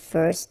 Remember,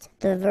 first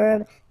the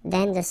verb,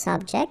 then the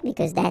subject,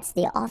 because that's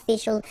the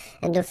official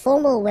and the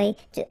formal way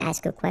to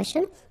ask a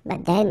question.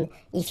 But then,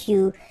 if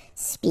you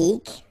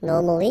speak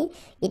normally,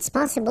 it's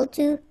possible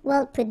to,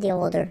 well, put the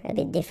order a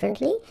bit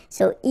differently.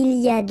 So,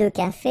 il y a 2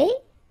 cafés,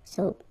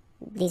 so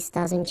this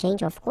doesn't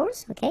change, of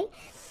course, okay?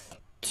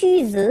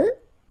 Tu veux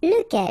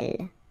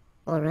lequel?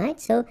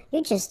 Alright, so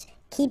you just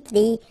keep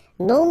the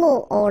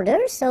normal order.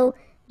 So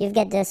you've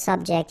got the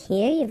subject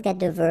here, you've got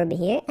the verb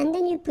here, and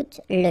then you put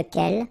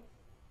lequel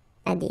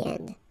at the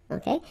end,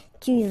 okay?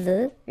 Tu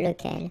veux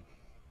lequel?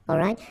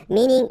 Alright,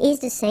 meaning is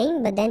the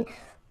same, but then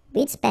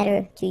it's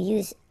better to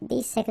use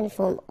this second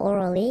form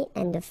orally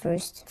and the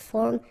first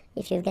form,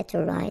 if you get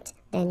to write,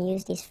 then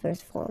use this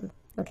first form,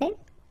 okay?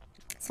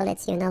 So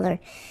let's see another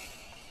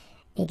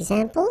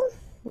example.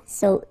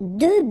 So,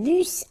 2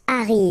 bus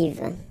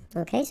arrivent.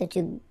 Okay, so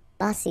 2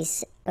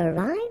 buses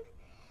arrive.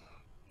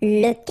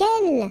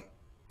 Lequel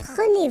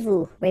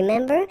prenez-vous?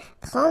 Remember,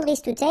 prendre is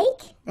to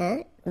take.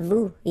 Hein?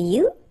 Vous,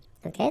 you.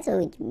 Okay, so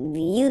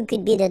you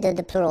could be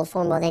the plural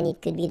form, or then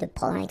it could be the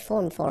polite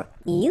form for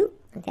you.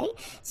 Okay,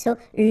 so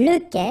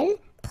lequel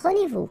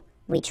prenez-vous?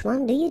 Which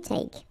one do you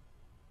take?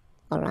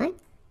 Alright.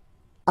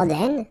 Or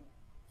then,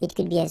 it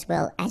could be as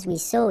well, as we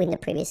saw in the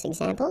previous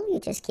example, you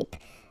just keep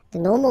the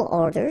normal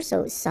order,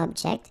 so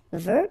subject,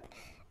 verb,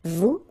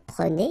 vous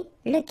prenez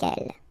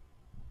lequel.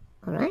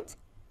 Alright?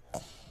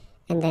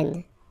 And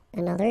then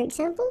another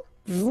example.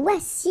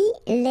 Voici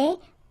les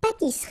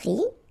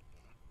pâtisseries.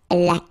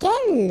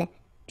 Laquelle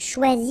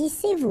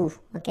choisissez-vous?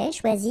 Okay,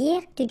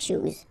 choisir, to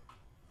choose.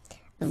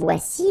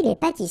 Voici les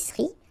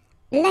pâtisseries.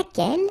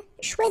 Laquelle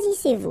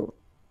choisissez-vous?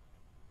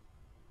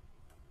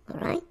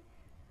 Alright?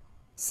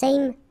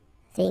 Same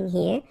thing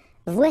here.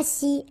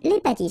 Voici les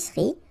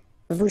pâtisseries.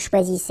 Vous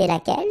choisissez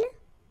laquelle?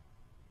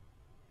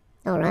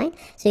 Alright,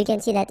 so you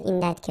can see that in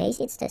that case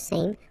it's the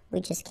same.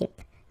 We just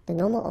keep the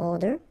normal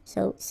order,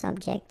 so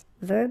subject,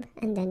 verb,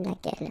 and then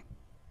laquelle.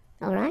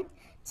 Alright,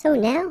 so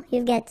now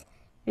you've got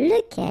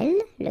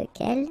lequel,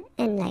 lequel,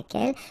 and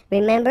laquelle.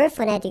 Remember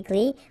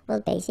phonetically,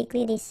 well,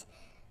 basically this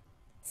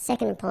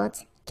second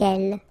part,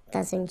 quel,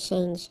 doesn't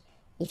change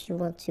if you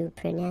want to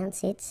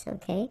pronounce it,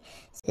 okay?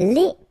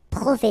 Les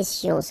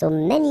professions, so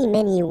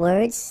many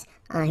words.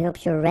 I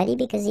hope you're ready,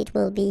 because it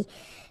will be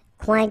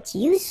quite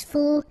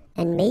useful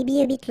and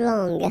maybe a bit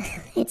long.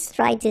 Let's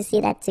try to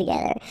see that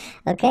together.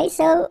 Okay,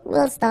 so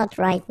we'll start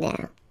right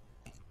now.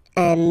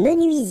 Un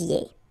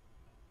menuisier.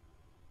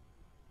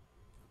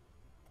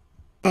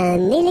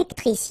 Un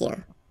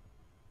électricien.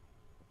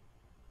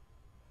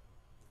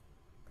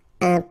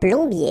 Un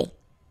plombier.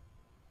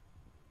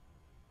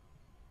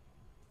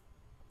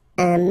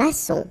 Un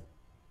maçon.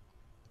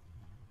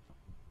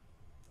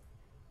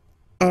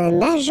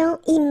 Un agent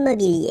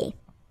immobilier.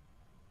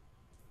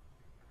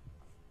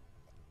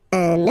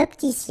 Un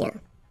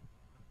opticien.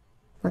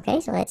 Okay,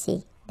 so let's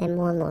see them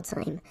one more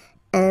time.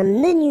 Un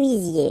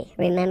menuisier.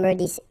 Remember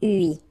this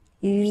UI.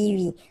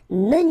 UI.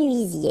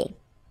 Menuisier.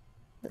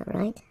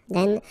 Alright.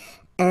 Then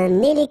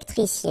un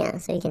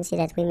électricien. So you can see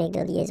that we make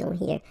the liaison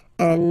here.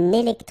 Un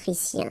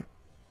électricien.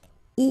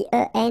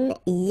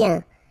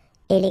 I-E-N-ien.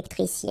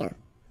 Électricien.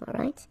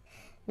 Alright.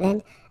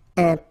 Then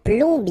un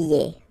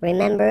plombier.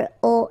 Remember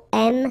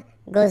O-M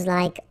goes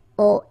like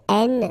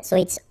O-N. So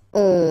it's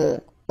on.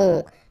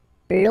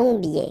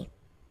 Plombier.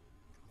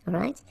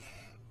 Alright?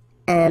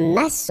 Un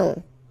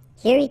maçon.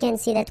 Here you can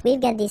see that we've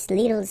got this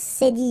little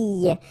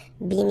cédille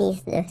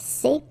beneath the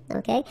C,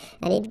 okay?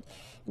 And it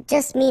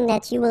just means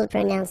that you will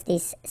pronounce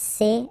this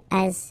C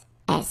as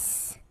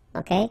S,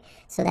 okay?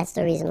 So that's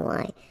the reason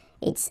why.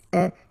 It's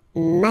un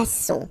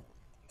maçon.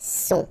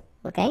 Son,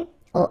 okay?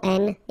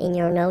 O-N in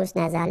your nose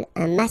nasal.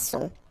 Un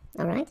maçon.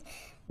 Alright?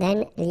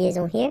 Then,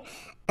 liaison here.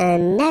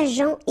 Un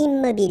agent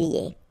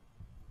immobilier.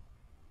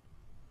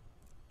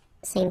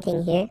 Same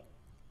thing here.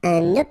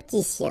 Un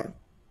opticien.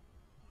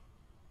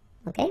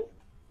 Okay?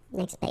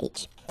 Next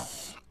page.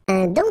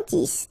 Un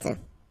dentiste.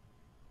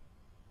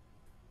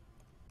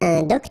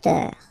 Un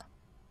docteur.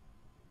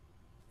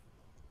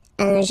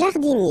 Un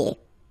jardinier.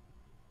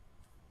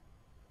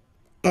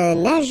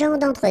 Un agent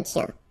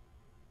d'entretien.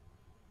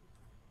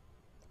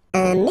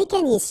 Un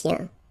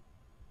mécanicien.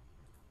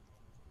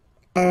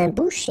 Un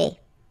boucher.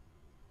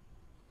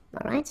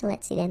 Alright, so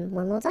let's see them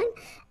one more time.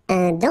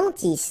 Un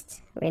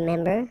dentiste.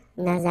 Remember,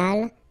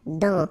 nasal,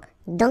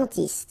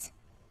 dentiste.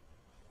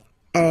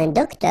 Un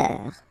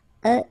docteur.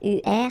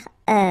 E-U-R,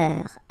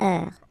 heure.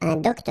 Un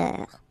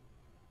docteur.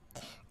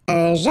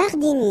 Un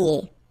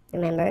jardinier.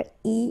 Remember,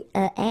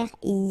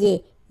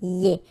 I-E-R-I-E.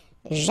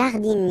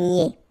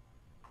 Jardinier.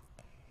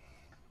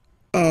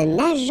 Un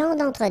agent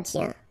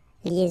d'entretien.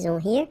 Liaison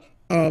here.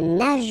 Un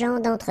agent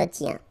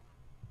d'entretien.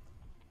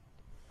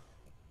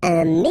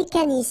 Un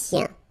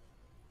mécanicien.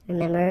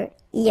 Remember,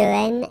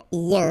 I-E-N,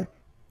 yen.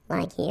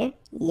 Like here,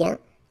 yen,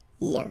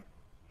 yen.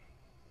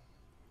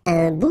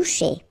 Un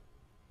boucher.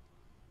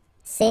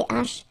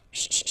 C-H,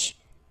 sh.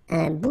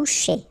 Un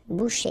boucher,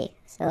 boucher.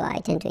 So I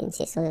tend to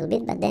insist a little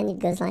bit, but then it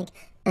goes like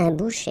un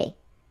boucher.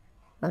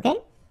 Okay?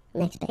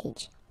 Next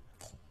page.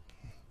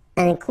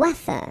 Un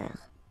coiffeur.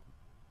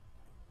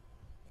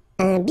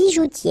 Un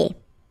bijoutier.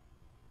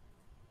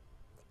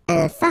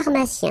 Un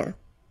pharmacien.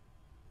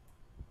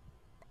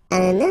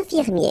 Un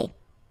infirmier.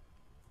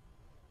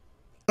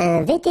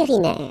 Un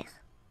vétérinaire.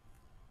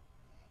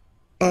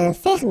 Un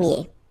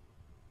fermier.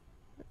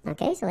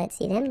 Okay, so let's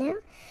see them now.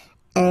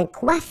 Un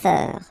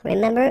coiffeur.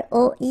 Remember,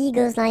 O-I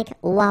goes like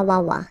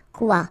wa.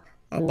 Quoi.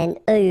 And then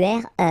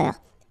E-U-R, heure.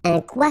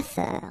 Un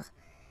coiffeur.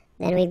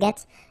 Then we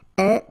get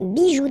un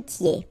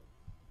bijoutier.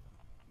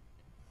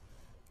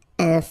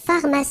 Un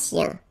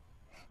pharmacien.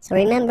 So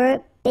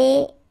remember,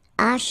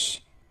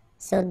 P-H.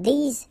 So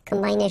these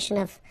combination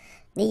of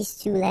these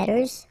two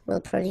letters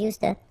will produce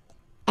the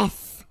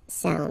F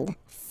sound.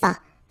 Fa.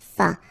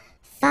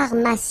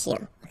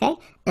 Pharmacien. Okay?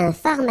 Un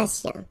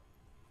pharmacien.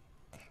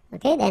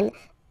 Okay, then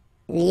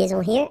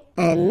liaison here.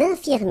 Un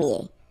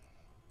infirmier.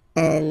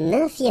 Un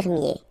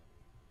infirmier.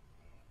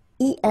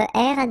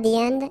 I-E-R at the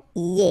end.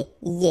 Ye.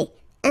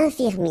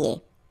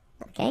 Infirmier.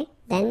 Okay,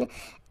 then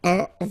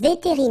un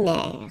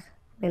vétérinaire.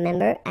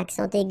 Remember,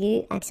 accent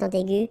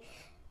aigu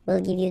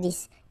will give you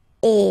this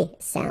E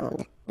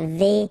sound.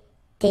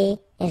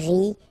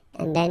 V-T-R-I,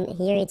 and then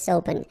here it's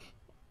open.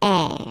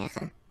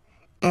 R.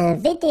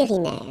 Un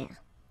vétérinaire.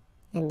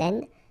 And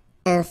then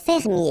un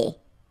fermier.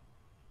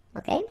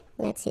 Okay,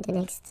 let's see the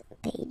next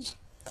page.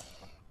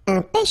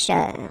 Un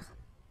pêcheur.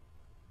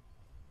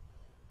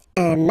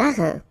 Un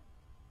marin.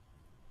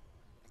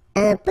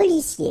 Un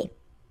policier.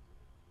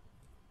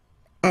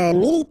 Un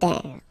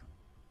militaire.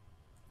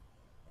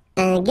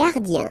 Un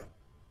gardien.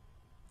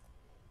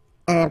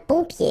 Un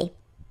pompier.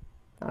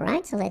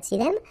 Alright, so let's see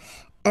them.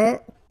 Un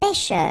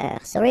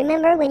pêcheur. So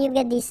remember when you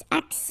get this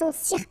accent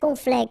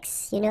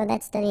circumflex, you know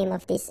that's the name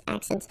of this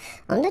accent.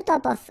 On the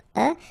top of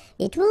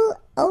it will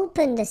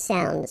open the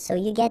sound. So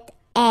you get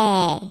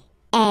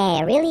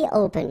really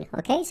open.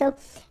 Okay, so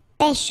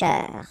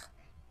pêcheur.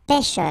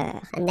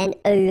 And then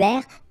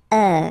E-U-R,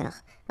 heure.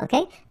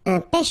 Okay,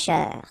 un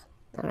pêcheur.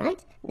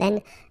 Alright,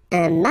 then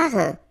un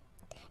marin.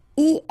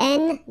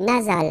 I-N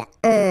nasal.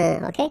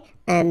 Okay,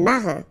 un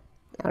marin.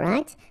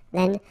 Alright,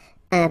 then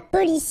un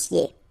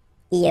policier.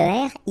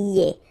 I-E-R,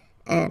 I-E.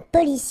 Un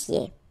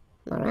policier.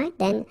 Alright,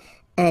 then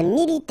un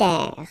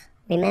militaire.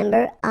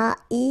 Remember,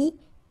 A-I,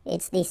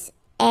 it's this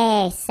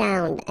E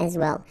sound as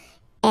well.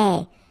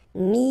 E,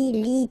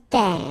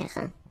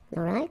 militaire.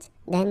 Alright,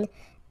 then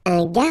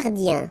un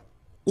gardien.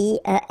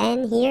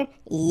 I-E-N here,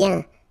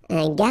 yen.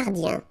 Un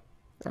gardien.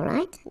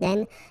 Alright,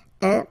 then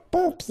un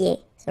pompier.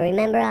 So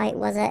remember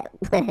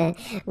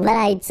what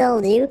I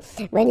told you,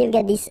 when you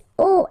get this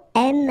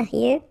O-M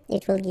here,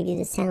 it will give you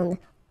the sound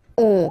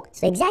O.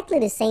 So exactly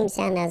the same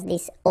sound as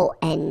this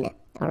O-N.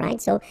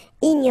 Alright, so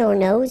in your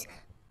nose,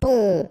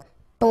 pompier.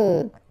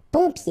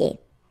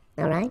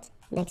 Alright,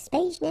 next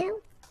page now.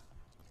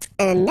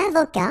 Un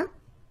avocat.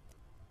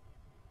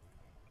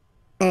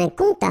 Un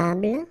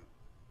comptable.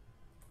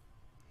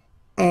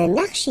 Un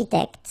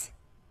architecte.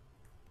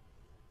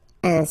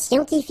 Un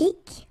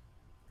scientifique.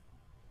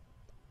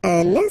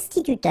 Un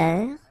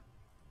instituteur.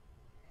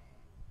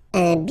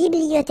 Un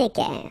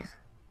bibliothécaire.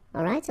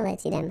 Alright, so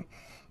let's see them.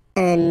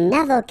 Un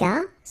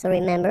avocat, so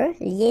remember,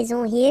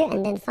 liaison here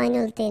and then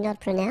final T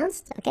not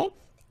pronounced, okay?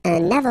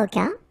 Un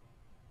avocat.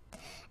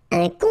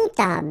 Un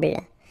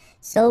comptable.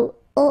 So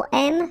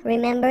O-M,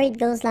 remember it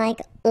goes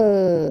like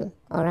on,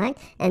 alright?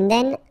 And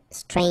then,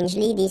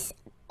 strangely, this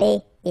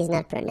P is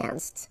not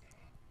pronounced.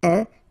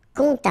 Un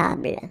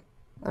comptable,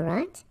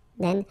 alright?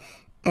 Then,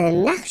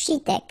 un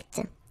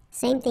architecte.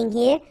 Same thing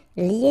here,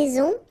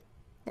 liaison,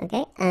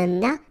 okay?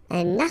 Un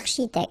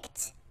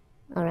architecte,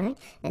 alright?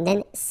 And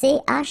then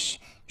C-H,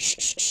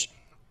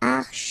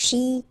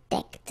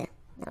 architecte,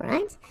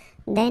 alright?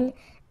 Then,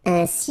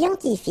 un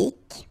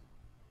scientifique,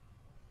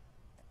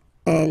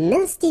 un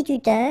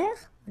instituteur,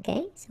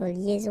 okay? So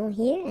liaison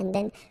here, and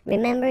then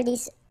remember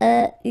this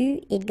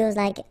E-U, it goes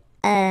like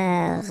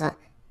heure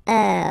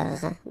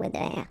with the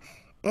R.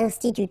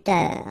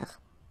 Instituteur.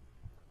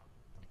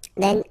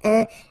 Then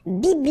un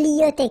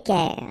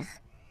bibliothécaire.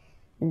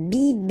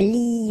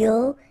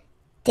 Bibliothé.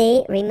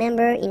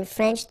 Remember in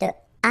French the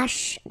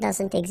H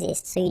doesn't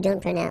exist, so you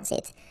don't pronounce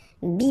it.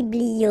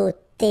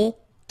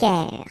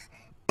 Bibliothécaire.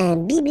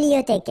 Un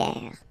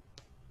bibliothécaire.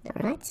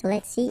 Alright, so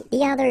let's see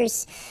the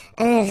others.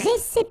 Un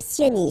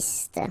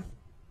réceptionniste.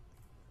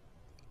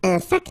 Un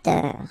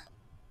facteur.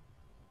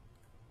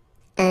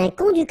 Un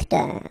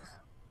conducteur.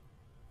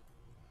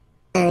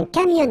 Un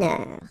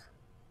camionneur.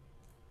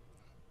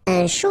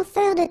 Un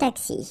chauffeur de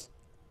taxi.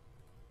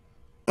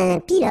 Un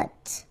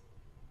pilote.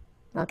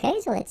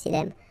 Okay, so let's see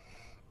them.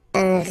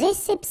 Un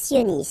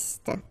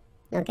réceptionniste.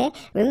 Okay,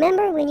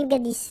 remember when you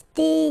get this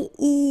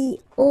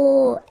T-E-O-N,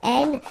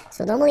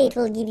 so normally it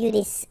will give you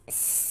this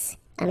S.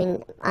 I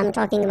mean, I'm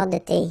talking about the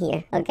T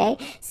here, okay?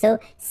 So,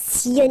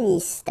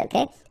 sioniste,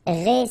 okay?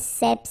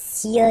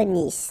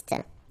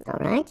 Réceptionniste,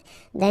 alright?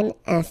 Then,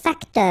 un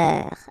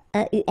facteur,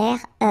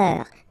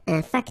 E-U-R-E,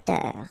 un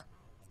facteur.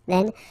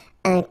 Then,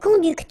 un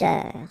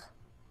conducteur,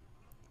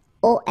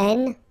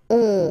 O-N,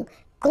 on,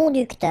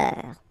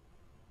 conducteur.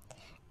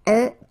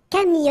 Un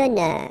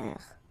camionneur,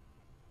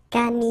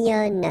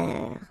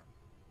 camionneur.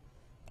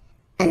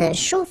 Un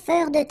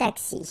chauffeur de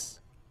taxi,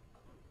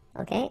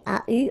 ok?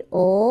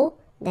 A-U-O,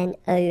 then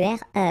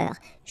E-U-R-E,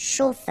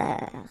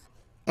 chauffeur.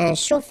 Un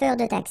chauffeur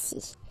de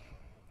taxi.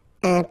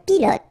 Un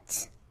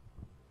pilote.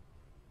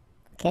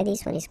 Okay,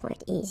 this one is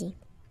quite easy.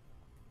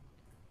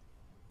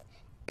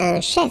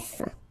 Un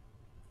chef.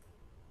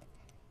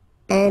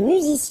 Un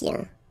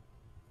musicien.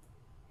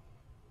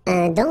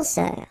 Un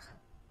danseur.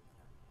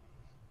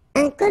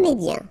 Un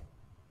comédien.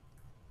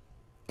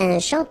 Un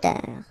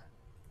chanteur.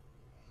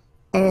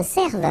 Un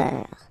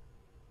serveur.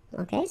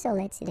 Okay, so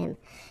let's see them.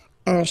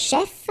 Un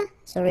chef,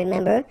 so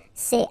remember,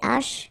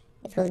 CH,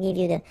 it will give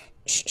you the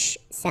sh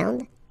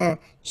sound. Un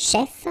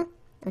chef,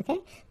 okay?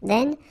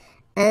 Then,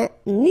 un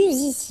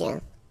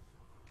musicien.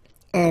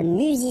 Un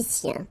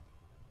musicien.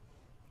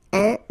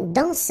 Un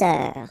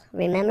danseur.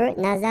 Remember,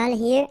 nasal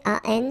here,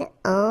 A-N,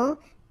 en,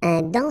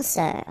 un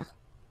danseur.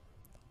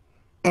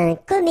 Un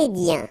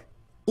comédien.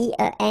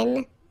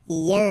 I-E-N,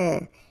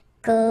 yen,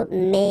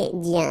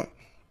 comédien.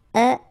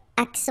 E,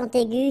 accent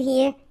aigu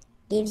here,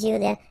 gives you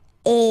the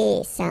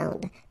E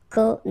sound,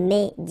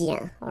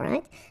 comédien,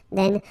 alright?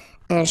 Then,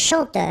 un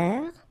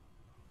chanteur,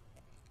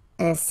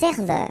 un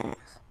serveur,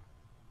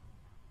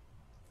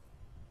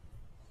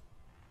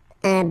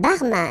 un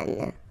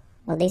barman.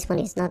 Well, this one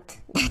is not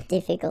that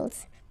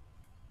difficult.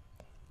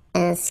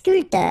 Un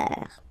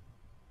sculpteur,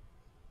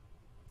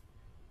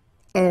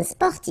 un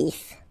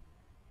sportif,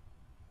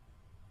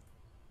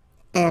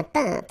 un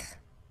peintre,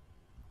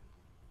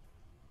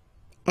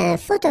 un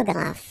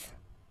photographe,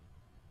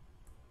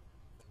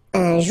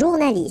 un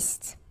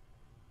journaliste.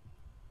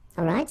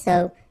 Alright,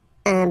 so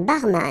un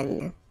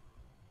barman,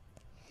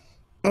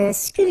 un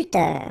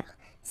sculpteur.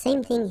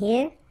 Same thing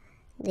here.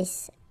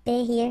 This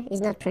P here is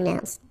not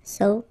pronounced.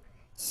 So,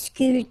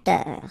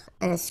 sculpteur,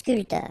 un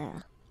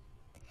sculpteur.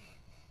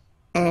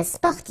 Un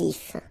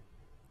sportif,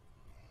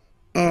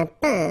 un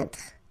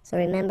peintre. So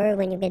remember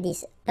when you get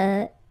this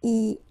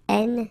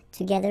E-I-N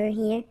together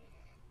here,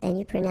 then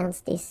you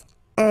pronounce this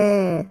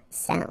un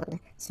sound.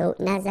 So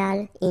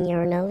nasal in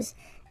your nose,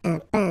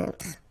 un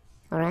peintre.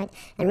 Alright?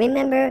 And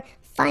remember,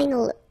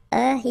 final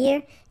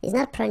here is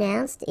not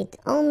pronounced. It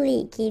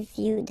only gives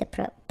you the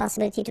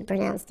possibility to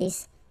pronounce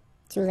these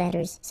two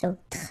letters. So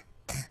tr,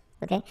 tr,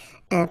 okay?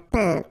 Un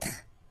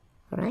peintre.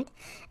 Alright?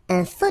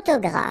 Un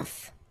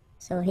photographe.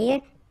 So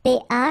here,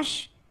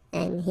 PH,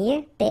 and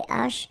here,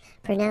 PH,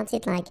 pronounce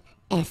it like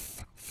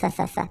F, f,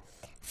 f, f.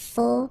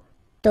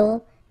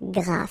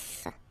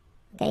 Photographe.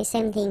 Okay,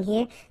 same thing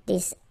here.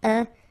 This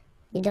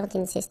you don't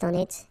insist on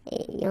it.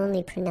 You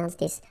only pronounce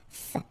this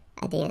F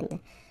at the end.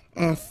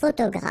 Un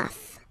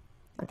photographe.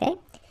 Okay?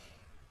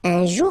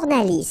 Un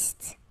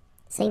journaliste.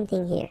 Same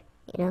thing here.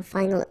 You know,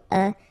 final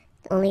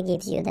only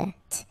gives you the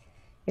T.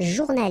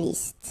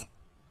 Journaliste.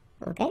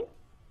 Okay?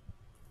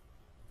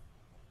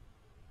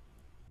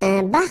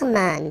 Un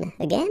barman.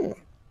 Again.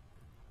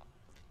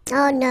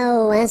 Oh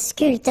no, un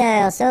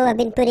sculpteur. So I've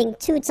been putting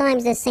 2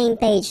 times the same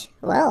page.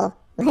 Well,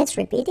 let's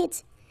repeat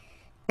it.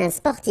 Un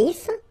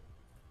sportif,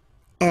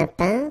 un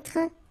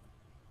peintre,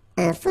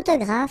 un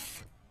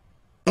photographe,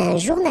 un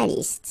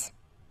journaliste.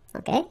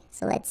 Okay,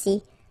 so let's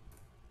see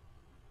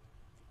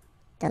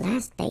the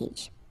last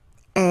page.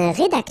 Un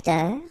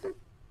rédacteur,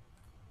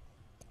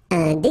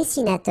 un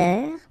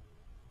dessinateur,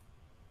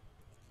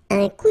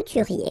 un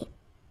couturier.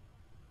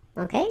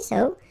 Okay,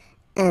 so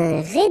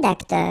un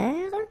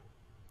rédacteur.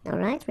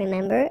 Alright,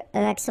 remember,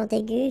 accent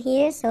aigu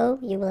here, so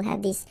you will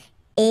have this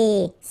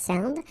E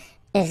sound.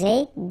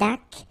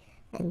 Rédac,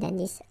 and then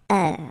this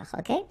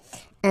okay?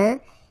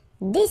 Un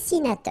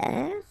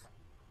dessinateur,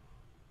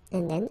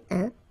 and then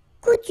un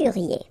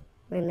couturier.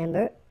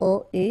 Remember,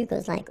 O-U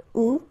goes like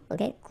OU,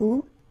 okay?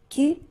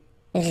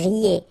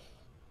 Couturier.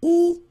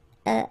 I-E-R-I-E,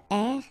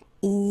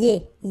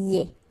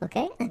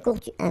 okay? Un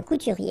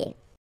couturier.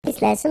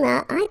 This lesson,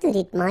 I thought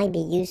it might be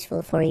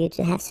useful for you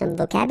to have some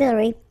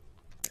vocabulary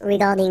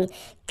regarding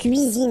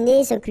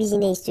cuisiner. So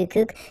cuisiner is to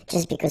cook,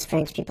 just because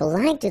French people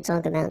like to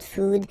talk about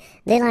food.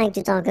 They like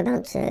to talk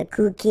about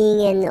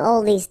cooking and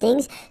all these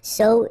things.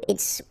 So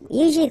it's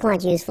usually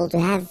quite useful to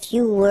have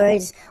few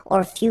words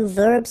or few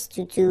verbs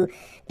to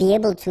be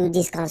able to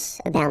discuss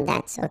about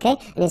that, okay?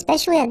 And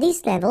especially at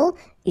this level,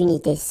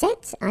 unité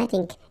 7, I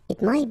think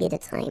it might be the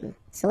time.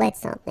 So let's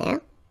start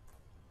now.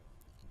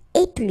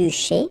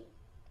 Éplucher,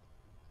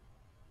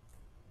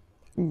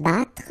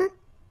 battre,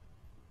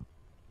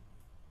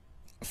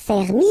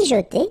 faire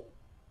mijoter,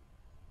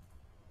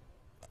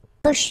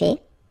 pocher,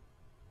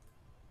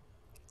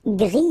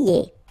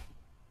 griller.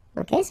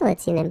 Okay, so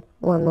let's see them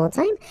one more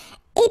time.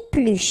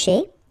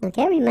 Éplucher,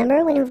 Okay,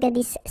 remember when we've got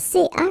this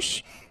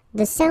CH,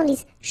 the sound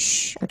is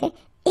sh, okay?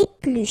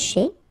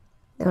 Éplucher,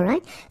 all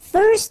right?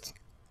 First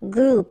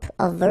group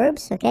of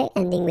verbs, okay,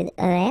 ending with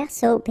ER,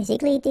 so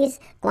basically it is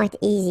quite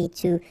easy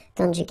to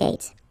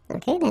conjugate.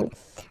 Okay, then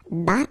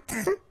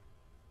battre,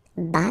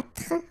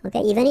 battre,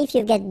 okay, even if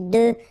you get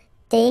deux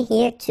T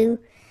here, two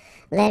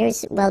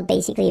letters, well,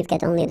 basically you've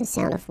got only the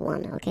sound of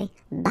one, okay?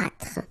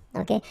 Battre,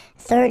 okay?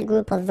 Third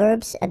group of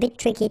verbs, a bit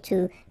tricky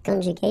to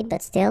conjugate,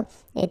 but still,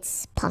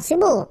 it's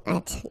possible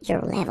at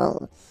your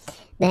level.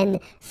 Then,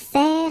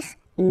 faire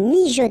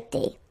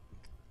mijoter,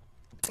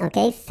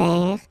 okay?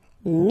 Faire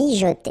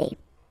mijoter.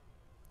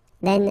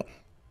 Then,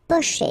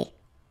 pocher,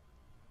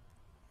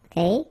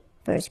 okay?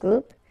 First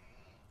group.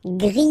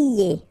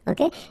 Griller,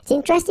 okay? It's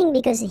interesting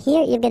because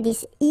here you've got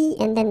this E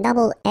and then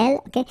double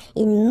L, okay?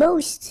 In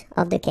most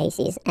of the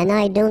cases, and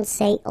I don't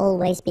say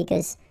always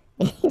because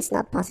it's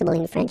not possible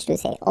in French to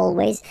say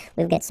always.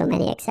 We've got so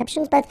many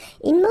exceptions, but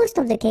in most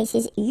of the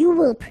cases, you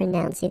will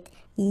pronounce it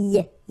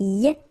y,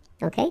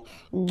 okay?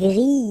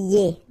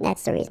 Griller,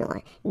 that's the reason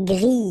why.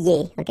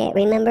 Griller, okay?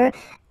 Remember,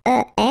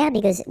 R,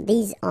 because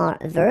these are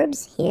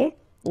verbs here.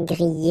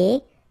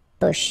 Griller,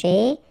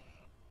 pocher,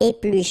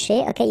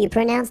 éplucher, okay? You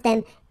pronounce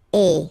them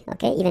A,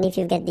 okay, even if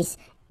you get this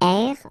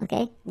R,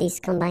 okay,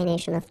 this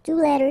combination of two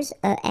letters,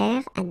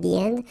 R at the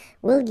end,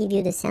 will give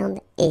you the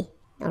sound E,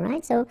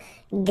 alright, so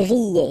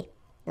griller,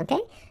 okay,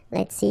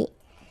 let's see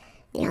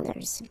the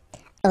others.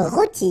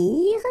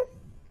 Rôtir,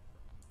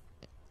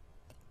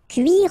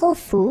 cuire au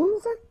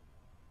four,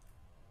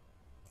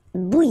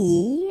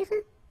 bouillir,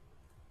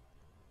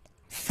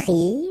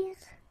 frire,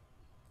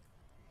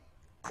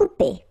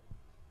 couper,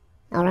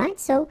 alright,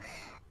 so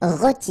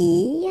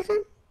rôtir.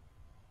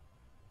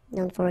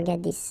 Don't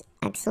forget this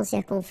accent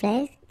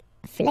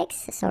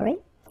circonflexe, sorry.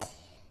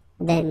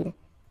 Then,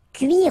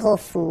 cuire au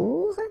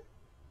four.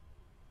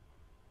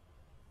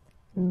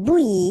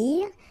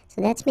 Bouillir.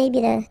 So that's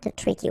maybe the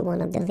tricky one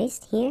of the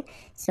list here.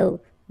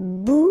 So,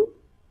 bou,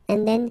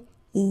 and then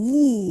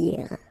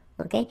yir.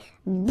 Okay?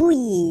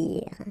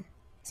 Bouillir.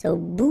 So,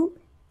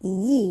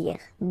 bouillir.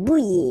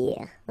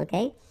 Bouillir.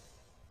 Okay?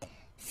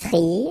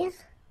 Frire.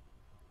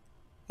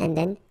 And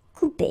then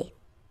couper.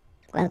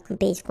 Well,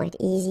 couper is quite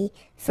easy.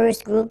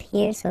 First group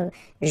here, so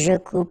je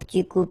coupe,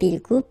 tu coupes, il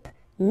coupe.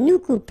 Nous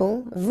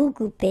coupons, vous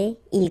coupez,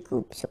 il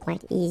coupe. So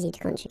quite easy to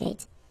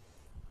conjugate.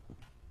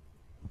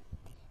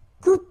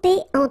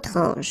 Couper en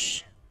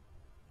tranches.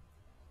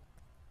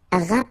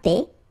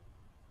 Râper.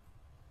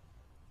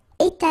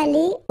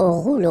 Étaler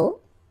au rouleau.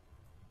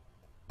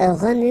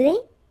 Remuer.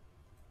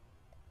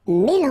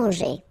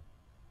 Mélanger.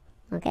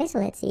 Okay, so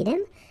let's see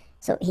them.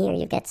 So here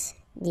you get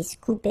this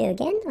couper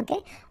again, okay?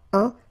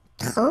 En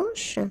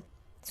tranche.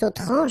 So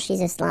tranche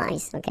is a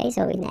slice, okay?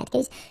 So in that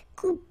case,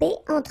 couper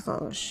en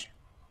tranche.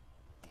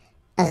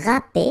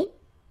 Râper.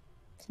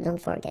 So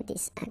don't forget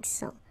this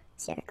accent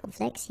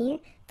circonflexe here.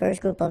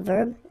 First group of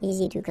verb,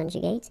 easy to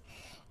conjugate.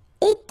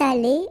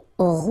 Étaler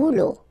au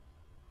rouleau.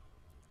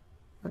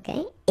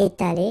 Okay?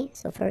 Étaler,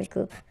 so first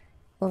group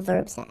of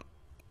verbs,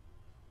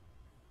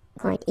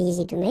 quite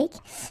easy to make.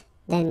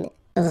 Then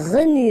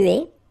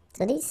remuer.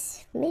 So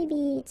this,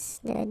 maybe it's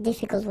the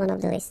difficult one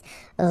of the list.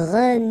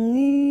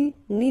 Remue,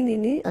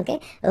 okay?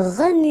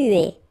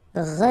 Remuer,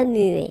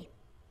 remuer.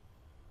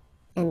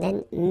 And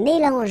then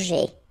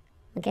mélanger.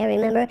 Okay,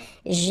 remember,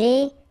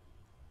 G,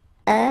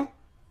 E,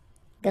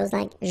 goes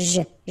like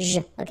je,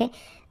 okay?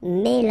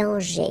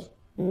 Mélanger,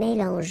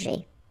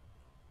 mélanger.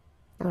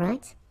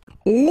 Alright?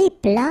 Les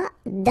plats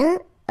d'un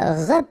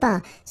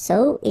repas.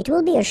 So it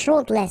will be a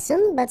short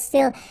lesson, but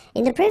still,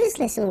 in the previous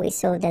lesson we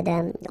saw that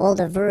all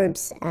the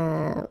verbs,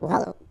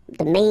 well,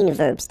 the main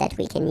verbs that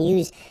we can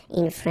use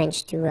in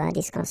French to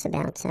discuss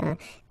about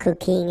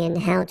cooking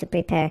and how to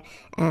prepare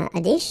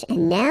a dish.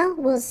 And now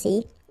we'll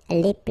see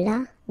les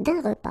plats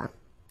d'un repas.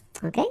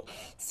 Okay,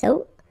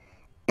 so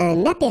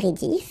un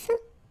apéritif,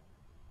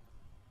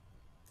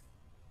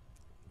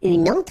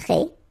 une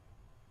entrée,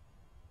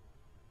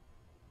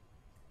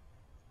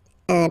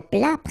 un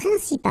plat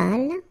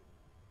principal,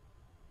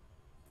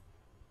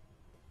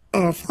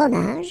 un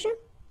fromage.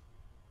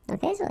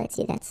 Okay, so let's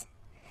see, that's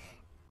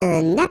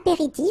un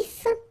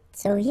apéritif.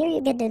 So here you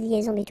get the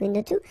liaison between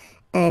the two.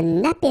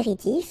 Un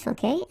apéritif,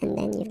 okay, and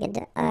then you get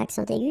the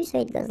accent aigu,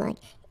 so it goes like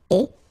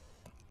et.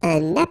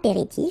 Un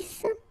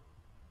apéritif.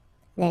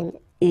 Then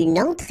une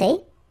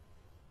entrée.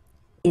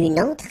 Une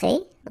entrée.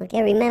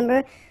 Okay,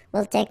 remember,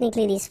 well,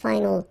 technically this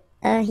final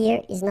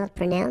here is not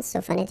pronounced,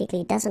 so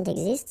phonetically it doesn't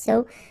exist,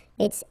 so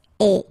it's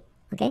et.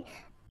 Okay,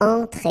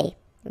 entrée.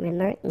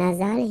 Remember,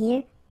 nasal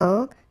here,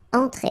 en,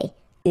 entrée.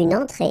 Une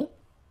entrée.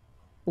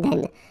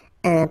 Then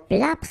un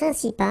plat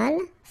principal,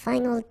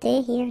 final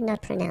T here,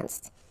 not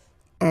pronounced.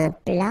 Un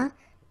plat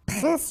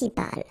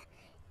principal.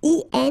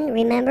 En,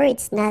 remember,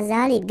 it's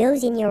nasal, it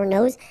goes in your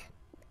nose.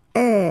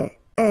 Un,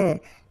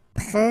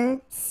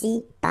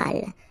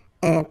 principal.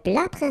 Un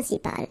plat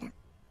principal.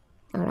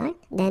 Alright?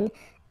 Then,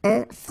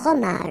 un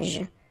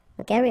fromage.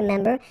 Okay,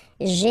 remember,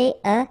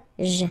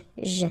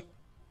 G-E-J.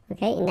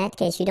 Okay, in that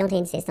case, you don't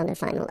insist on the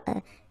final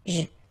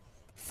J.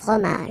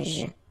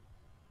 Fromage.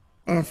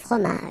 un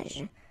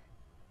fromage.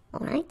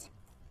 Alright?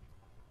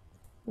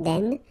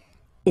 Then,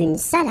 une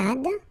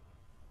salade,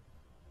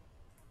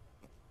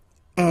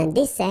 un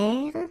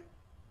dessert,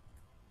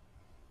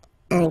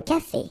 un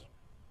café.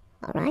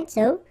 Alright,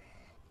 so,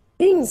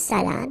 une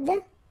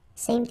salade,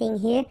 same thing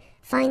here,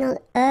 final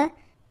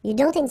you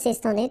don't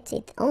insist on it,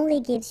 it only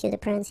gives you the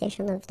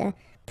pronunciation of the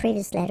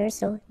previous letter,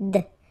 so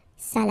d,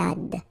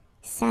 salade,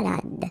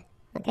 salade,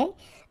 okay?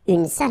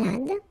 Une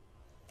salade,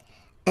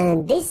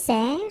 un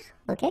dessert,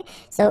 okay?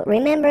 So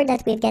remember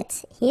that we've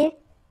got here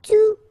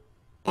two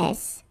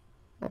S,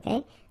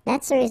 okay?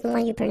 That's the reason why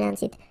you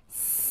pronounce it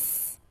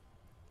S,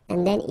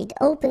 and then it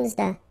opens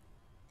the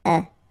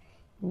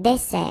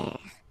dessert,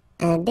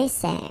 un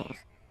dessert.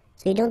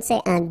 So you don't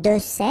say un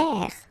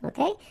dessert,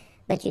 okay?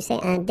 But you say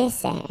un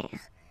dessert.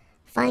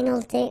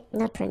 Final T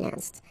not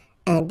pronounced.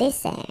 Un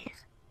dessert.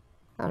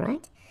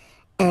 Alright?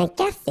 Un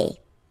café.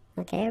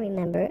 Okay,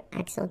 remember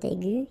accent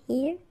aigu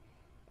here.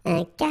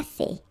 Un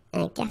café.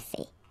 Un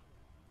café.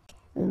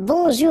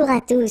 Bonjour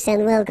à tous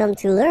and welcome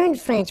to Learn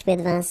French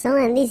with Vincent,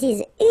 and this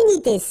is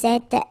Unité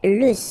 7,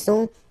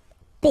 leçon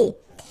P.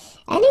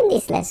 And in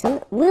this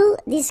lesson, we'll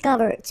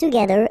discover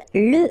together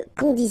le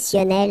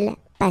conditionnel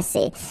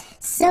passé.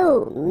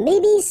 So,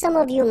 maybe some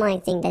of you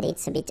might think that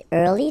it's a bit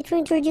early to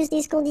introduce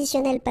this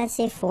conditionnel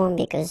passé form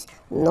because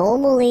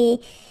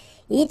normally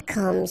it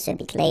comes a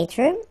bit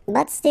later,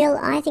 but still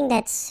I think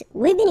that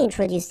we've been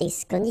introduced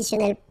this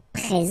conditionnel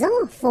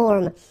présent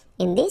form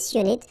in this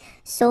unit,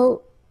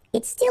 so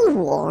it's still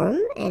warm,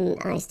 and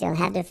I still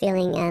have the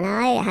feeling, and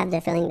I have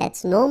the feeling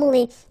that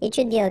normally it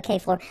should be okay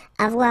for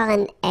avoir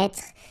and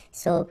être,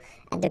 so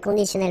at the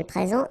conditionnel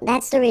présent.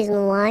 That's the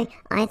reason why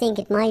I think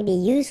it might be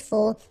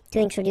useful to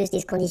introduce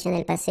this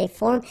conditionnel passé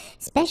form,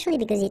 especially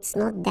because it's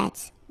not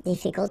that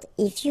difficult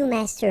if you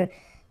master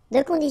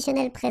the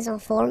conditionnel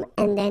présent form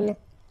and then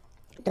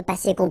the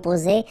passé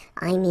composé.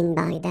 I mean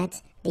by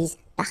that these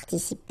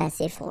participe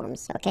passé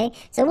forms, okay?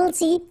 So we'll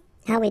see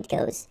how it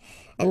goes.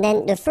 And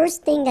then the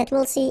first thing that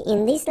we'll see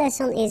in this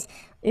lesson is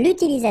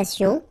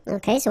l'utilisation,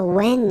 okay, so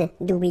when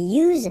do we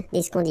use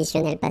this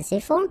conditionnel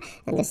passé form?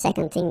 And the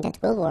second thing that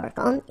we'll work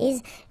on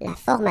is la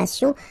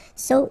formation,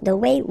 so the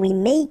way we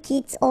make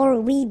it or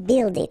we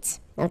build it.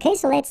 Okay,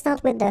 so let's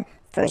start with the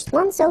first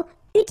one, so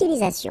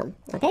utilisation,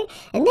 okay?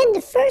 And then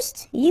the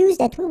first use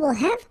that we will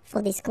have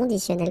for this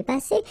conditionnel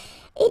passé,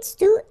 it's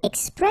to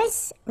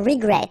express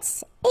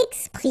regrets,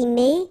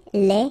 exprimer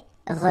les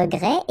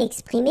regrets,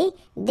 exprimer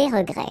des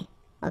regrets.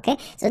 Okay,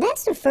 so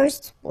that's the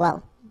first,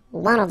 well,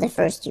 one of the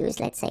first use,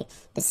 let's say.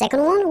 The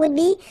second one would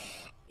be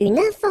une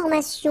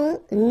information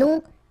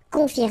non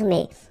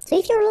confirmée. So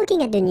if you're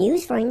looking at the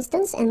news, for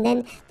instance, and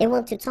then they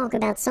want to talk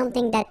about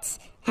something that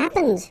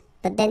happened,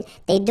 but then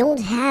they don't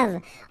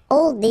have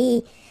all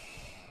the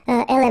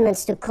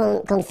elements to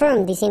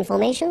confirm this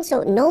information,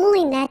 so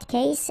normally in that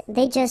case,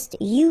 they just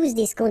use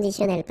this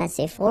conditionnel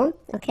passé form,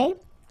 okay?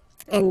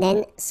 And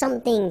then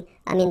something,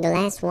 I mean the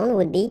last one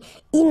would be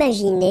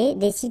imaginer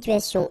des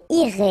situations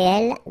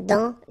irréelles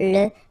dans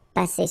le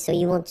passé. So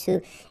you want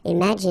to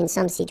imagine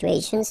some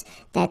situations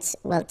that,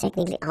 well,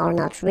 technically are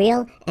not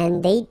real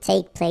and they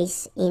take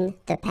place in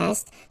the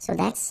past. So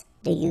that's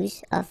the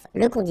use of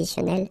le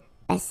conditionnel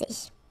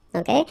passé.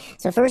 Okay,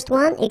 so first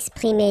one,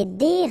 exprimer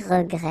des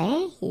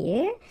regrets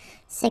here.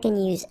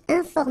 Second use,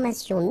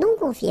 information non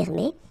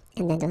confirmée.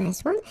 And then the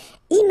last one,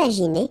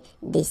 imaginer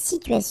des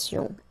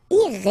situations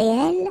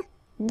irréelles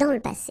dans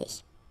le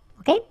passé.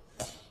 Okay?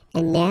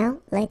 And now,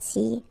 let's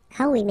see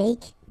how we make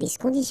this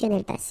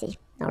conditionnel passé.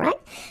 Alright?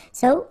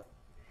 So,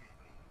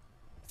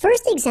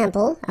 first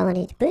example I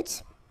wanted to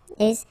put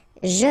is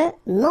je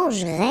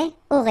mangerai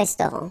au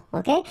restaurant.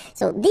 Okay?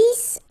 So,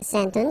 this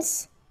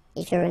sentence,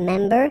 if you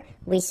remember,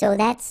 we saw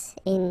that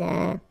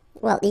in,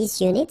 well, these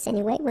units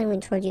anyway, when we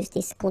introduced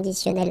this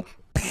conditionnel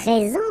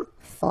présent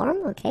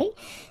form. Okay?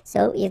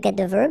 So, you get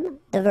the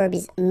verb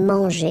is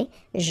manger,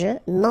 je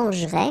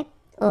mangerai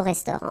au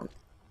restaurant.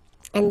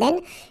 And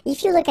then,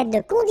 if you look at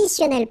the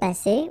conditionnel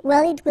passé,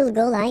 well, it will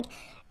go like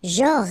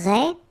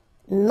j'aurais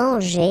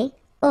mangé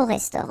au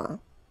restaurant.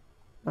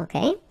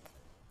 Okay?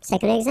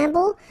 Second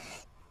example,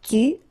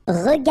 tu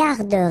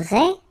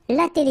regarderais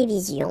la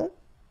télévision.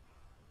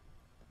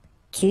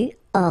 Tu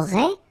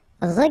aurais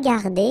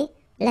regardé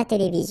la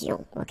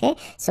télévision. Okay?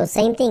 So,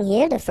 same thing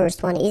here. The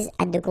first one is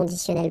at the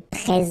conditionnel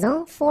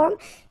présent form.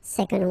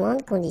 Second one,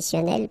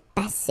 conditionnel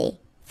passé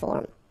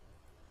form.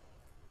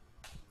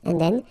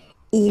 And then,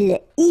 il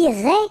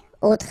irait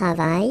au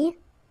travail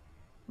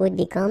would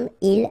become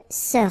il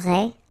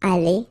serait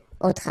allé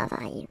au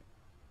travail.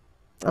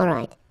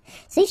 Alright.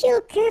 So if you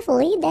look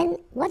carefully, then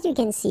what you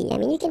can see? I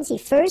mean, you can see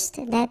first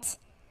that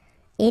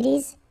it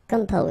is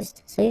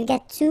composed. So you've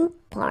got two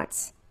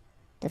parts.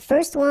 The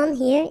first one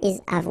here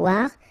is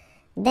avoir.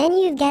 Then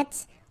you've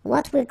got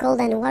what we called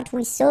and what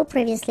we saw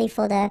previously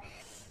for the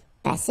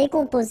passé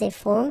composé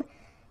form.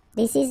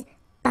 This is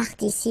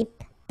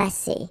participe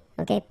passé.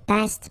 Okay,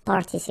 past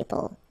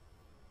participle.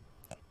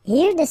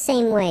 Here the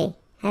same way,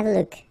 have a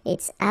look,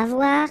 it's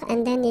avoir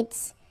and then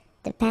it's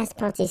the past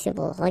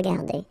participle,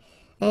 regardez.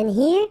 And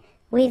here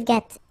we've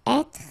got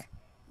être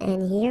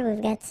and here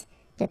we've got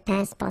the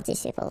past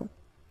participle.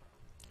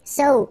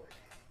 So,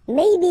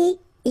 maybe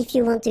if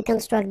you want to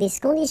construct this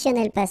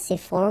conditionnel passé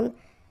form,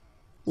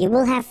 you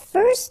will have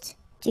first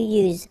to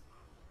use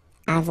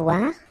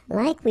avoir,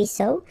 like we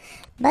saw,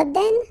 but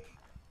then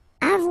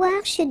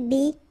avoir should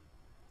be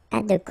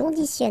at the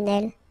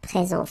conditionnel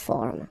présent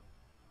form.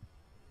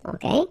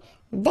 Okay?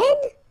 Then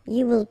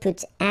you will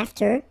put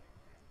after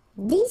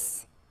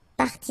this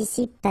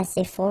participe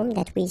passé form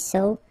that we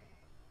saw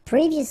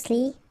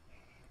previously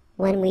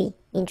when we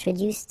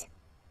introduced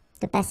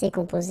the passé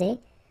composé,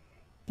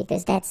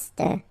 because that's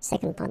the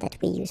second part that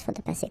we use for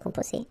the passé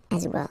composé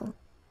as well.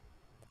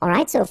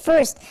 Alright, so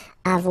first,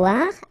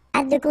 avoir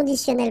at the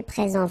conditionnel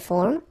présent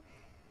form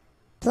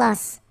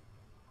plus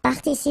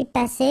participe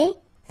passé,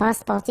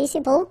 past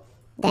participle,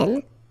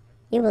 then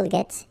you will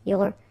get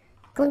your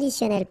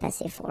conditionnel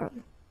passé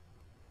form.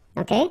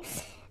 Okay?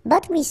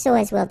 But we saw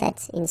as well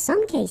that in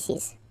some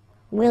cases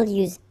we'll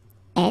use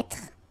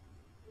être,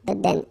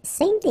 but then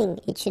same thing,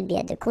 it should be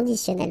at the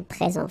conditionnel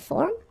présent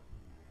form.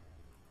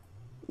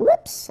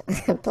 Whoops!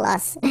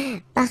 Plus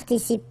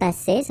participe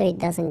passé, so it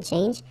doesn't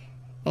change,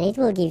 and it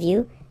will give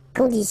you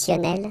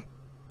conditionnel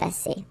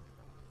passé.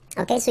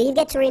 Okay, so you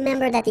get to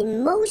remember that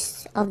in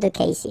most of the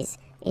cases,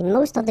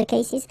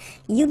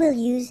 you will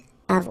use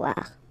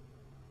avoir.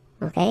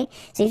 Okay,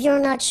 so if you're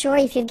not sure,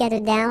 if you've got a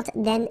doubt,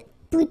 then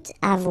put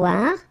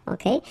avoir.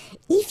 Okay,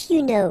 if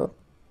you know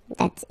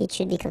that it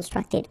should be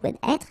constructed with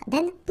être,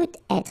 then put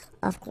être,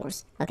 of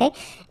course. Okay,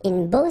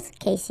 in both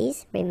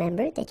cases,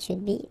 remember that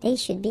they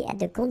should be at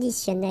the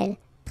conditionnel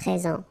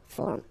présent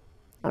form.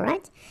 All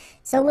right,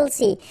 so we'll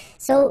see.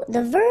 So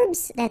the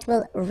verbs that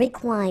will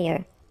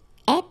require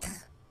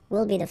être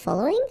will be the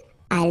following: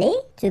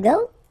 aller, to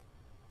go;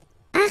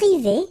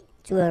 arriver,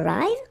 to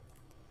arrive;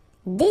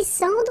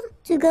 descendre,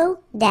 to go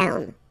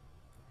down;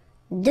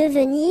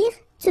 devenir,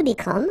 to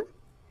become;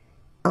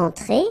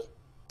 entrer,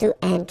 to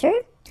enter,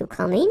 to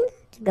come in,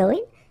 to go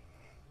in;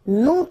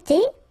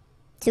 monter,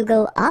 to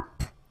go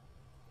up;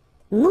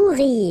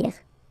 mourir,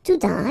 to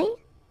die;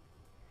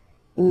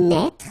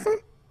 naître,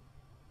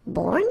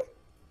 born;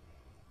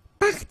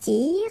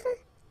 partir,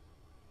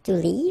 to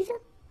leave;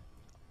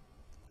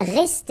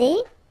 rester,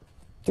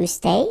 to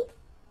stay;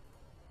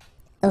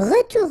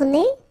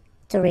 retourner,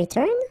 to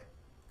return;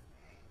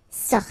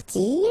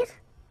 sortir,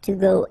 to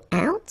go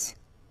out;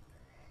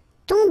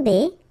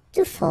 tomber,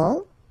 to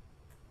fall;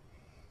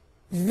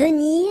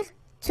 venir,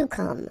 to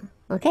come.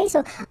 Okay,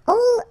 so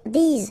all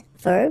these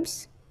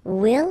verbs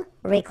will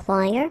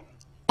require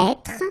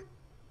être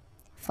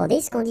for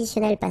this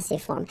conditionnel passé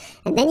form.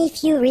 And then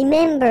if you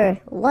remember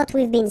what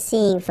we've been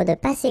seeing for the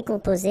passé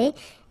composé,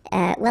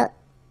 well,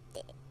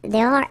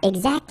 there are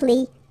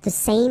exactly the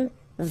same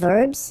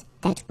verbs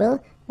that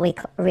will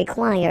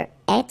require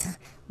être,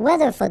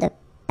 whether for the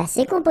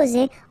passé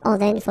composé or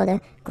then for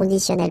the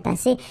conditionnel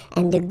passé.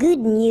 And the good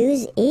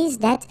news is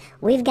that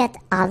we've got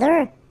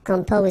other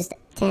composed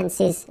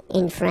tenses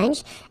in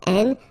French,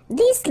 and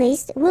this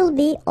list will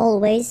be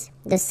always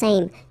the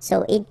same.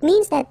 So it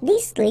means that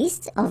this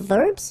list of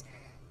verbs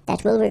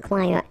that will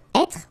require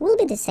être will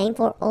be the same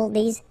for all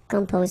these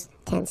composed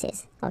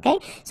tenses. Okay?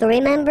 So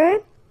remember,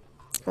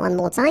 one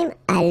more time: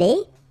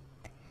 aller,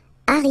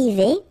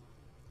 arriver,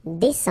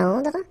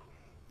 descendre,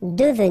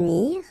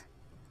 devenir,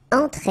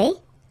 entrer,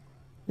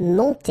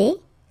 monter,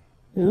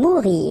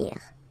 mourir,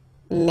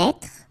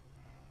 naître,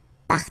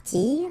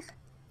 partir,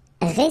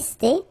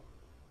 rester,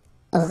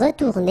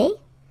 retourner,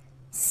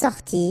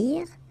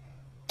 sortir,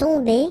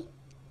 tomber,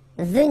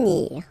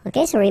 venir.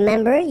 Okay, so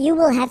remember, you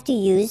will have to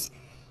use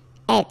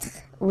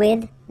être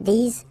with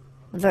these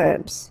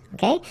verbs.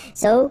 Okay,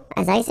 so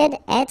as I said,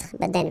 être,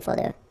 but then for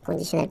the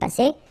conditionnel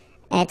passé,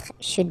 être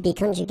should be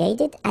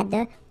conjugated at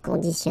the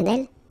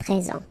conditionnel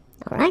présent.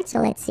 Alright, so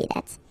let's see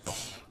that.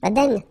 But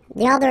then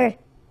the other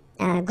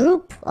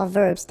group of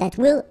verbs that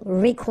will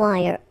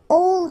require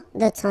all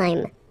the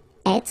time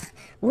être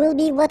will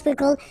be what we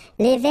call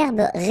les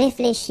verbes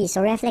réfléchis,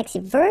 so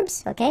reflexive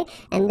verbs, okay?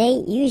 And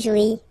they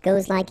usually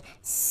goes like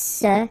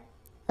se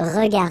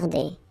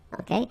regarder,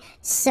 okay?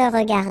 Se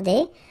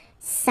regarder,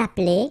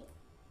 s'appeler,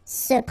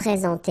 se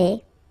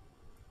présenter.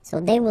 So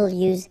they will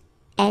use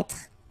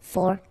être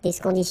for this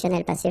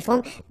conditionnel passé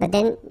form, but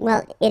then,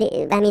 well,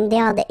 they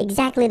are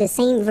exactly the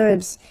same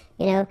verbs,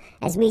 you know,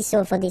 as we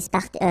saw for this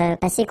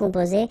passé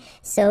composé,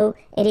 so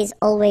it is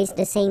always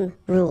the same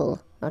rule.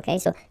 Okay,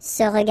 so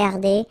se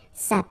regarder,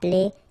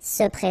 s'appeler,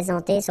 se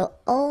présenter. So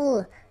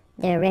all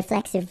the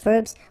reflexive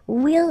verbs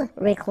will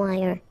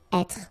require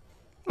être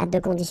at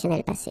the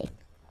conditionnel passé.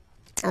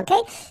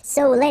 Okay,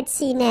 so let's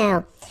see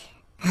now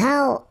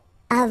how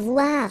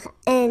avoir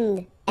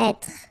and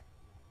être,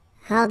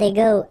 how they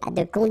go at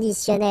the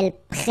conditionnel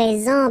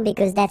présent,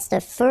 because that's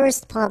the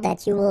first part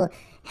that you will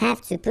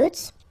have to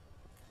put.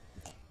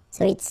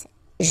 So it's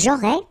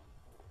j'aurais,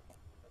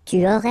 tu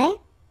aurais,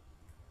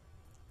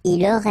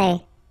 il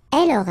aurait,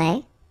 elle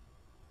aurait,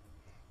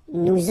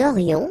 nous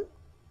aurions,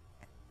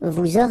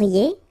 vous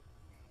auriez,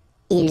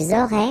 ils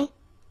auraient,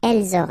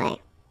 elles auraient.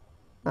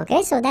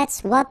 Okay, so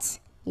that's what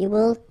you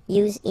will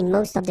use in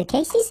most of the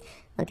cases.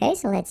 Okay,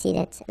 so let's see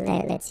that.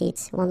 Let's see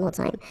it one more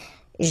time.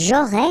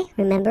 J'aurais,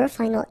 remember,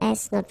 final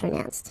S not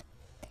pronounced.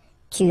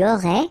 Tu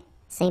aurais,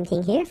 same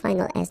thing here,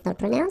 final S not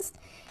pronounced.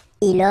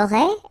 Il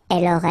aurait,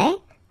 elle aurait,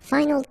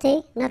 final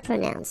T not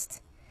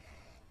pronounced.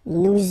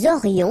 Nous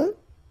aurions,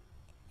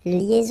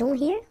 liaison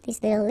here,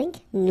 this little link.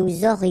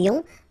 Nous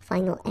aurions,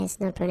 final S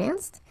not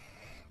pronounced.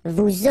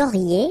 Vous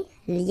auriez,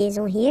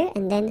 liaison here,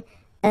 and then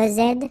a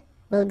Z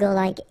will go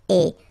like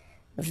A.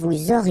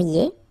 Vous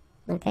auriez,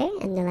 okay,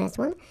 and the last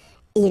one.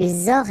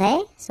 Ils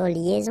auraient, so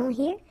liaison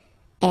here.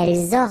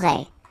 Elles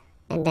auraient.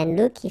 And then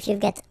look, if you've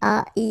got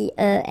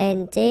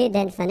A-I-E-N-T,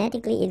 then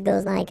phonetically it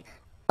goes like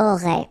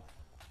aurait.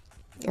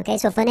 Okay,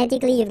 so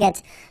phonetically you've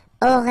got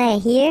aurait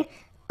here,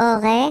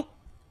 aurait,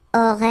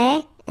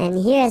 aurait, and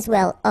here as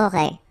well,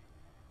 aurait.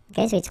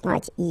 Okay, so it's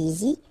quite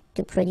easy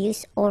to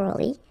produce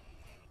orally.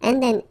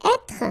 And then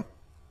être,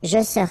 je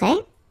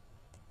serais,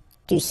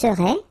 tu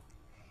serais,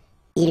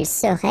 il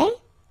serait,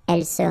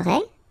 elle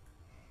serait,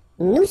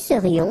 nous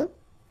serions,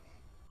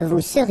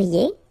 vous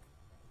seriez,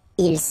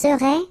 il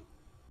serait,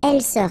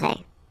 elle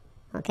serait.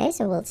 Okay,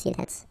 so we'll see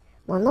that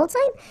one more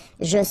time.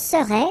 Je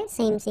serais,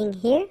 same thing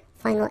here,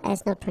 final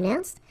S not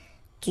pronounced.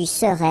 Tu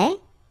serais,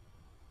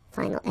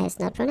 final S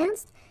not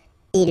pronounced.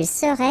 Il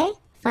serait,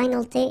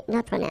 final T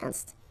not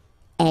pronounced.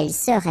 Elle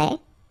serait.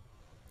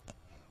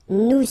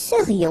 Nous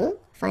serions,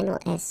 final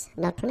S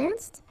not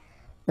pronounced.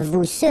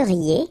 Vous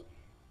seriez.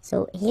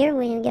 So here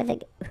when you get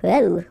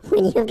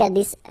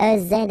this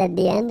Z at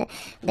the end,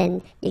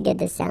 then you get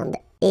the sound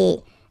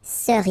et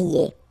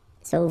seriez.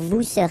 So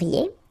vous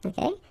seriez,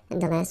 okay?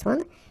 And the last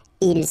one,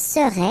 il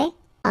serait,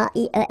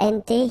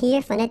 A-I-E-N-T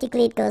here,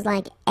 phonetically it goes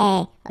like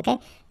eh, okay?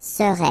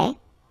 Serait,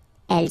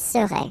 elle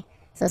serait.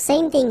 So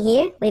same thing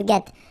here, we've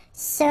got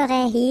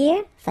serait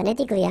here,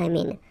 phonetically I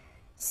mean,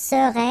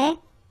 serait,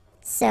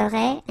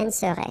 serait, and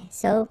serait.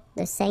 So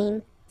the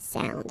same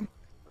sound,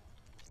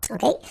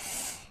 okay?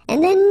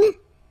 And then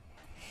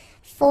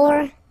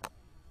for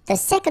the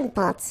second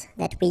part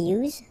that we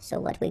use, so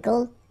what we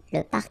call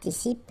le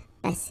participe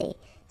passé.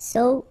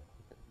 So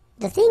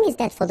the thing is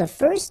that for the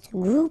first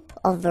group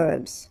of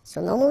verbs,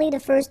 so normally the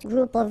first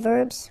group of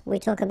verbs, we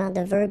talk about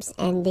the verbs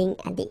ending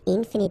at the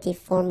infinitive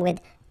form with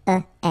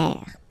er,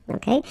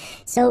 okay?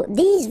 So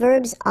these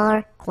verbs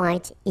are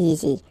quite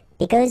easy,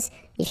 because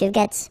if you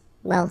get,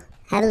 well,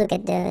 have a look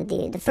at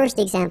the first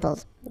example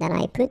that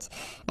I put,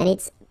 and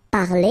it's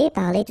parler,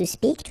 parler to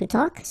speak, to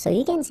talk, so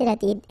you can see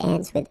that it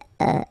ends with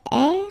er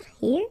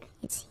here,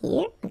 it's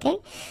here, okay?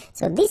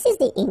 So this is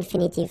the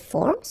infinitive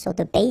form, so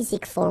the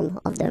basic form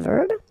of the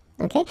verb.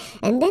 Okay,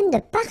 and then the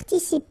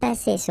participe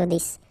passé, so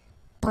this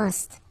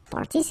past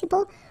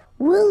participle,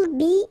 will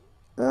be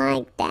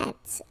like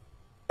that,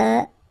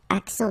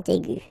 accent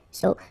aigu,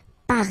 so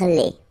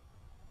parler,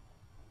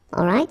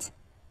 alright?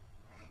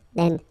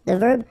 Then the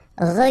verb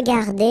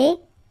regarder,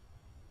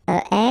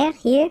 R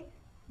here,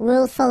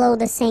 will follow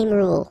the same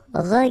rule,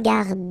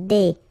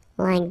 regarder,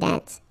 like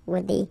that,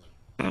 with the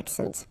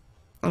accent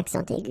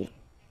aigu.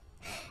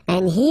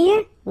 And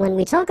here, when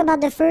we talk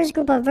about the first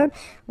group of verbs,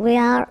 we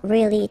are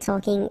really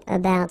talking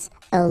about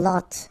a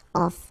lot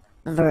of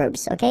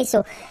verbs, okay?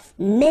 So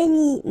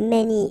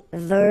many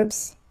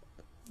verbs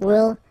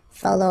will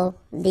follow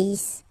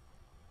this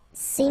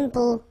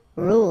simple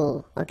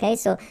rule, okay?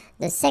 So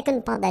the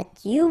second part that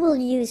you will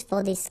use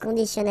for this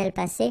conditionnel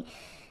passé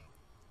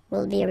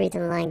will be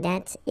written like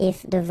that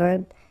if the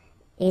verb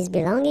is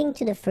belonging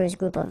to the first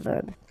group of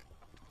verb.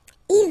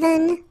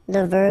 Even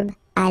the verb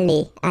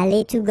aller.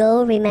 Aller, to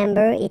go,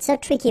 remember, it's a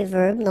tricky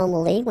verb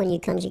normally when you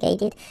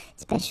conjugate it,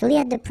 especially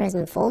at the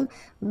present form.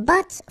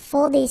 But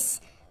for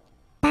this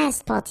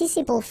past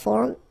participle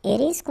form,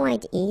 it is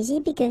quite easy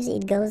because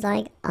it goes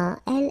like A,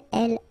 L,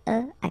 L,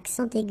 E,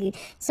 accent aigu.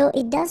 So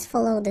it does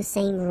follow the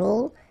same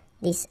rule.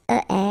 This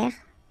ER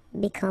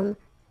become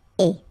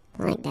E,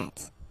 like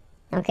that.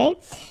 Okay?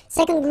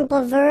 Second group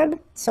of verb,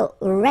 so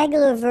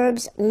regular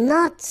verbs,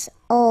 not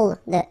all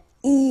the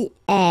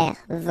ER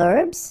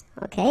verbs,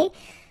 okay?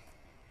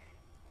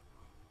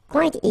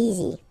 Quite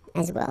easy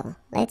as well.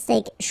 Let's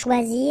take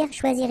choisir.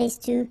 Choisir is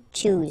to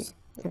choose.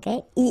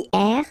 Okay?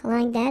 IR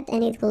like that,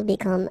 and it will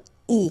become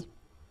I.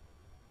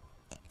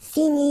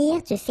 Finir,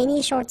 to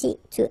finish or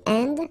to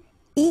end.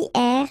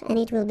 IR, and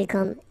it will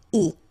become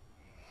I.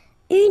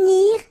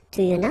 Unir,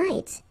 to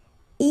unite.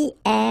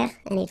 IR,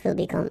 and it will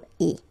become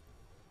I.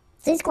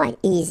 So it's quite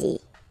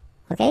easy.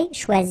 Okay?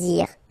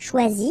 Choisir,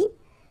 choisi.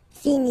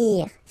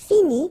 Finir,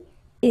 fini.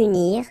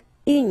 Unir,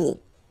 uni.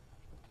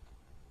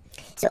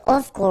 So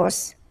of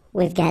course,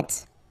 we've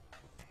got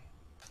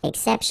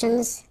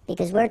exceptions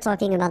because we're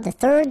talking about the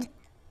third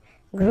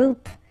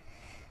group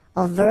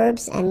of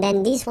verbs, and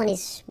then this one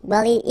is,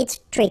 well, it's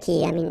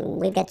tricky. I mean,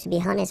 we've got to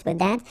be honest with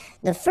that.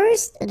 The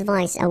first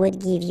advice I would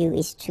give you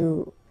is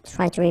to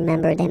try to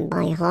remember them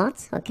by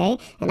heart, okay?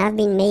 And I've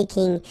been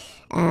making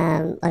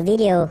a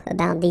video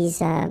about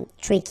these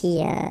tricky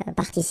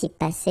participe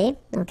passé,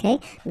 okay?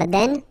 But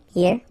then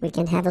here we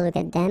can have a look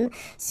at them.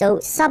 So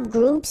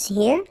subgroups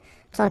here,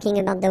 talking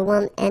about the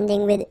one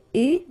ending with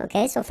U,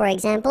 okay? So for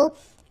example,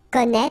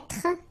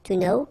 connaître, to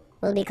know,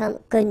 will become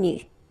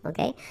connu,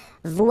 okay?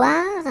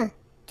 Voir,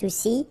 to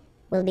see,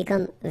 will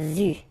become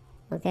vu,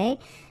 okay?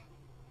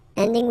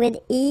 Ending with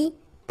E,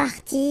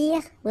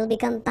 partir will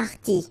become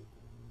parti.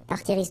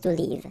 Partir is to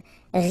leave.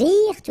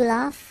 Rire, to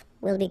laugh,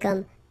 will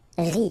become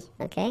ri,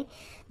 okay?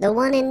 The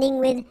one ending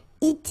with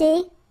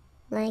ite,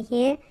 like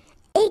here.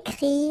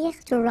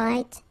 Écrire, to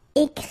write,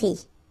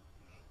 écrit.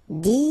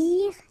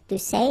 Dire, to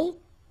say,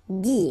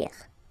 dire.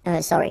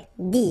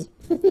 Di.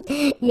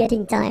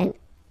 Getting tired.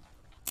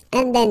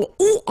 And then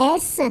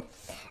es,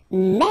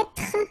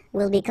 mettre,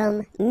 will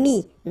become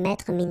mis.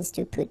 Mettre means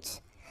to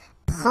put.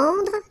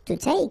 Prendre, to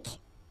take,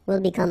 will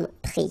become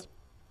pris.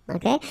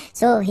 Okay?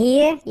 So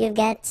here you've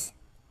got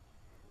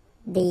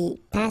the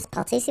past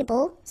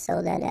participle, so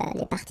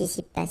les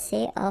participes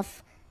passés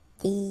of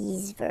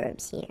these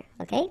verbs here.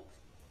 Okay?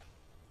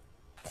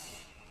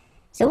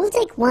 So we'll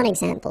take one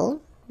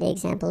example. The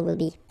example will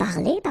be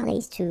parler. Parler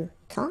is to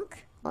talk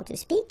or to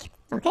speak.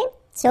 Okay?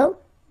 So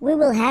we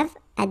will have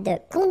at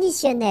the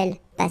conditionnel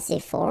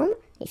passé form,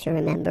 if you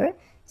remember.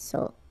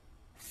 So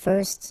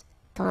first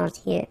part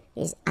here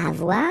is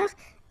avoir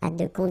at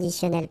the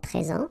conditionnel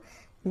présent.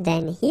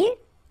 Then here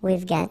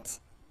we've got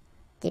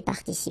the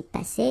participe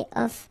passé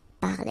of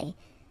parler.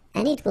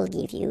 And it will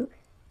give you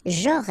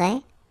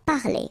j'aurais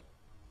parlé.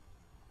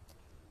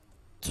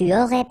 Tu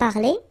aurais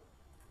parlé.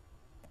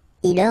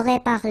 Il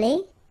aurait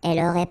parlé. Elle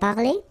aurait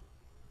parlé.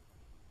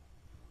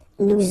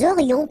 Nous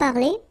aurions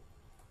parlé.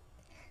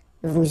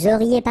 Vous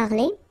auriez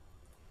parlé.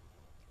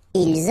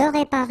 Ils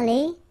auraient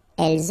parlé.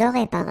 Elles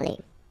auraient parlé.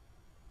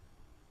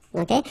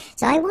 Okay,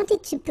 so I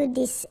wanted to put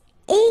this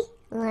A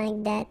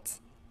like that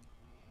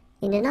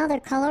in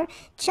another color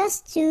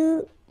just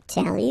to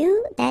tell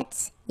you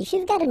that if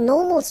you've got a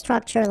normal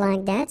structure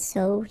like that,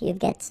 so you've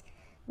got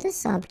the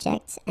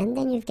subject and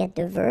then you've got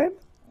the verb,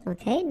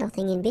 okay,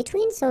 nothing in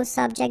between, so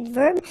subject,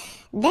 verb,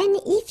 then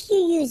if you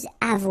use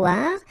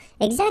avoir,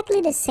 exactly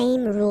the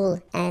same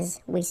rule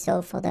as we saw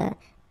for the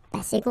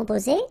passé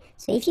composé,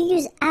 so if you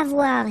use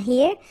avoir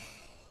here,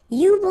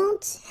 you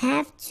won't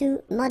have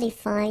to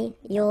modify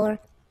your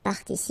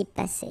participe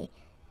passé.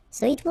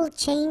 So it will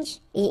change,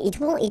 it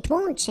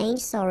won't change,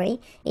 sorry,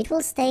 it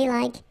will stay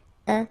like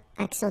a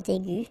accent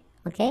aigu,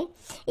 okay?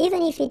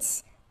 Even if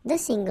it's the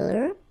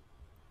singular,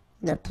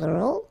 the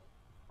plural,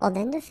 or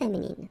then the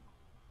feminine.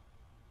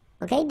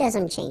 Okay, it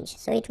doesn't change,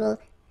 so it will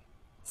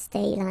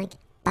stay like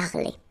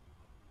parler.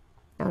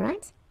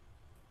 Alright?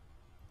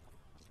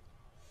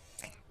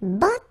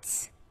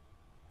 But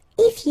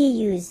if you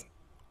use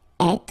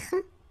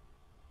être,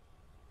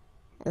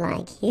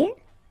 like here,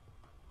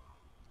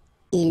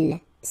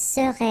 il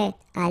serait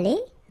allé,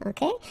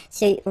 okay?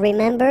 So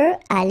remember,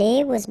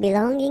 aller was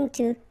belonging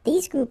to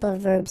this group of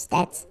verbs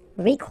that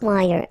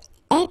require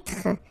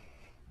être,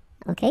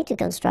 okay, to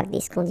construct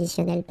this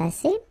conditionnel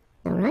passé,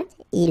 alright?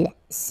 Il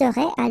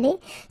serait allé.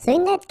 So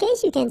in that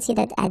case, you can see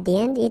that at the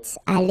end, it's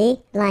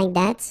allé like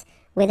that,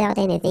 without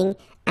anything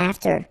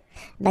after.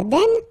 But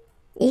then,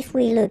 if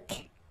we look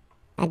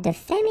at the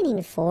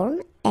feminine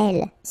form,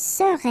 elle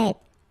serait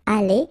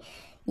allée,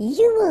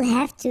 you will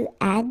have to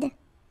add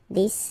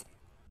this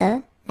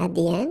a at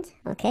the end,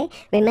 okay?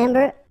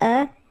 Remember,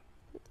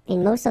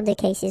 in most of the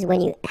cases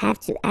when you have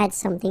to add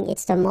something,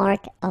 it's the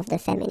mark of the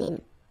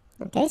feminine.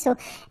 Okay, so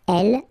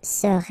elle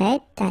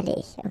serait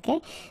allée,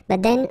 okay?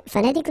 But then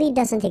phonetically it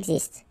doesn't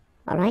exist,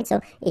 alright?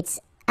 So it's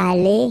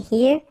allée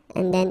here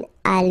and then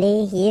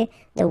allée here,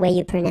 the way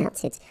you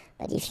pronounce it.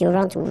 But if you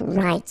want to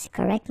write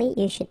correctly,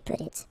 you should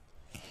put it.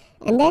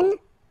 And then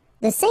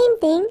the same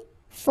thing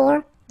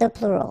for the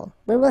plural.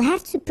 We will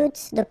have to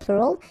put the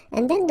plural,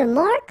 and then the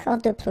mark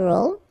of the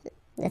plural,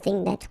 the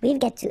thing that we've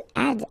got to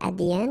add at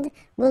the end,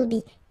 will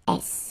be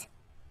S.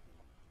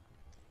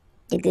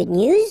 The good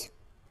news,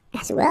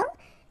 as well,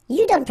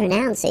 you don't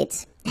pronounce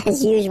it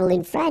as usual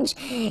in French.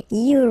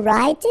 You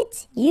write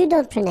it, you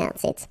don't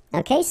pronounce it.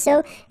 Okay,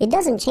 so it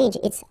doesn't change.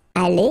 It's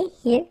aller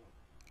here,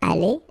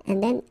 aller,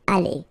 and then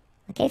aller.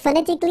 Okay,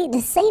 phonetically the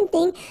same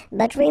thing,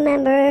 but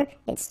remember,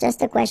 it's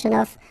just a question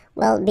of,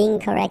 well, being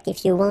correct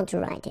if you want to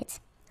write it.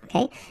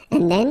 Okay,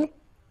 and then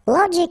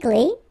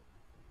logically,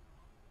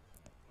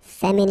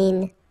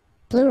 feminine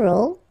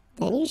plural,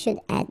 then you should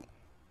add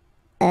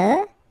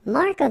a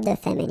mark of the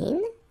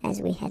feminine,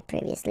 as we had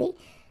previously,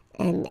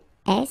 and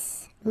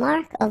S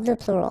mark of the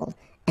plural.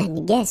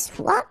 And guess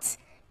what?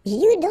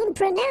 You don't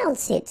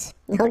pronounce it.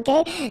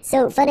 Okay,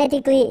 so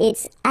phonetically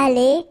it's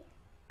aller,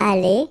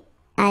 aller,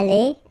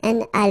 aller,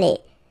 and aller.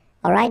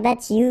 Alright,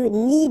 but you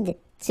need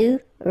to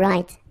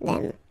write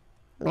them.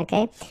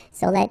 Okay,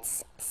 so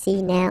let's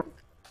see now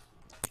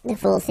the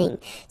full thing.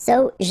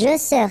 So, je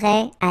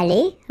serais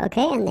allé,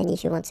 okay, and then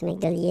if you want to make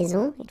the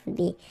liaison, it would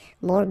be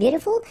more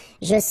beautiful.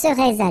 Je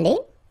serais allé.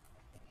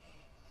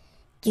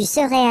 Tu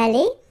serais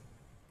allé.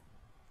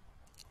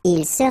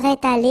 Il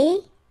serait allé.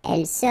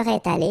 Elle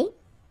serait allée.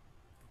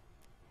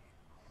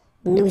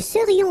 Nous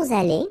serions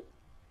allés.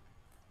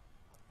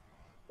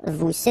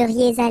 Vous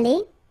seriez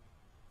allé.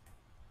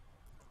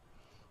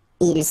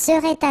 Il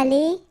serait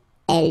allé.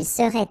 Elle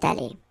serait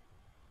allée.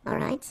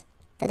 Alright,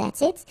 so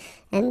that's it.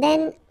 And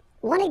then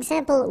one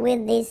example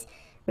with this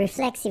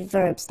reflexive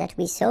verbs that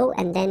we saw,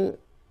 and then,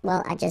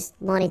 well, I just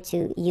wanted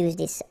to use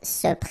this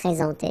se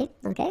présenter.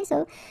 Okay,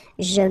 so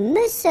je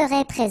me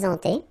serais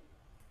présenté,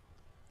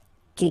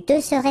 tu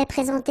te serais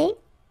présenté,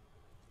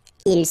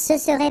 il se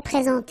serait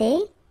présenté,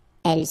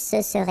 elle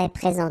se serait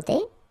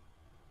présentée,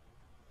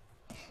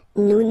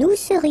 nous nous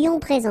serions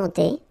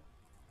présentés,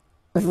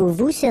 vous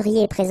vous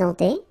seriez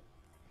présenté,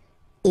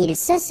 il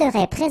se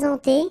serait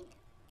présenté,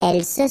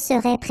 elle se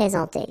serait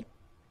présentée.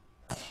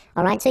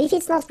 Alright, so if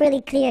it's not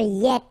really clear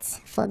yet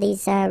for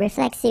these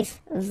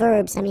reflexive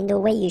verbs, I mean the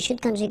way you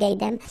should conjugate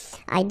them,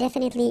 I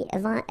definitely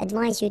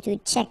advise you to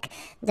check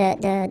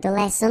the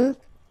lesson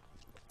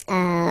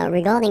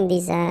regarding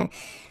these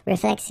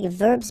reflexive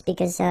verbs,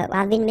 because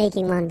I've been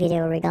making one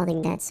video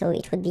regarding that, so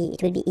it would be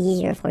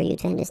easier for you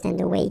to understand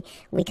the way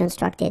we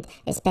construct it,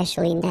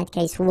 especially in that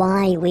case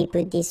why we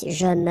put this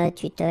je, me,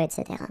 tu, te,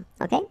 etc.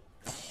 Okay?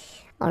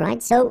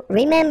 Alright, so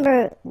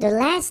remember, the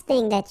last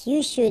thing that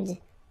you should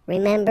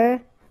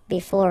remember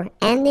before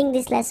ending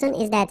this lesson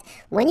is that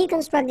when you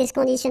construct this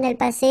conditionnel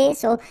passé,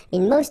 so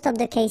in most of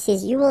the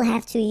cases you will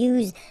have to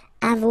use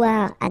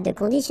avoir at the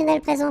conditional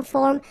present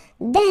form,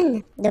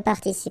 then the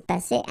participe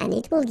passé, and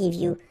it will give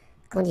you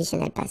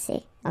conditional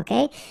passé,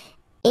 okay?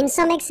 In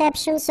some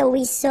exceptions, so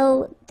we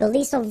saw the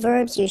list of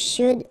verbs, you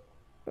should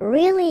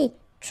really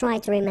try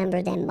to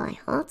remember them by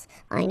heart.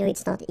 I know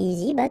it's not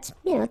easy, but,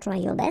 you know, try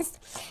your best.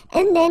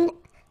 And then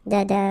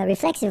the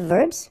reflexive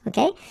verbs,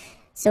 okay?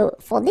 So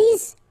for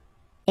these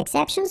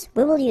exceptions,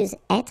 we will use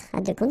être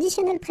at the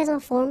conditional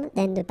present form,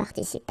 then the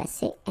participe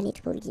passé, and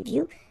it will give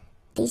you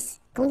this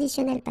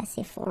conditional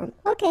passé form.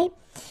 Okay,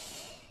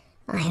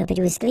 I hope it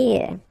was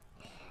clear.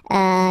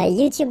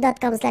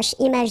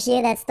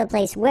 youtube.com/imagier, that's the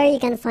place where you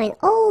can find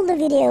all the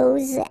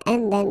videos,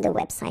 and then the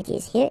website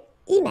is here,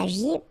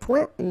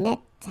 imagier.net.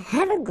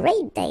 Have a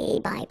great day,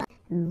 bye bye.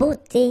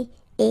 Beauté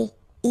et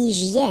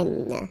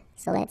hygiène.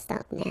 So let's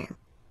start now.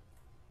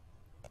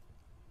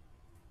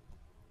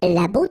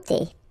 La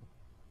beauté.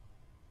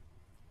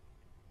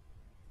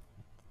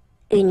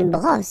 Une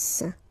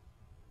brosse.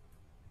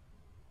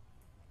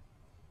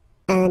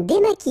 Un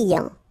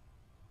démaquillant.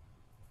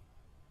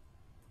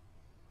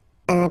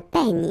 Un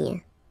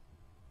peigne.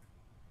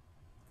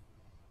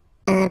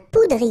 Un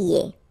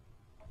poudrier.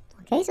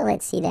 Okay, so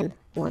let's see them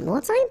one more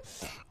time.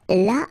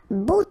 La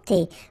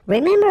beauté.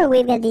 Remember,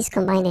 we've got this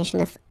combination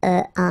of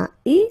a,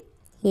 u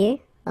here,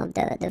 of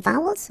the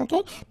vowels,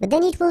 okay? But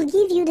then it will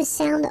give you the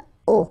sound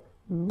o,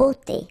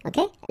 beauté,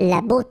 okay?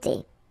 La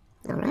beauté.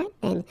 Alright,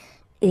 and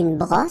une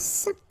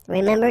brosse.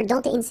 Remember,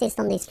 don't insist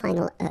on this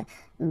final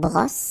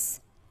brosse.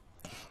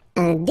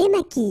 Un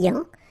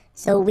démaquillant.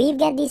 So we've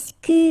got this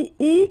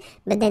Q-U,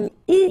 but then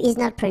U is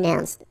not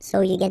pronounced.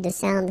 So you get the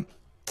sound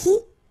qui.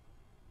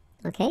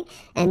 Okay?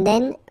 And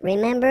then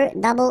remember,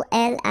 double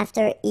L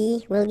after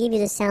E will give you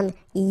the sound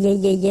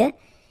y.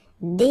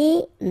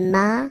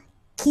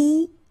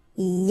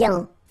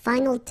 Démaquillant.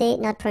 Final T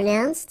not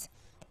pronounced.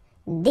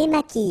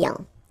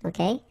 Démaquillant.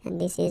 Okay?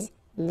 And this is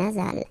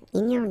nasal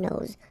in your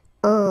nose.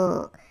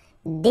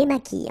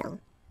 Démaquillant.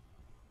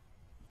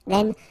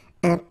 Then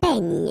un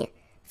peigne.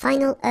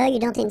 Final E, you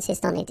don't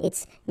insist on it.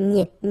 It's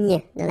ny,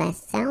 the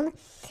last sound.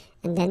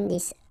 And then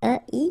this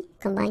E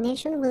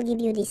combination will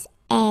give you this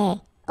E,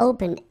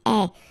 open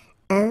E.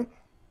 Un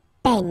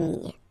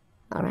peigne.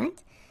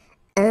 Alright?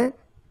 Un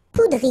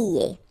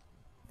poudrier.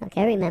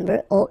 Okay,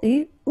 remember,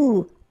 O-U,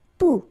 ou,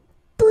 pou,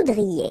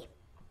 poudrier.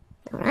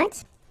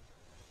 Alright?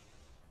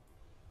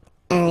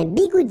 Un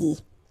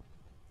bigoudi.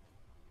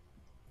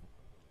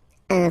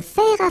 Un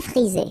fer à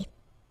friser.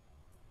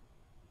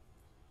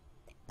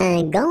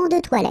 Un gant de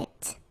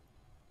toilette.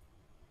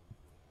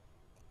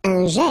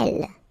 Un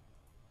gel.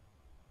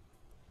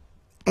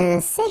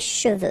 Un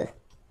sèche-cheveux.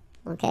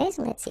 Okay,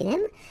 so let's see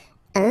them.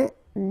 Un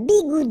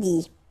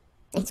bigoudi.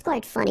 It's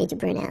quite funny to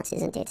pronounce,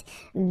 isn't it?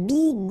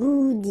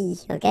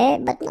 Bigoudi, okay,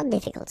 but not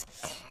difficult.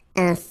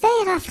 Un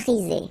fer à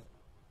friser.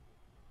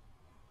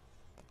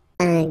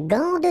 Un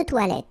gant de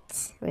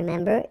toilette.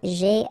 Remember,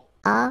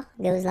 G-A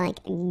goes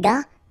like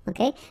ga,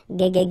 okay?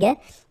 G.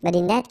 But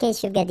in that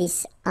case, you've got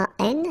this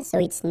N, so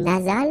it's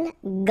nasal,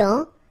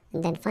 gant,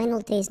 and then final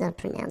T is not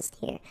pronounced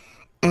here.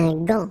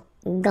 Un gant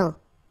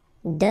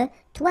de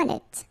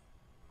toilette.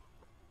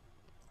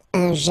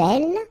 Un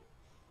gel.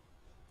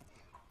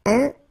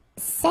 Un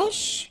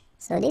sèche.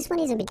 So this one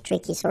is a bit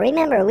tricky. So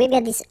remember, we've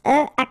got this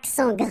E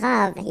accent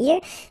grave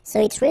here. So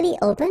it's really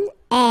open.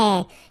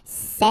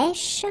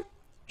 Sèche.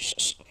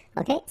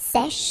 Okay,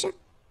 sèche.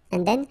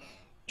 And then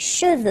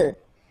cheveux.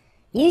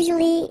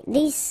 Usually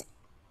this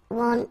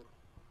one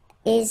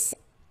is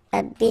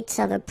a bit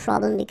of a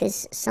problem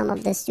because some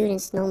of the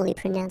students normally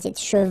pronounce it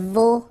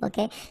chevaux,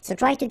 okay? So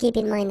try to keep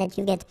in mind that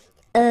you get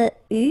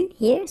E-U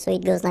here, so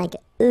it goes like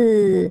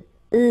okay?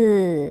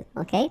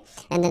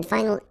 And then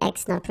final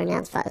X not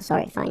pronounced,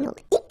 final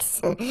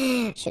X,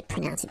 should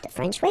pronounce it the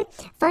French way.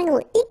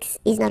 Final X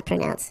is not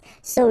pronounced.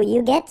 So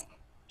you get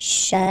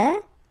che,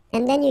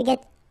 and then you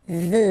get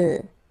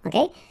the,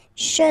 okay?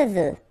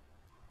 Cheveux,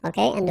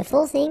 okay? And the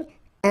full thing,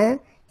 un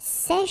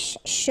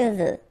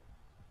sèche-cheveux.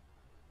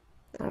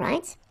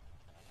 Alright?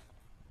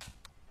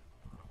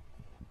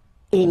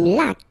 une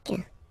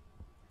laque,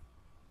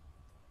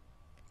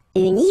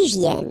 une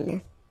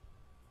hygiène,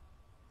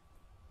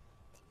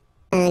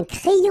 un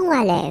crayon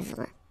à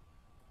lèvres,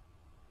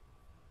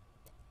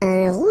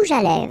 un rouge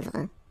à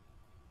lèvres,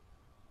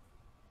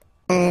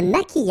 un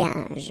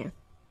maquillage.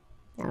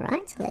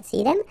 Alright, so let's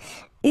see them.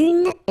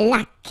 Une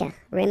laque.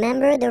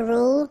 Remember the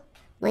rule?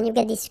 When you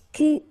get this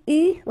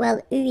Q-U,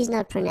 well, U is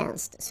not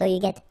pronounced. So you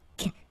get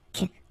K,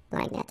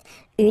 like that.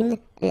 Une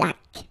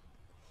laque.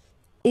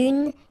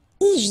 Une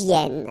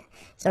hygiène.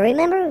 So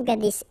remember, we've got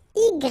this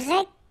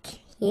Y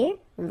here,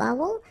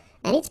 vowel,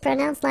 and it's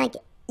pronounced like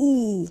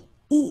E.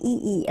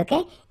 E,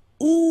 okay?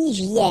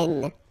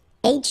 Hygiène.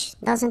 H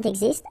doesn't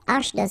exist,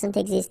 H doesn't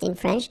exist in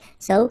French,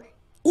 so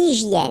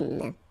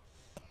hygiène.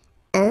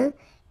 Un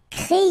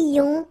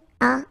crayon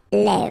à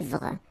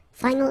lèvres.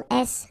 Final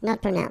S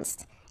not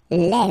pronounced.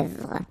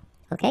 Lèvres.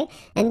 Okay?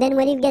 And then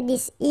when you get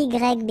this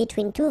Y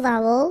between two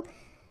vowels,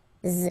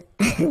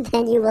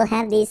 then you will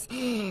have this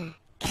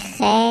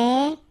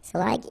cré. So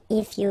like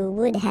if you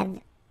would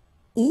have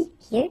I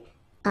here,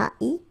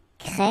 A-I,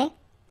 cré,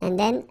 and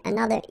then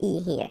another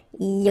I here,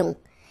 ion.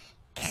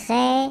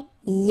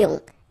 Crayon.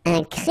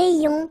 Un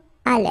crayon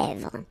à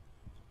lèvres.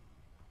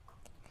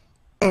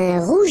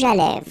 Un rouge à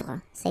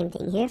lèvres. Same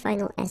thing here,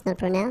 final S not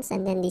pronounced,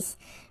 and then this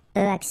E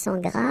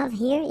accent grave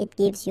here, it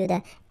gives you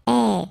the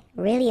E,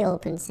 really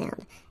open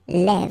sound.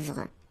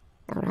 Lèvres.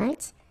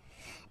 Alright?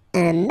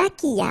 Un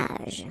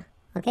maquillage.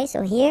 Okay,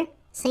 so here,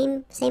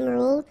 same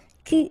rule,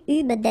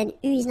 Q-U, but then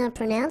U is not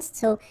pronounced,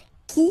 so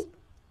qui,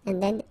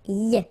 and then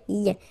y.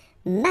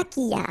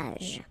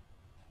 Maquillage.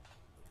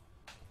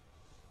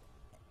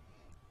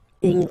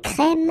 Une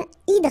crème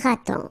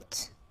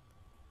hydratante.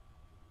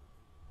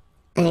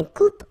 Un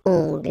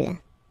coupe-ongles.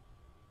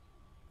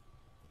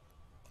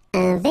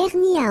 Un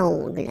vernis à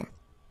ongles.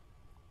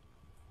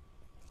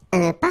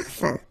 Un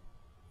parfum.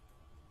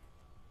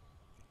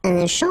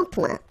 Un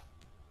shampoing.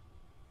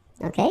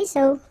 Okay,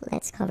 so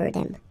let's cover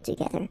them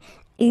together.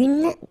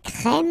 Une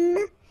crème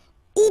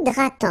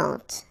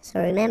hydratante. So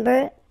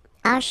remember,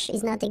 H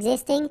is not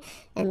existing,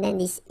 and then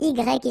this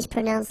Y is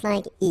pronounced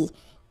like E.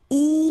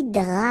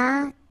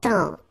 Hydratante.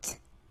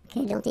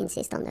 Okay, don't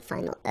insist on the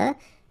final E,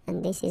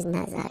 and this is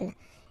nasal.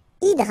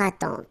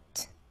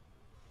 Hydratante.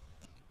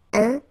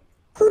 Un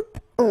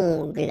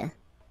coupe-ongles.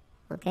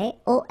 Okay,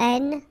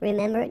 O-N,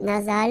 remember,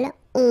 nasal,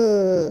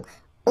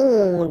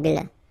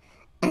 ongle.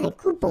 Un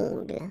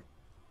coupe-ongles.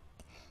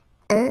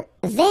 Un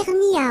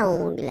vernis à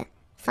ongles.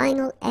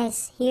 Final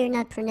S here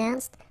not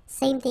pronounced.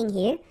 Same thing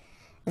here.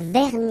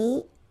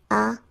 Vernis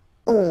à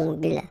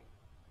ongles.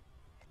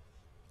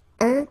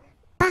 Un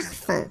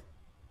parfum.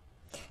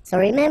 So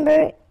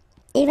remember,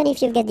 even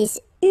if you get this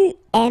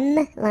UM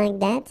like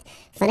that,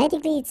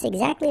 phonetically it's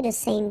exactly the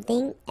same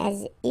thing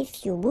as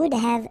if you would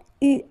have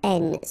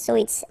UN. So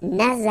it's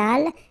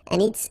nasal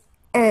and it's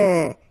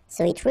un.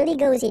 So it really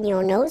goes in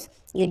your nose.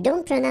 You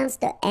don't pronounce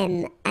the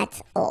M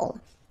at all.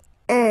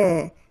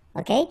 Un.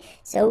 Okay?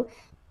 So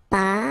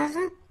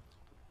parfum.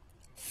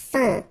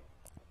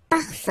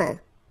 Parfum.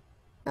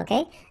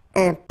 Okay?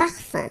 Un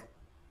parfum.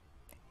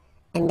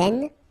 And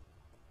then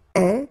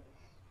un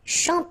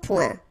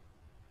shampoing.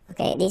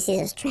 Okay, this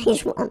is a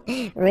strange one,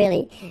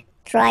 really.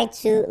 Try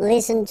to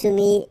listen to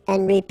me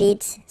and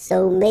repeat,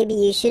 so maybe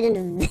you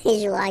shouldn't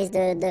visualize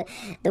the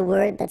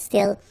word, but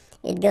still,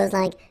 it goes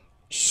like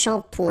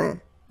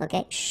shampoing,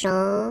 okay?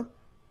 Shampoing.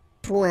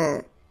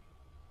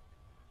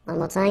 One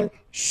more time,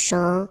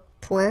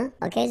 shampoing,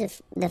 okay?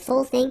 The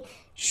full thing,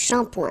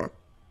 shampoing.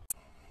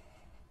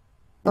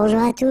 Bonjour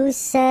à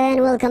tous,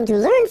 and welcome to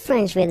Learn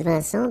French with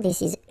Vincent.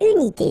 This is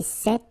Unité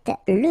 7,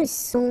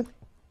 leçon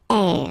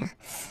R.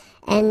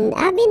 And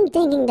I've been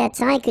thinking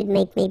that I could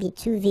make maybe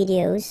 2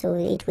 videos, so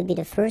it would be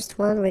the first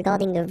one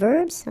regarding the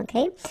verbs,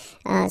 okay?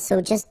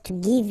 So just to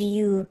give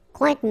you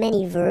quite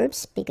many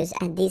verbs, because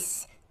at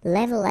this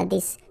level, at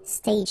this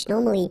stage,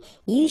 normally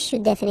you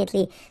should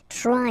definitely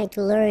try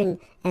to learn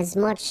as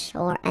much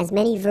or as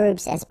many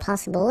verbs as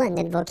possible, and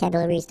then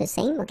vocabulary is the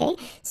same, okay?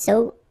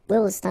 So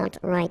we'll start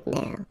right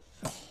now.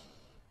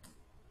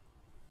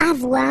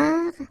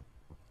 Avoir,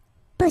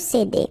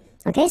 posséder.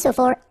 Okay, so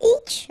for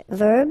each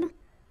verb,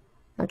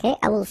 okay,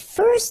 I will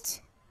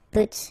first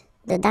put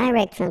the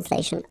direct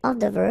translation of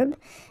the verb,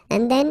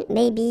 and then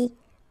maybe,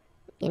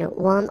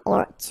 1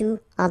 or 2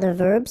 other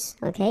verbs,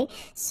 okay?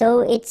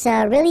 So it's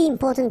really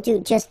important to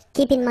just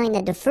keep in mind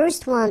that the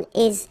first one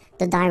is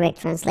the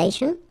direct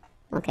translation,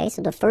 okay?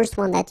 So the first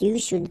one that you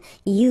should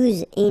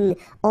use in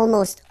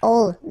almost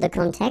all the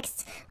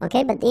contexts,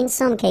 okay? But in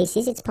some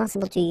cases, it's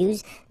possible to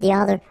use the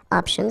other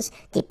options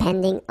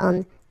depending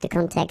on the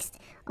context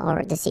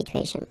or the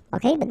situation,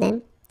 okay? But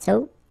then,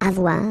 so,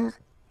 avoir,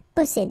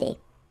 posséder.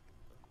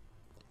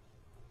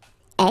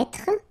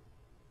 Être,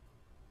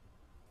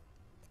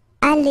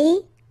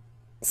 aller,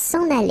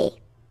 s'en aller.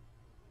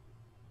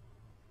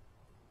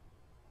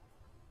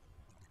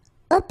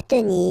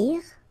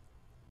 Obtenir,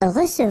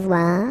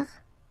 recevoir,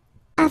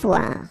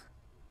 avoir.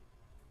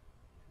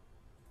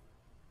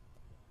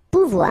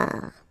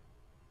 Pouvoir.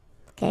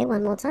 Okay,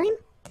 one more time.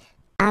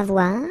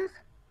 Avoir,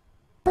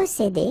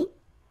 posséder.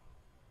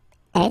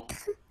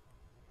 être,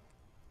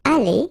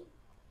 aller,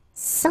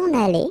 s'en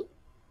aller,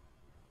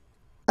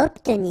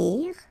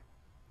 obtenir,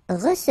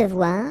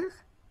 recevoir,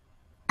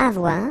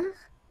 avoir,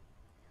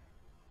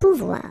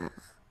 pouvoir.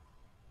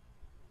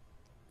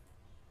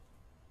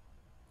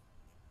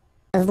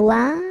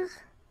 Voir,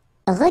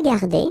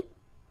 regarder,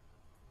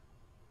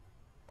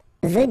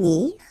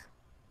 venir,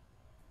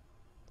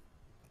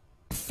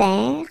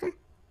 faire,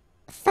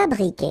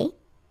 fabriquer,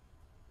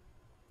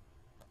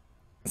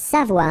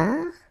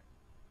 savoir,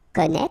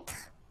 connaître,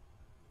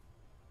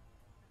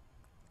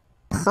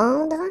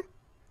 prendre,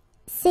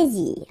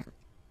 saisir.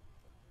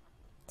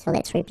 So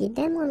let's repeat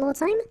them one more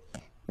time.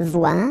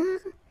 Voir,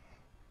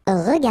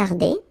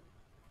 regarder,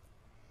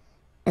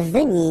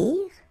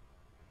 venir,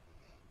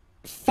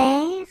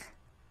 faire,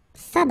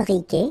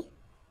 fabriquer,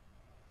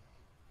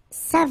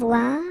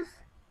 savoir,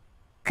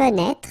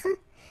 connaître.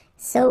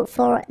 So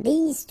for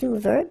these two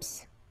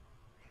verbs,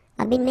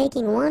 I've been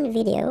making one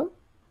video,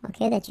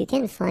 okay, that you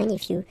can find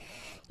if you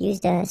use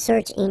the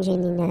search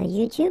engine in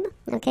YouTube,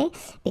 okay,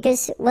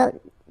 because, well,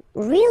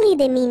 really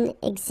they mean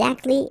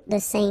exactly the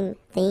same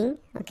thing,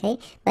 okay,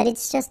 but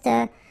it's just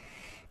a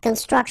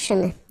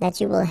construction that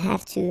you will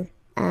have to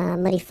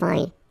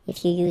modify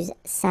if you use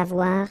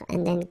savoir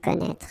and then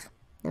connaître,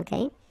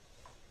 okay.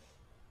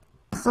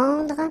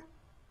 Prendre,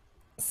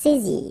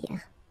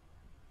 saisir.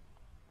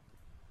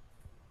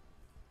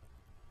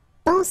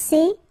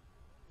 Penser,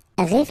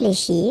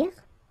 réfléchir.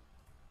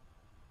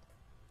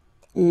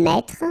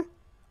 Mettre,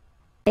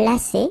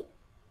 placer.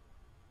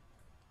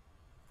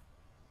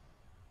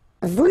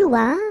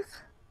 Vouloir,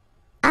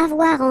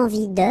 avoir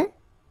envie de,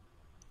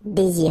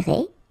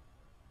 désirer.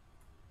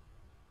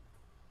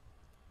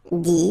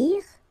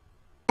 Dire,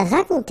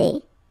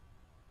 raconter.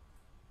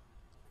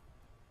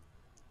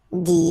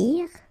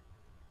 Dire,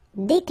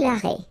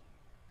 déclarer.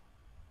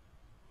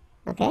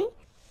 Ok?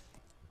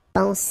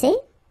 Penser,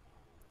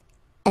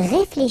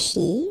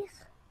 réfléchir,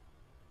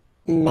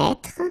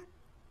 mettre,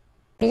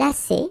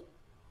 placer,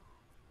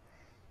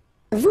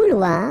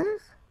 vouloir,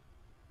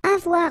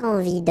 avoir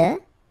envie de,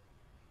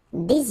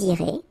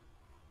 désirer,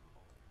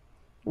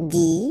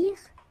 dire,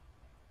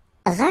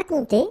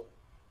 raconter,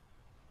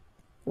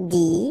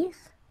 dire,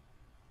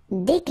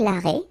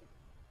 déclarer,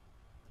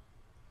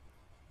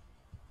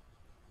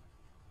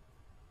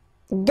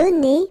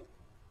 donner,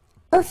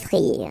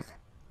 offrir.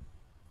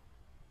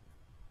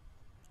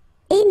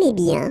 Aimer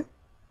bien,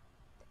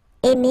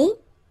 aimer,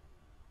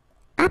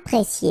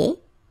 apprécier,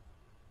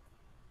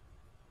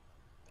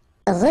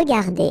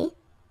 regarder,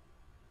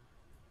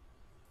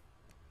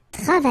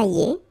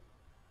 travailler,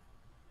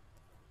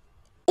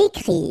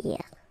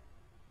 écrire,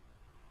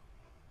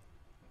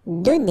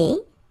 donner,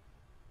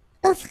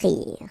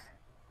 offrir.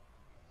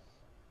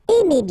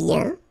 Aimer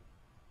bien,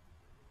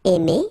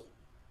 aimer,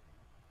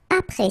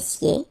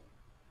 apprécier,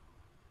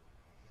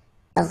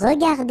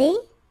 regarder,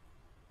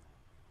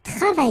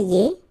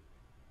 travailler,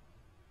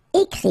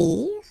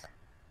 écrire,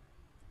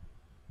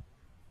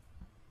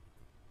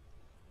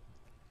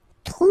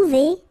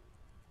 trouver,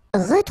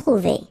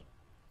 retrouver,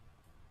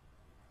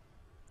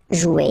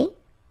 jouer,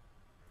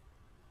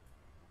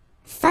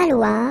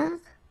 falloir,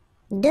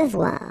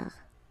 devoir,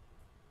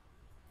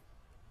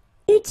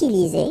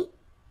 utiliser,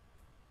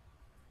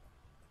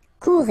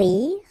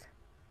 courir,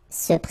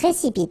 se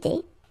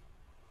précipiter,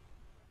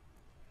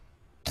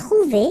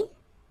 trouver,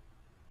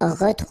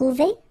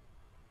 retrouver,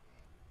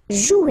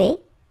 jouer,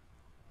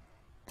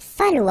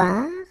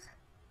 falloir,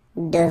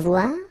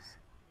 devoir,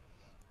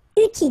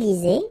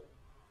 utiliser,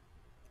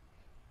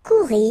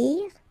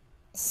 courir,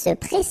 se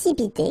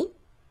précipiter,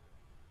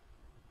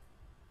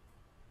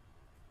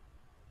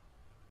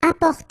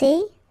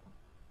 apporter,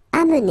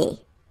 amener,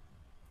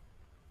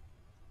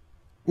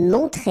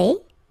 montrer,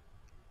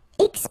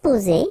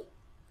 exposer,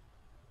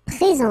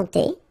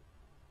 présenter,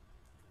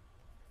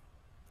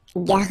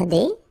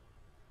 garder,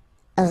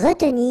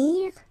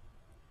 retenir,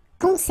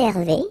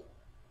 conserver,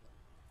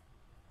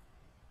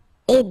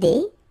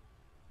 aider,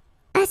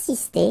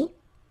 assister,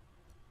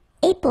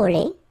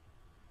 épauler,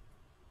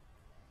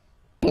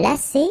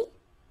 placer,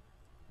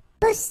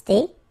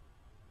 poster,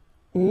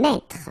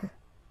 mettre,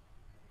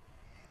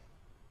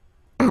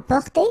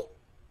 apporter,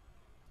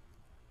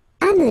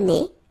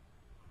 amener,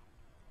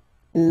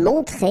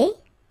 montrer,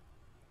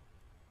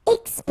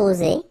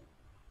 exposer,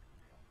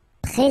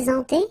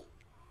 présenter,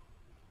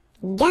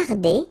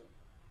 garder,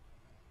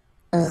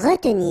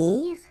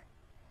 retenir,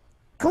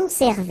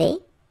 conserver,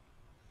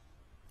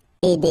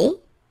 aider,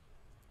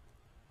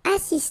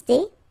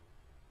 assister,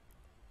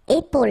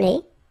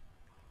 épauler,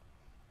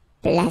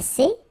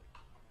 placer,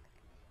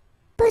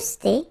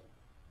 poster,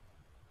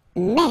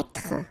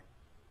 mettre.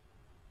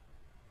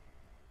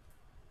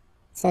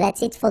 So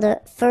that's it for the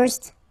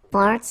first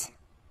part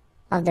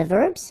of the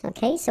verbs,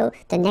 okay? So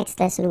the next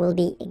lesson will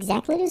be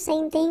exactly the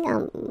same thing,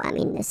 I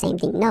mean the same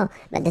thing, no,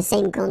 but the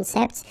same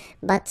concepts,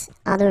 but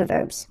other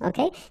verbs,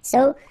 okay?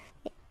 So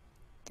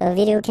the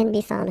video can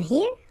be found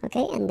here,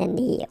 okay? And then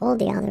all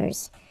the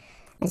others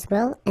as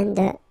well, and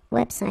the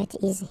website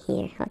is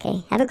here,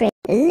 okay? Have a great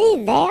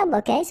Les verbes,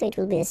 okay, so it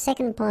will be the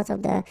second part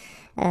of the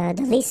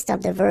list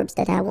of the verbs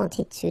that I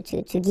wanted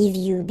to give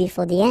you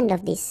before the end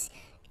of this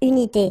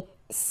unité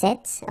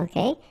set,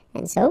 okay,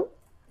 and so,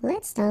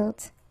 let's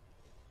start.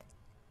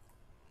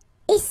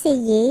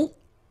 Essayer,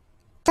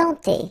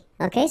 tenter,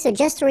 okay, so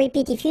just to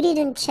repeat, if you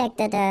didn't check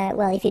that,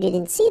 well, if you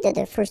didn't see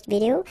the first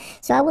video,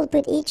 so I will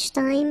put each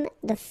time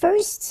the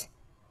first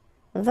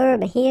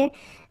verb here,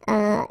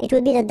 it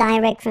will be the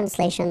direct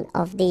translation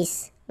of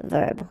this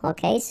verb,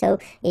 okay, so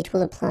it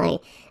will apply,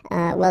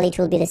 well, it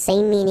will be the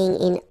same meaning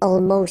in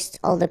almost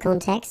all the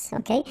contexts,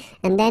 okay,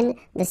 and then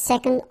the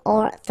second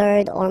or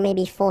third or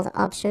maybe fourth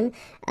option,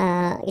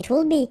 it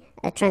will be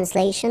a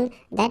translation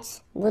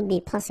that would be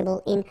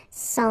possible in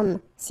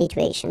some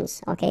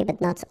situations, okay,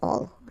 but not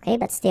all, okay,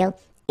 but still,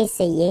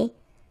 essayer,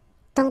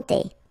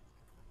 tenter.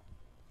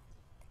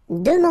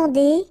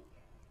 Demander,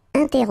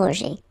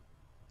 interroger.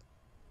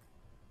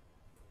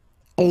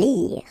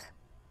 Lire,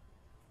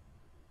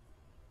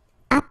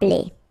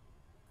 appeler,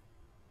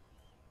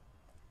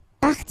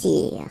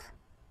 partir,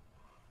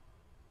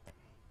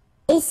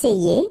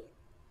 essayer,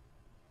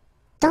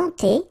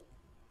 tenter,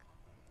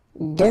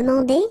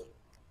 demander,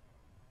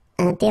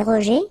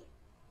 interroger,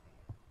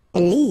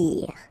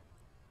 lire,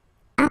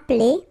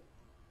 appeler,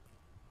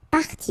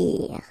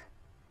 partir.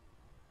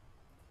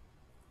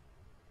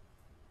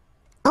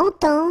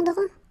 Entendre,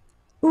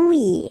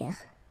 ouïr.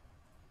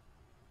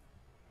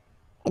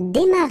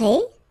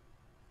 Démarrer,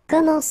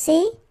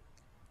 commencer,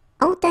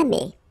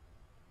 entamer.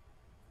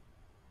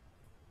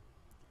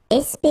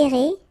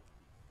 Espérer,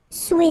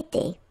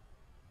 souhaiter.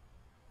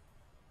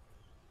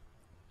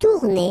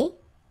 Tourner,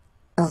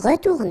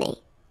 retourner.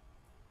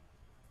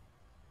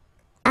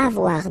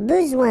 Avoir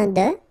besoin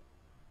de,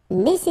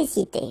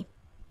 nécessiter.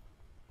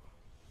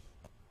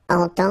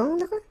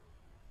 Entendre,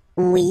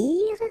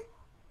 ouïr.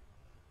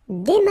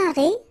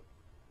 Démarrer,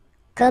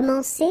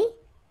 commencer,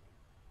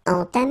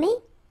 entamer.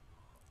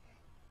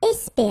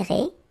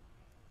 Espérer,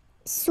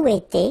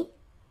 souhaiter,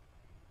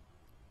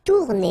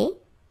 tourner,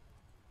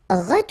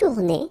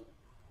 retourner,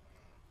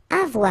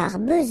 avoir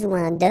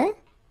besoin de,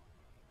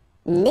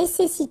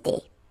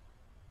 nécessiter.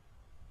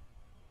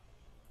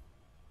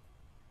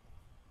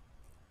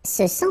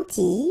 Se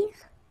sentir,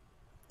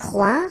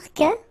 croire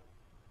que,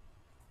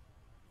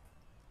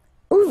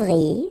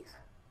 ouvrir,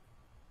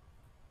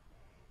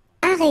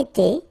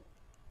 arrêter,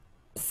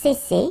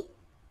 cesser,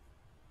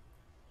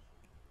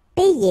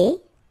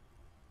 payer,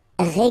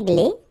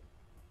 régler,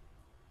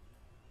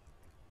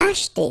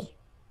 acheter.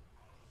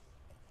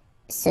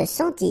 Se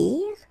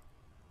sentir,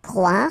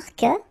 croire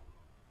que,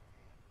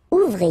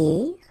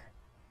 ouvrir,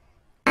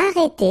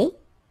 arrêter,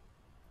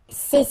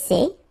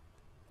 cesser,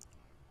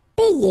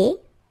 payer,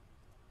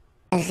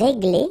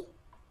 régler,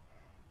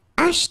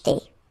 acheter.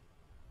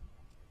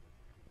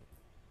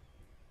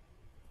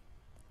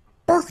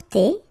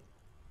 Porter,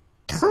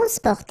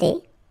 transporter,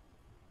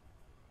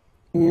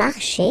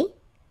 marcher,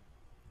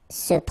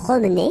 se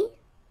promener,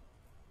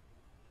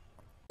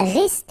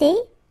 rester,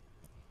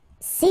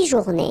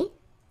 séjourner,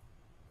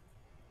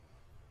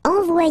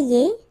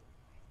 envoyer,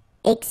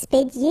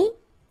 expédier,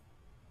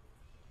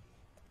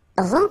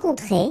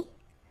 rencontrer,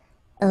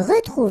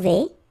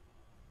 retrouver,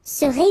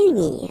 se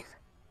réunir.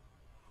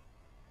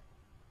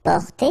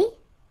 Porter,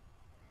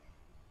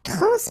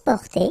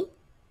 transporter,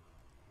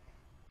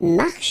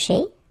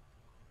 marcher,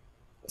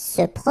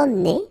 se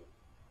promener,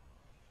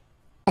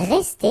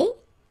 rester,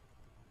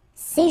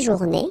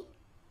 séjourner,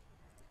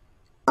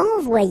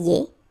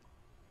 envoyer,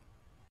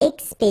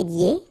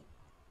 expédier,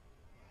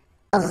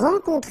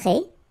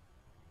 rencontrer,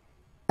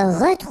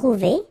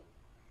 retrouver,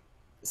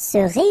 se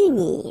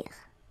réunir.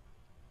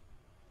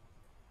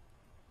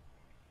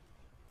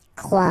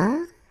 Croire,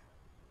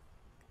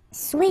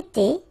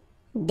 souhaiter,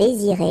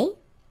 désirer,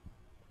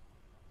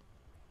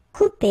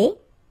 couper,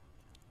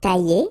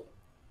 tailler,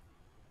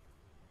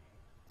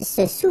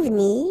 se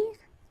souvenir,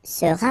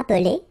 se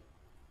rappeler,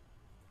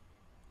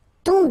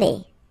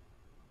 tomber.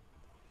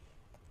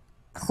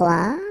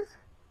 Croire,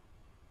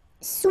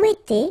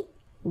 souhaiter,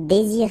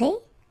 désirer,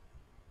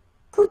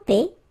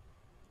 couper,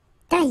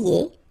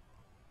 tailler,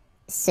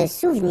 se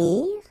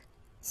souvenir,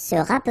 se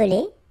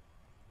rappeler,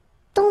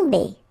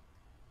 tomber.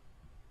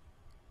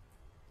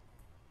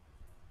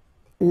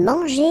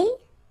 Manger,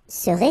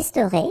 se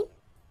restaurer,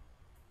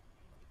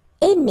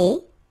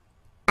 aimer,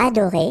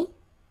 adorer,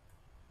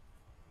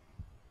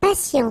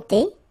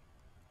 patienter,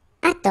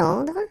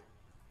 attendre,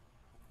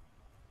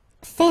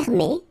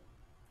 fermer,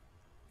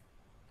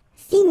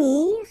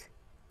 finir,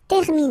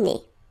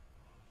 terminer.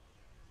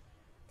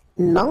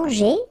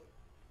 Manger,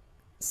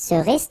 se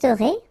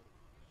restaurer,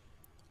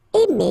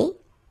 aimer,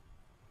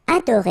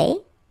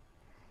 adorer,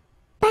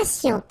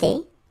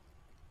 patienter,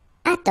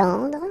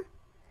 attendre,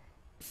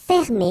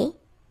 fermer,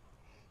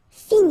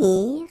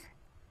 finir,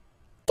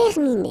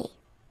 terminer.